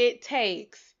whatever it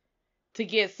takes to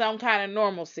get some kind of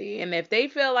normalcy. And if they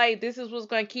feel like this is what's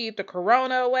going to keep the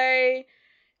corona away,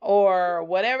 or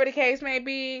whatever the case may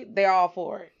be, they're all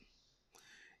for it.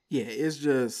 Yeah, it's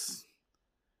just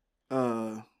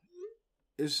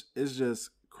it's just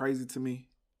crazy to me.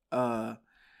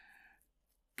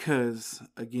 'Cause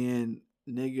again,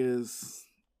 niggas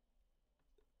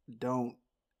don't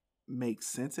make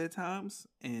sense at times,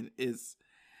 and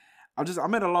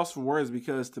I'm at a loss for words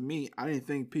because to me, I didn't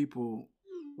think people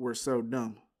were so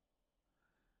dumb.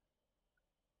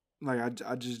 Like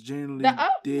I just genuinely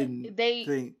didn't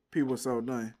think people were so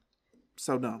dumb.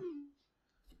 So dumb.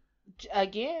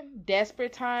 Again,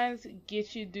 desperate times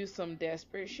get you do some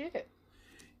desperate shit.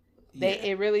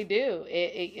 It really do.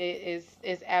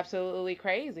 It's absolutely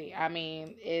crazy. I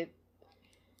mean,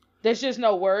 there's just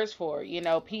no words for it. You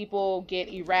know, people get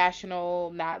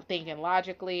irrational, not thinking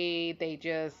logically. They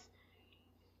just,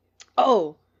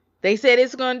 they said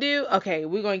it's gonna do. Okay,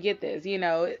 we're gonna get this. You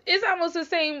know, it's almost the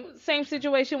same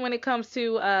situation when it comes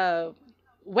to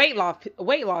weight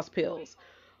loss pills.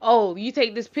 Oh, you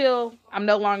take this pill, I'm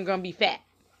no longer gonna be fat.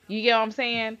 You get what I'm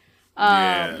saying?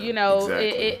 You know, exactly.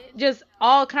 it just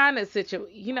all kind of situation.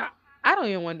 You know, I don't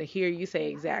even want to hear you say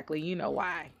exactly. You know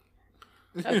why?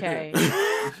 Okay,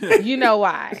 you know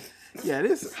why? Yeah,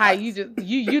 this. How you just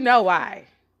you know why?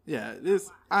 Yeah, this.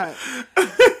 To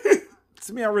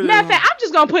me, I really. Matter of fact, I'm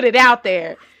just gonna put it out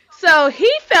there. So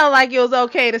he felt like it was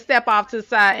okay to step off to the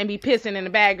side and be pissing in the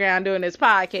background doing this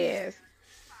podcast.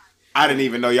 I didn't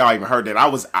even know y'all even heard that. I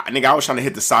was trying to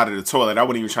hit the side of the toilet. I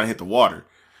wasn't even trying to hit the water.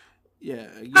 Yeah.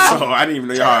 So I didn't even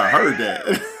know y'all heard that.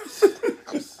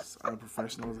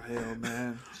 Unprofessional as hell,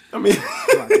 man. I mean,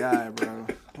 my God, bro.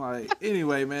 Like,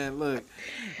 anyway, man. Look,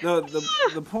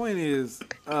 the point is,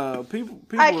 people.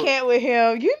 I can't with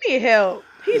him. You need help.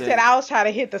 He said I was trying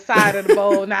to hit the side of the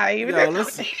bowl, not even. I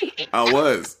was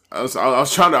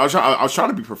trying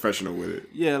to be professional with it.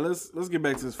 Yeah, let's get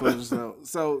back to this footage.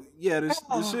 So yeah, this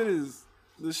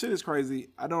shit is crazy.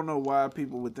 I don't know why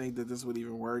people would think that this would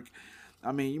even work.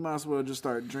 I mean, you might as well just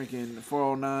start drinking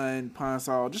 409, Pine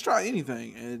Sol. Just try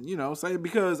anything, and say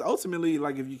because ultimately,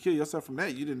 like if you kill yourself from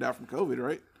that, you didn't die from COVID,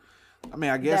 right? I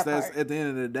mean, I guess that's at the end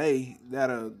of the day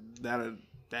that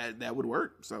would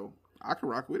work. So I can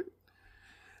rock with it.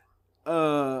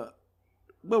 But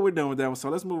we're done with that one. So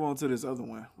let's move on to this other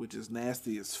one, which is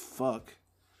nasty as fuck.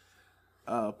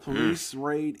 Police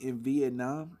raid in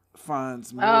Vietnam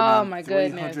finds more than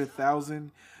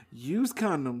 300,000 used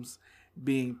condoms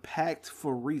being packed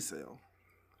for resale.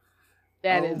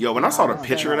 When I saw the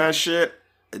picture of that shit,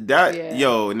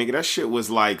 nigga, that shit was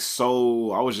like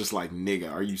so. I was just like,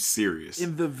 nigga, are you serious?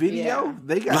 In the video,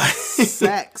 they got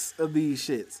sacks of these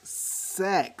shits,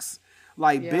 sacks.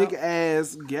 Like big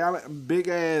ass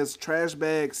trash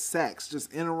bag sacks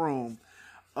just in a room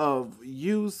of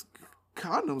used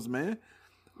condoms, man.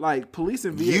 Like police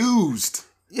in Vietnam. Used.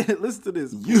 Yeah, listen to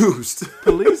this. Used.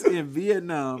 Police in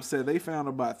Vietnam said they found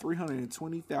about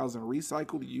 320,000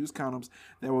 recycled used condoms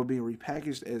that were being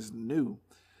repackaged as new.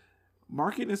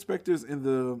 Market inspectors in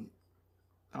the,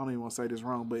 I don't even want to say this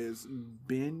wrong, but it's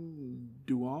Bien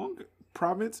Duong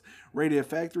province raided a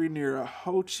factory near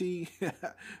Ho Chi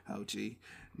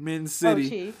Minh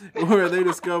City, where they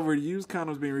discovered used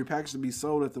condoms being repackaged to be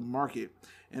sold at the market.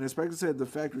 An inspector said the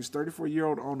factory's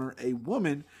 34-year-old owner, a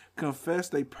woman,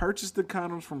 confessed they purchased the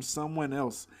condoms from someone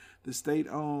else. The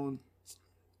state-owned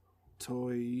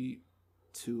Toi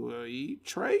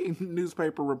Trade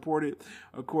newspaper reported,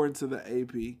 according to the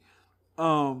AP.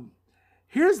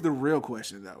 Here's the real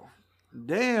question, though.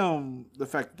 Damn the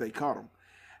fact that they caught them.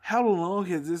 How long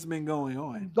has this been going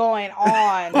on?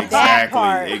 Exactly. That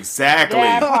part.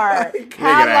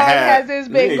 How long has this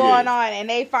been going on? And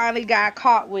they finally got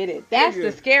caught with it. That's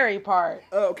the scary part.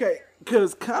 Okay,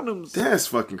 because condoms. That's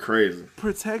fucking crazy.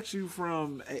 Protect you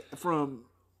from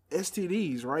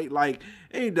STDs, right? Like,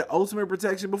 it ain't the ultimate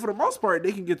protection, but for the most part,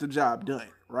 they can get the job done,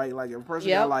 right? Like, if a person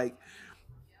got like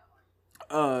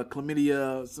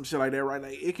chlamydia, some shit like that, right?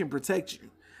 Like, it can protect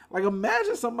you. Like,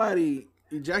 imagine somebody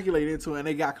ejaculate into it and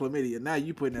they got chlamydia. Now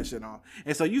you putting that shit on,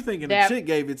 and so you thinking the chick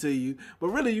gave it to you, but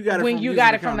really you got it when from you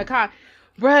got it from the car.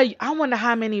 Bruh, I wonder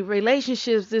how many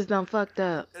relationships this done fucked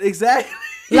up. Exactly.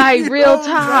 Like real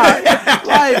talk.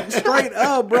 Like straight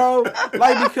up, bro.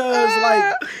 Like because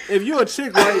like if you a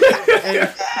chick, right?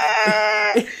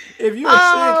 And if you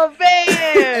a chick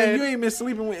and you ain't been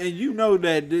sleeping with, and you know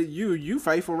that you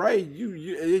faithful, right?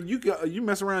 You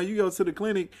mess around, you go to the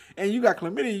clinic and you got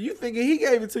chlamydia, you thinking he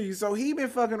gave it to you, so he been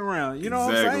fucking around. You know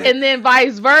what I'm saying? And then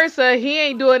vice versa, he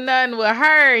ain't doing nothing with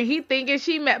her. He thinking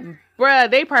she met. Bruh,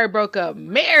 they probably broke up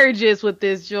marriages with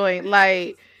this joint.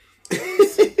 Like,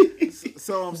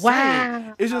 so I'm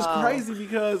saying it's just crazy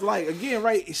because, like, again,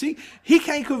 right? He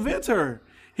can't convince her.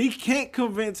 He can't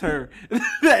convince her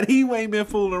that he ain't been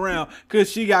fooling around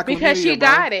because she got chlamydia, because she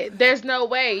got it. There's no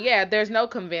way. Yeah, there's no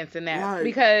convincing that right.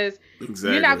 Because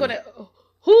you're not gonna.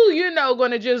 Who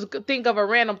gonna just think of a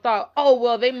random thought? Oh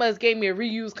well, they must gave me a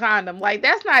reused condom. Like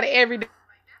that's not everyday.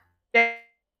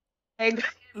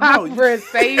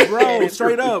 conversation. Bro,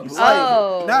 straight up.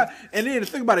 Like, and then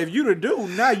think about it, if you the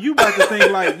dude, now you about to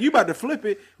think like you about to flip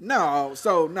it. No,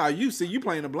 so now you see you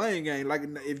playing the blame game. Like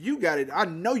if you got it, I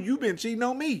know you been cheating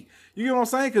on me. You know what I'm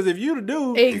saying? Because if you the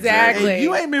dude, exactly, and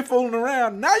you ain't been fooling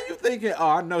around. Now you thinking, oh,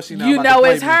 I know she not. You about know to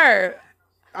play it's me. her.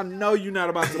 I know you're not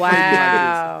about to play me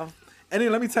like this. And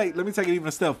then let me take it even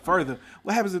a step further.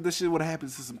 What happens if this shit would have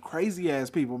happened to some crazy ass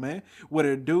people, man?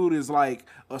 Where a dude is like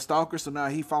a stalker, so now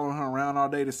he following her around all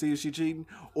day to see if she cheating,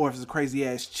 or if it's a crazy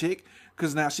ass chick,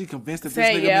 because now she convinced that this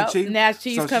nigga been cheating. Now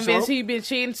she's convinced he been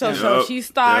cheating, so she's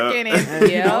stalking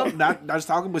and not just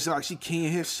talking, but she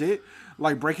keying his shit.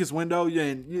 Like break his window,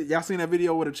 and y'all seen that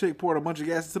video where the chick poured a bunch of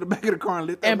gas into the back of the car and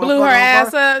lit that and blew her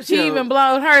ass up. She even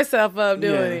blown herself up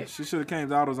doing it. She should have came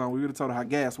to AutoZone. We would have told her how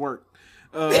gas worked.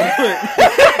 We would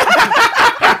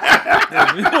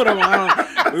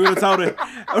have told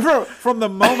her from the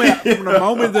moment the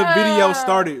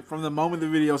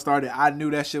video started. I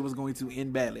knew that shit was going to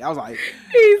end badly. I was like,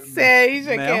 he said he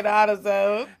should get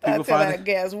AutoZone. That's how that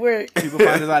gas work. People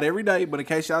find this out every day, but in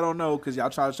case y'all don't know, because y'all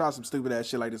try to some stupid ass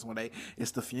shit like this one day,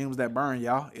 it's the fumes that burn,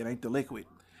 y'all. It ain't the liquid.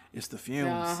 It's the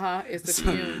fumes. It's the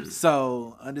fumes.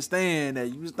 So understand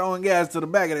that you was throwing gas to the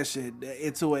back of that shit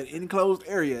into an enclosed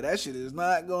area. That shit is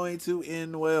not going to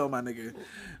end well, my nigga.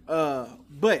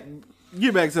 But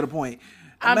get back to the point.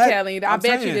 I'm telling you, I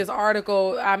bet you this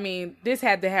article, I mean, this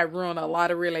had to have ruined a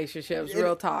lot of relationships.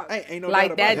 Real talk. Ain't no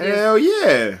like doubt about that. Hell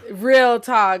yeah. Real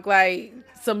talk. Like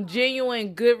some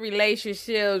genuine good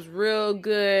relationships, real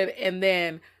good, and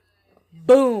then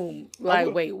boom.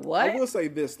 Like, wait, what? I will say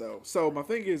this, though. So, my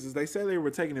thing is they said they were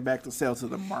taking it back to sell to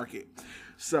the market.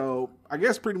 So, I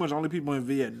guess pretty much only people in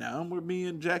Vietnam were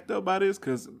being jacked up by this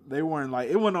because they weren't like,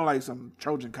 it wasn't on like some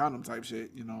Trojan condom type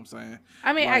shit. You know what I'm saying?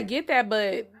 I mean, like, I get that,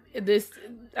 but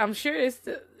I'm sure it's,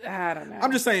 I don't know.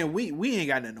 I'm just saying we ain't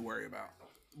got nothing to worry about.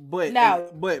 But, no.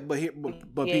 But peep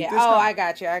this, though. I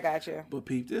got you. But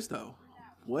peep this, though.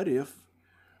 What if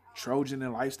Trojan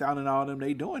and Lifestyle and all them,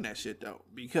 they doing that shit though?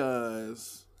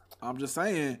 Because I'm just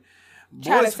saying,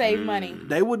 try to save money.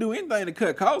 They would do anything to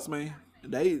cut costs, man.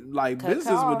 They like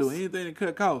business would do anything to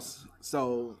cut costs.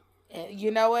 So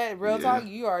you know what? Real talk,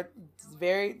 you are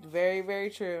very, very, very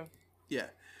true. Yeah.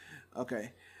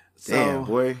 Okay. So, damn,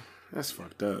 boy, that's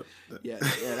fucked up. Yeah,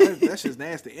 that's just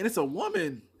nasty. And it's a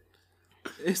woman.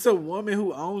 It's a woman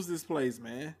who owns this place,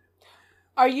 man.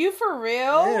 Are you for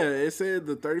real? Yeah, it said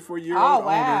the 34-year-old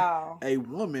owner, a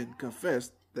woman,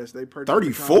 confessed that they purchased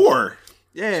 34?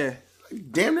 Yeah.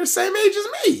 Damn near the same age as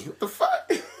me. What the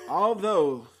fuck?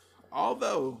 Although,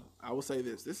 I will say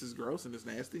this is gross and it's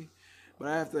nasty, but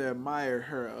I have to admire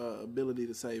her ability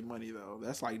to save money, though.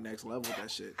 That's like next level with that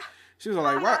shit. She was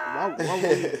like,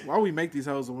 why we make these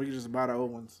hoes when we can just buy the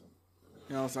old ones?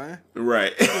 You know what I'm saying?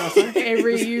 Right. You know what I'm saying? And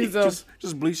reuse them.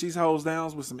 Just bleach these hoes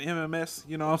down with some MMS.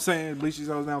 You know what I'm saying? Bleach these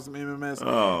hoes down with some MMS.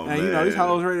 Oh, and, you know, these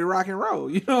hoes ready to rock and roll.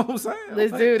 You know what I'm saying?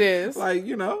 Let's do this. Like,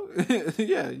 you know,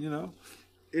 yeah, you know.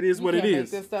 It is what it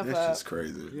is. This stuff That's up. just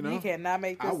crazy. You know? You cannot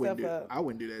make this stuff up. I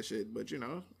wouldn't do that shit, but, you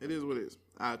know, it is what it is.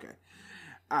 Okay.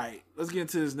 All right. Let's get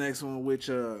into this next one, which,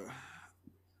 man,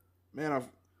 I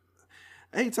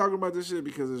ain't talking about this shit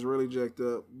because it's really jacked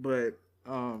up, but,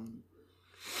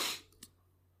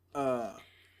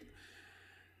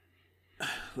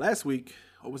 last week,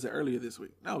 or was it earlier this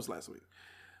week? No, it was last week.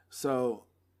 So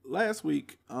last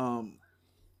week,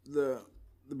 the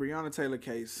Breonna Taylor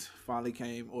case finally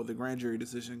came, or the grand jury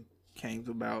decision came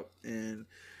about, and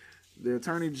the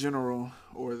attorney general,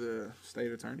 or the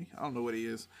state attorney, I don't know what he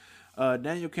is,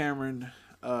 Daniel Cameron,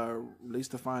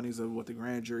 released the findings of what the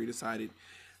grand jury decided.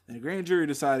 And the grand jury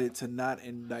decided to not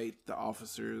indict the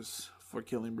officers for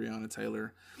killing Breonna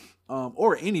Taylor,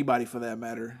 or anybody for that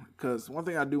matter. Because one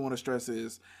thing I do want to stress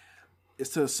is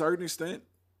to a certain extent,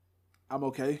 I'm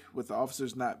okay with the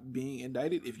officers not being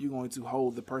indicted if you're going to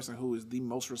hold the person who is the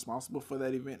most responsible for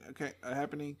that event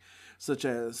happening, such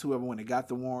as whoever went and got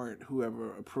the warrant,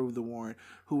 whoever approved the warrant,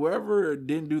 whoever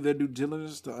didn't do their due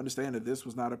diligence to understand that this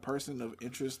was not a person of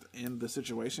interest in the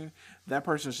situation. That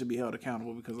person should be held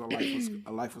accountable because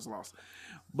a life was lost.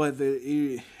 But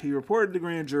he reported the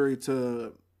grand jury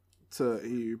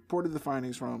he reported the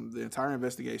findings from the entire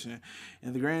investigation,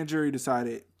 and the grand jury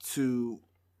decided to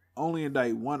only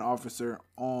indict one officer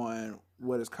on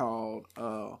what is called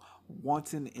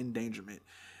wanton endangerment.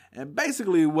 And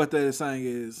basically what that is saying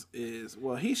is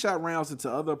well, he shot rounds into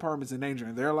other apartments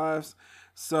endangering their lives.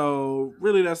 So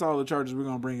really that's all the charges we're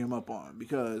going to bring him up on,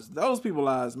 because those people's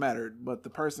lives mattered, but the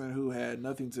person who had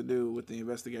nothing to do with the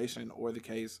investigation or the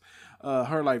case,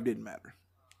 her life didn't matter.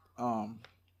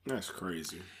 That's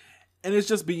crazy. And it's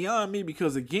just beyond me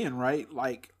because, again, right?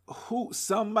 Like,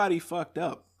 somebody fucked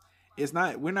up.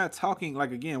 We're not talking,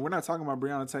 like, again, we're not talking about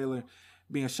Breonna Taylor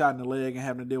being shot in the leg and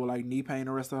having to deal with, like, knee pain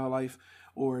the rest of her life,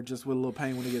 or just with a little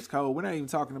pain when it gets cold. We're not even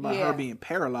talking about her being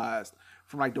paralyzed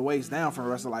from, like, the waist down for the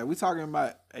rest of her life. We're talking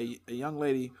about a young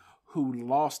lady who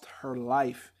lost her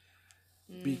life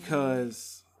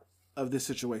because of this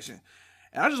situation.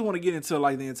 And I just want to get into,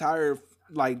 like, the entire,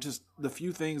 like, just the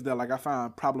few things that, like, I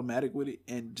found problematic with it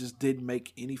and just didn't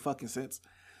make any fucking sense.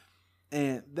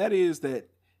 And that is that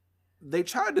they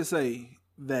tried to say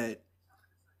that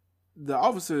the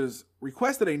officers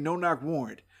requested a no-knock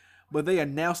warrant, but they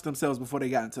announced themselves before they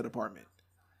got into the apartment.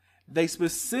 They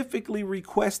specifically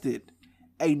requested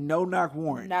a no-knock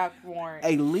warrant.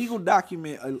 A legal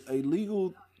document, a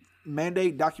legal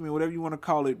mandate document, whatever you want to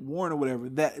call it, warrant or whatever,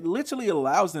 that literally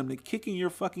allows them to kick in your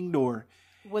fucking door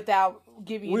without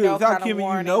giving you no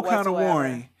kind of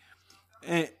warning.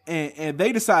 And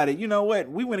they decided, you know what,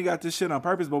 we went and got this shit on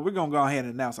purpose, but we're gonna go ahead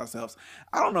and announce ourselves.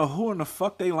 I don't know who in the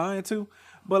fuck they lying to,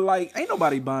 but like, ain't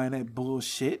nobody buying that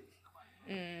bullshit.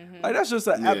 Mm-hmm. Like, that's just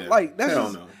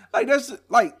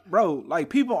bro, like,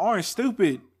 people aren't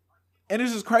stupid. And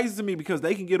it's just crazy to me because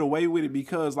they can get away with it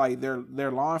because, like,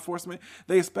 they're law enforcement.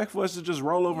 They expect for us to just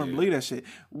roll over and believe that shit.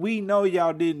 We know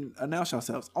y'all didn't announce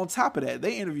yourselves. On top of that,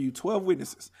 they interviewed 12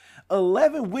 witnesses.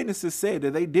 11 witnesses said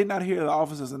that they did not hear the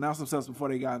officers announce themselves before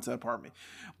they got into the apartment.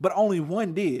 But only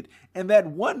one did. And that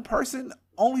one person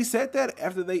only said that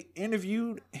after they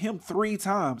interviewed him 3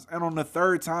 times. And on the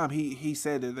 3rd time, he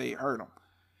said that they heard him.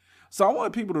 So I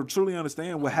want people to truly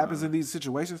understand what happens in these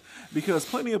situations, because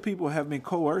plenty of people have been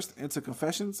coerced into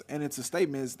confessions and into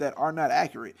statements that are not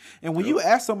accurate. And when you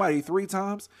ask somebody 3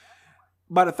 times,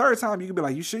 by the 3rd time, you can be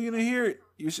like, you sure you didn't hear it?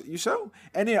 You sure?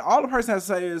 And then all the person has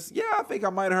to say is, yeah, I think I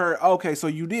might have heard. Okay, so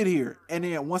you did hear. And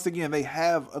then once again, they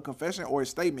have a confession or a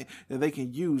statement that they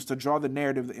can use to draw the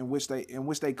narrative in which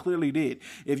they clearly did.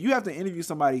 If you have to interview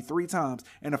somebody 3 times,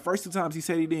 and the first 2 times he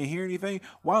said he didn't hear anything,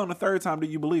 why on the 3rd time do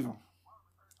you believe him?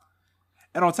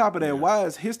 And on top of that, why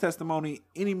is his testimony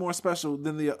any more special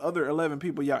than the other 11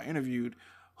 people y'all interviewed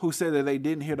who said that they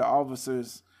didn't hear the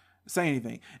officers say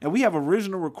anything? And we have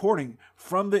original recording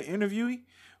from the interviewee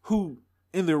who,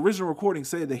 in the original recording,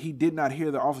 said that he did not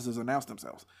hear the officers announce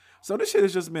themselves. So this shit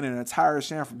has just been an entire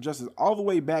sham from justice all the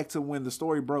way back to when the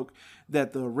story broke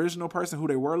that the original person who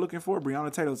they were looking for,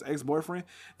 Breonna Taylor's ex-boyfriend,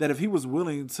 that if he was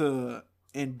willing to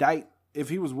indict, if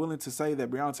he was willing to say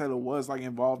that Breonna Taylor was like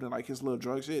involved in like his little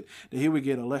drug shit, that he would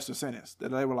get a lesser sentence,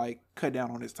 that they were like cut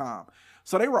down on his time.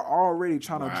 So they were already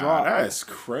trying to draw. That's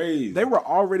crazy. They were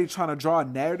already trying to draw a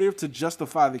narrative to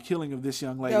justify the killing of this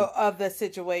young lady. Of the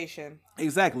situation.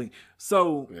 Exactly.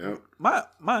 So my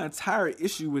entire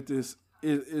issue with this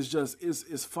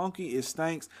is funky. It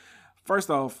stinks. First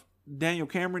off, Daniel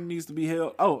Cameron needs to be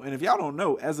held. Oh, and if y'all don't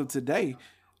know, as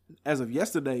of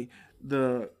yesterday,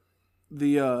 the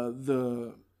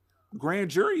grand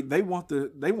jury, they want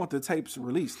the tapes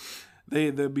released.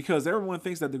 Because everyone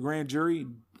thinks that the grand jury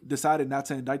decided not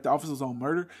to indict the officers on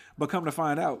murder, but come to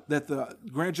find out that the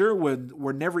grand jury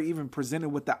were never even presented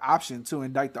with the option to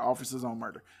indict the officers on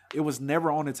murder. It was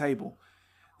never on the table.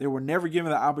 They were never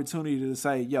given the opportunity to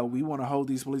say, yo, we want to hold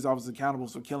these police officers accountable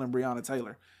for killing Breonna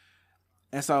Taylor.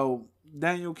 And so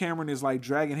Daniel Cameron is like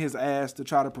dragging his ass to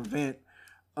try to prevent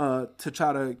to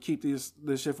try to keep this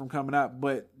shit from coming out,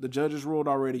 but the judges ruled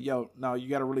already, yo, no, you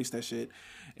got to release that shit.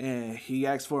 And he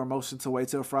asked for a motion to wait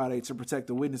till Friday to protect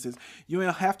the witnesses. You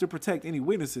don't have to protect any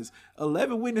witnesses.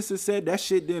 11 witnesses said that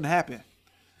shit didn't happen.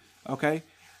 Okay?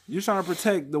 You're trying to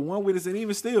protect the one witness, and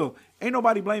even still, ain't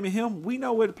nobody blaming him. We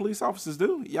know what the police officers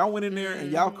do. Y'all went in there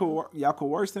and y'all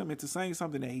coerced him into saying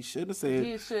something that he shouldn't have said.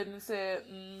 He shouldn't have said.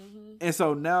 Mm-hmm. And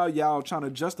so now y'all trying to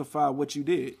justify what you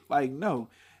did. Like, no.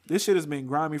 This shit has been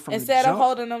grimy from Instead of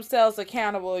holding themselves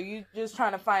accountable, you just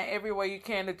trying to find every way you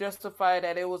can to justify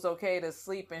that it was okay to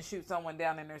sleep and shoot someone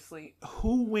down in their sleep.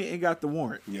 Who went and got the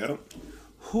warrant? Yep.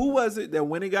 Who was it that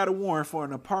went and got a warrant for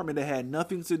an apartment that had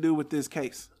nothing to do with this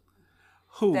case?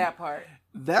 Who? That part.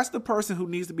 That's the person who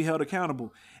needs to be held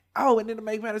accountable. Oh, and then to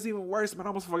make matters even worse, man, I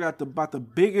almost forgot about the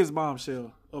biggest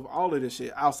bombshell of all of this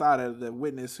shit, outside of the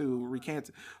witness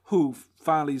who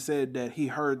finally said that he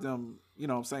heard them, you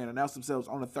know what I'm saying, announce themselves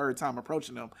on the 3rd time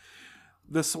approaching them.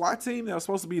 The SWAT team that was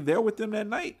supposed to be there with them that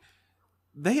night,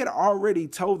 they had already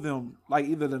told them, like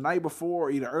either the night before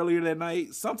or either earlier that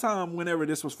night, sometime whenever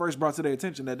this was first brought to their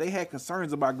attention, that they had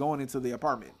concerns about going into the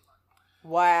apartment.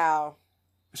 Wow.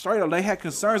 Straight up, they had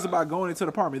concerns about going into the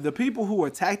apartment. The people who are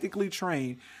tactically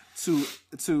trained to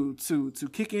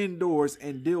kick in doors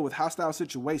and deal with hostile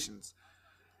situations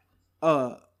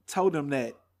told them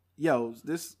that yo,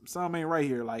 this something ain't right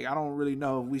here. Like, I don't really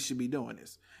know if we should be doing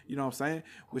this. You know what I'm saying?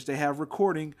 Which they have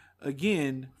recording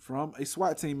again from a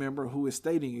SWAT team member who is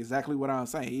stating exactly what I'm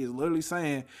saying. He is literally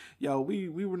saying, yo, we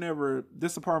were never,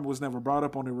 this apartment was never brought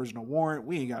up on the original warrant.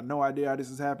 We ain't got no idea how this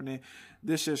is happening.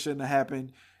 This shit shouldn't have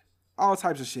happened. All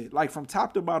types of shit. Like, from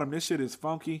top to bottom, this shit is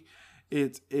funky.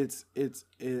 It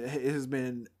has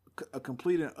been a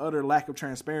complete and utter lack of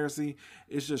transparency.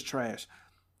 It's just trash.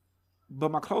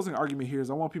 But my closing argument here is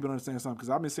I want people to understand something, because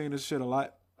I've been saying this shit a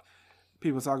lot.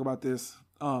 People talk about this.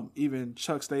 Even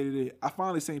Chuck stated it. I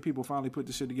finally seen people finally put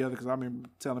this shit together, because I've been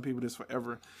telling people this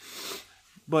forever.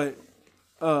 But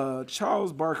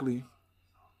Charles Barkley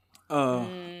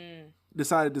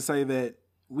decided to say that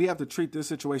we have to treat this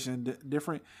situation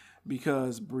different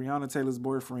because Breonna Taylor's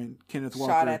boyfriend, Kenneth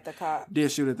Walker,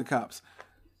 did shoot at the cops.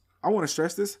 I want to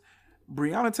stress this.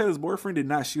 Breonna Taylor's boyfriend did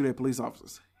not shoot at police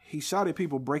officers. He shot at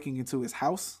people breaking into his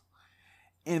house.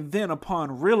 And then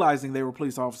upon realizing they were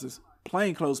police officers,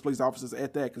 plainclothes police officers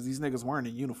at that, because these niggas weren't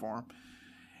in uniform,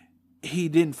 he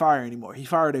didn't fire anymore. He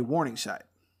fired a warning shot.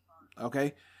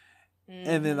 Okay? Mm-hmm.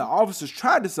 And then the officers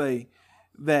tried to say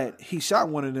that he shot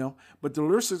one of them, but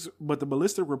the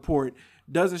ballistic report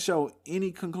doesn't show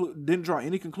any didn't draw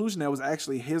any conclusion that was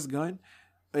actually his gun,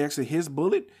 actually his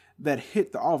bullet that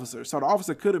hit the officer. So the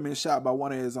officer could have been shot by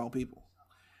one of his own people.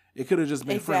 It could have just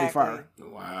been friendly fire.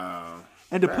 Wow.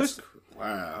 And to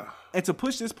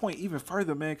push this point even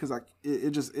further, man, because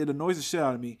it annoys the shit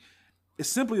out of me. It's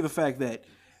simply the fact that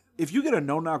if you get a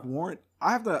no-knock warrant,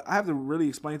 I have to really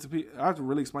explain to people. I have to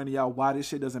really explain to y'all why this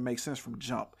shit doesn't make sense from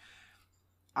jump.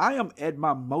 I am at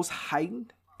my most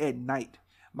heightened at night.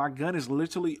 My gun is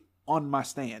literally on my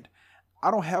stand. I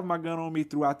don't have my gun on me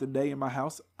throughout the day in my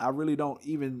house. I really don't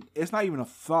even. It's not even a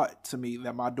thought to me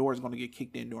that my door is going to get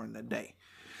kicked in during the day.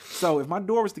 So if my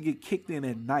door was to get kicked in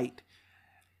at night,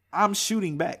 I'm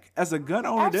shooting back. As a gun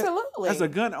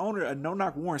owner, a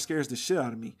no-knock warrant scares the shit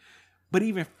out of me. But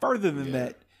even further than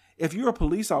that, if you're a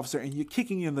police officer and you're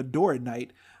kicking in the door at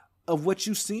night of what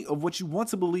you see, of what you want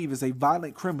to believe is a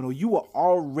violent criminal, you are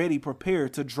already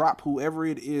prepared to drop whoever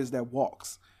it is that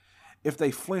walks if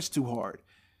they flinch too hard.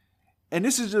 And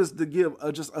this is just to give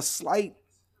just a slight,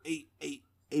 a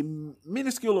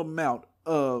minuscule amount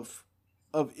of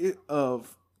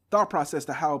thought process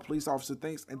to how a police officer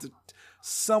thinks, and to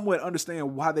somewhat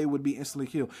understand why they would be instantly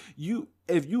killed.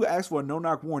 If you ask for a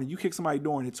no-knock warning, you kick somebody's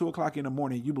door at 2:00 in the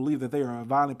morning, you believe that they are a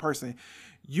violent person,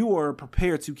 you are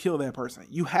prepared to kill that person.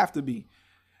 You have to be.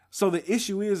 So the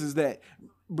issue is that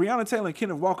Breonna Taylor and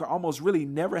Kenneth Walker almost really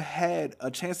never had a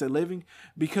chance at living,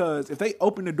 because if they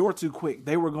opened the door too quick,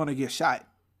 they were going to get shot.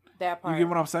 That part. You get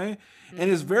what I'm saying? Mm-hmm.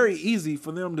 And it's very easy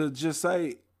for them to just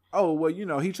say, oh,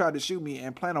 well, he tried to shoot me,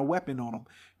 and plant a weapon on him.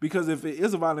 Because if it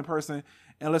is a violent person,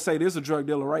 and let's say there's a drug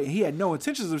dealer, right, and he had no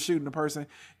intentions of shooting the person,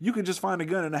 you can just find a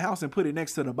gun in the house and put it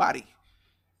next to the body.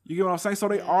 You get what I'm saying? So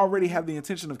they already have the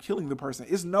intention of killing the person.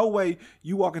 It's no way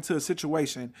you walk into a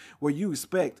situation where you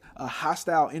expect a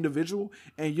hostile individual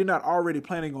and you're not already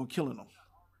planning on killing them.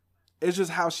 It's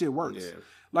just how shit works. Yeah.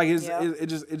 Like it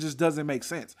just doesn't make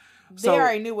sense. They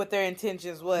already knew what their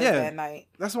intentions was that night.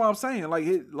 That's what I'm saying.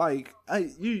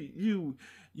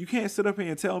 You can't sit up here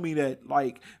and tell me that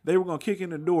they were gonna kick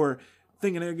in the door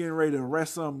thinking they're getting ready to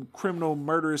arrest some criminal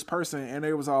murderous person, and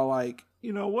they was all like,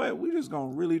 you know what, we just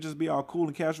gonna really just be all cool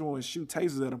and casual and shoot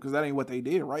tasers at them, because that ain't what they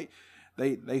did, right?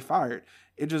 They fired.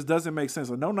 It just doesn't make sense.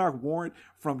 A no-knock warrant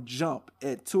from jump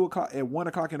at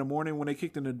 1:00 in the morning when they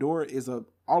kicked in the door is a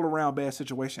all-around bad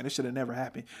situation. It should have never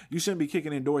happened. You shouldn't be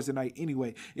kicking in doors at night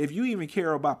anyway. If you even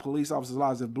care about police officers'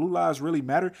 lives, if blue lives really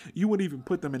matter, you wouldn't even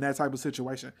put them in that type of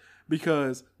situation.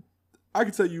 Because I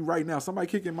can tell you right now, somebody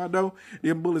kicking my door,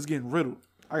 them bullets getting riddled.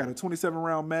 I got a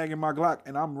 27-round mag in my Glock,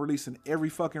 and I'm releasing every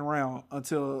fucking round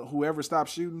until whoever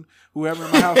stops shooting, whoever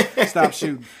in my house stops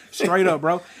shooting. Straight up,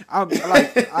 bro.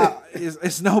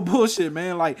 It's no bullshit,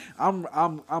 man. Like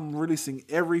I'm releasing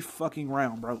every fucking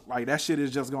round, bro. Like that shit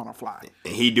is just gonna fly.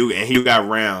 And he got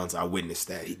rounds. I witnessed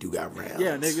that. He do got rounds.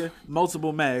 Yeah, nigga.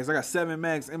 Multiple mags. I got 7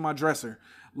 mags in my dresser.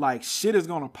 Like shit is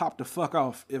gonna pop the fuck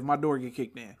off if my door get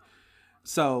kicked in.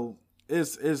 So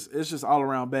it's just all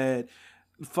around bad.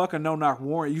 Fuck a no-knock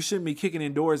warrant. You shouldn't be kicking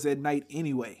in doors at night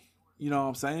anyway. You know what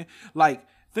I'm saying? Like,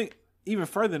 think even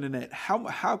further than that.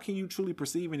 How can you truly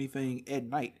perceive anything at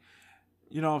night?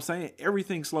 You know what I'm saying?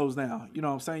 Everything slows down. You know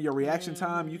what I'm saying? Your reaction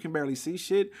time, you can barely see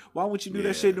shit. Why wouldn't you do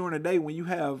that shit during the day when you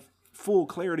have full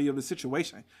clarity of the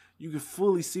situation? You can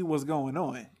fully see what's going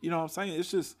on. You know what I'm saying? It's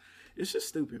just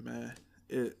stupid, man.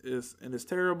 It's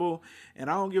terrible, and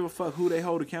I don't give a fuck who they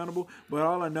hold accountable. But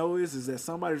all I know is that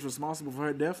somebody's responsible for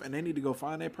her death, and they need to go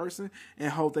find that person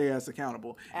and hold their ass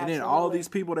accountable. Absolutely. And then all these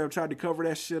people that have tried to cover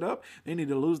that shit up, they need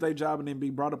to lose their job and then be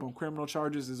brought up on criminal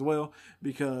charges as well.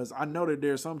 Because I know that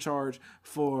there's some charge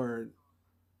for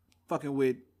fucking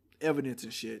with evidence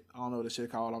and shit. I don't know what the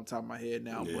shit called on top of my head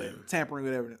now, but tampering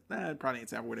with evidence. Nah, probably ain't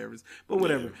tampering with evidence, but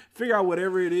whatever. Figure out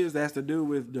whatever it is that has to do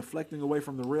with deflecting away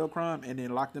from the real crime, and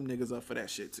then lock them niggas up for that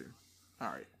shit too.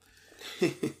 All right.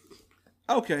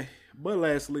 Okay, but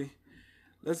lastly,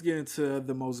 let's get into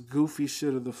the most goofy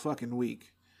shit of the fucking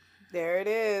week. There it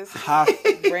is.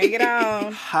 Bring it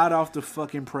on. Hot off the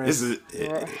fucking press. This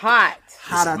is hot.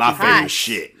 This is my favorite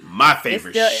shit. My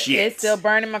favorite shit. It's still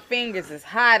burning my fingers. It's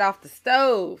hot off the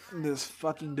stove. This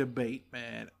fucking debate,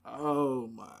 man. Oh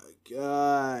my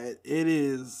God.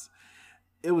 It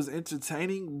was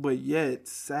entertaining, but yet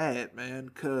sad, man,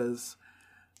 because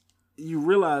you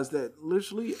realize that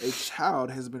literally a child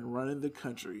has been running the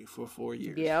country for 4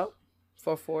 years. Yep.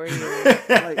 For 4 years.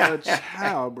 Like a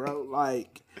child, bro.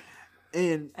 Like...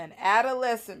 And an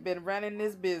adolescent been running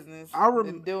this business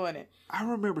and doing it. I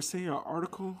remember seeing an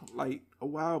article like a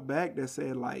while back that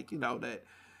said like, you know, that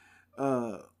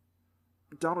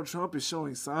Donald Trump is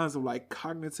showing signs of like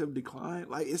cognitive decline.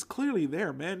 Like it's clearly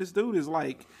there, man. This dude is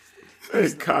like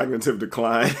cognitive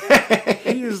decline.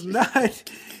 He's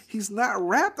not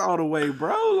wrapped all the way,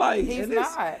 bro. Like he's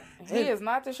not. He is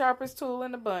not the sharpest tool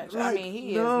in the bunch. Like, I mean,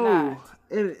 he is not.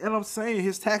 And I'm saying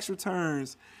his tax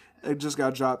returns. It just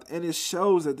got dropped, and it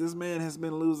shows that this man has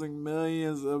been losing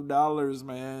millions of dollars,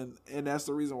 man, and that's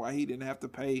the reason why he didn't have to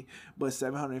pay but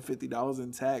 $750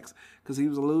 in tax, because he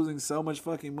was losing so much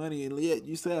fucking money, and yet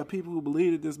you still have people who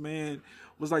believe that this man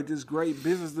was like this great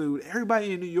business dude.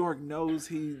 Everybody in New York knows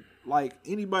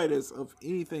anybody that's of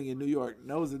anything in New York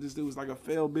knows that this dude was like a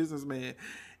failed businessman,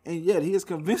 and yet he has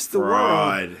convinced the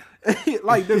world,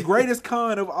 like the greatest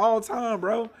con of all time,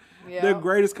 bro. Yeah. The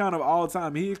greatest con of all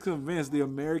time. He convinced the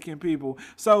American people.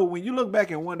 So when you look back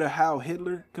and wonder how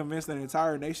Hitler convinced an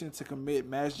entire nation to commit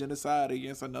mass genocide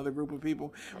against another group of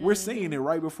people, we're seeing it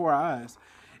right before our eyes.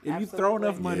 If you throw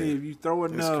enough money, if you throw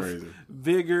enough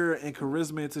vigor and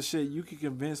charisma into shit, you can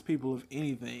convince people of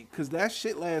anything. Because that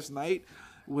shit last night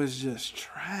was just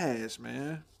trash,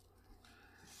 man.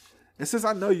 And since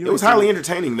I know you, it was highly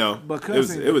entertaining though.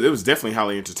 Because it was definitely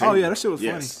highly entertaining. Oh yeah, that shit was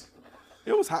funny.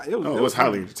 It was hot. It was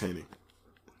highly entertaining.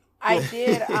 I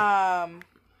did.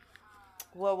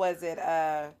 What was it?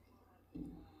 I've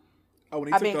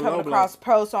been coming across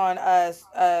posts on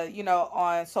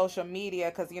on social media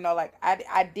because like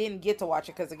I didn't get to watch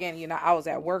it because again I was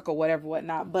at work or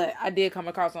whatnot. But I did come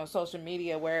across on social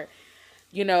media where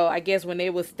I guess when they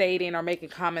was stating or making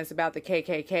comments about the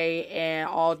KKK and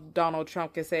all Donald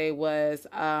Trump could say was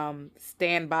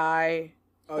stand by.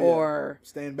 Or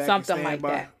stand back something like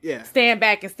by. that. Yeah. Stand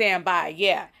back and stand by.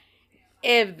 Yeah.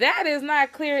 If that is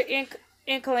not clear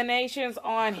inclinations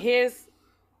on his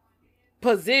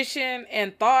position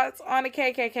and thoughts on the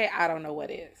KKK, I don't know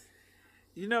what is.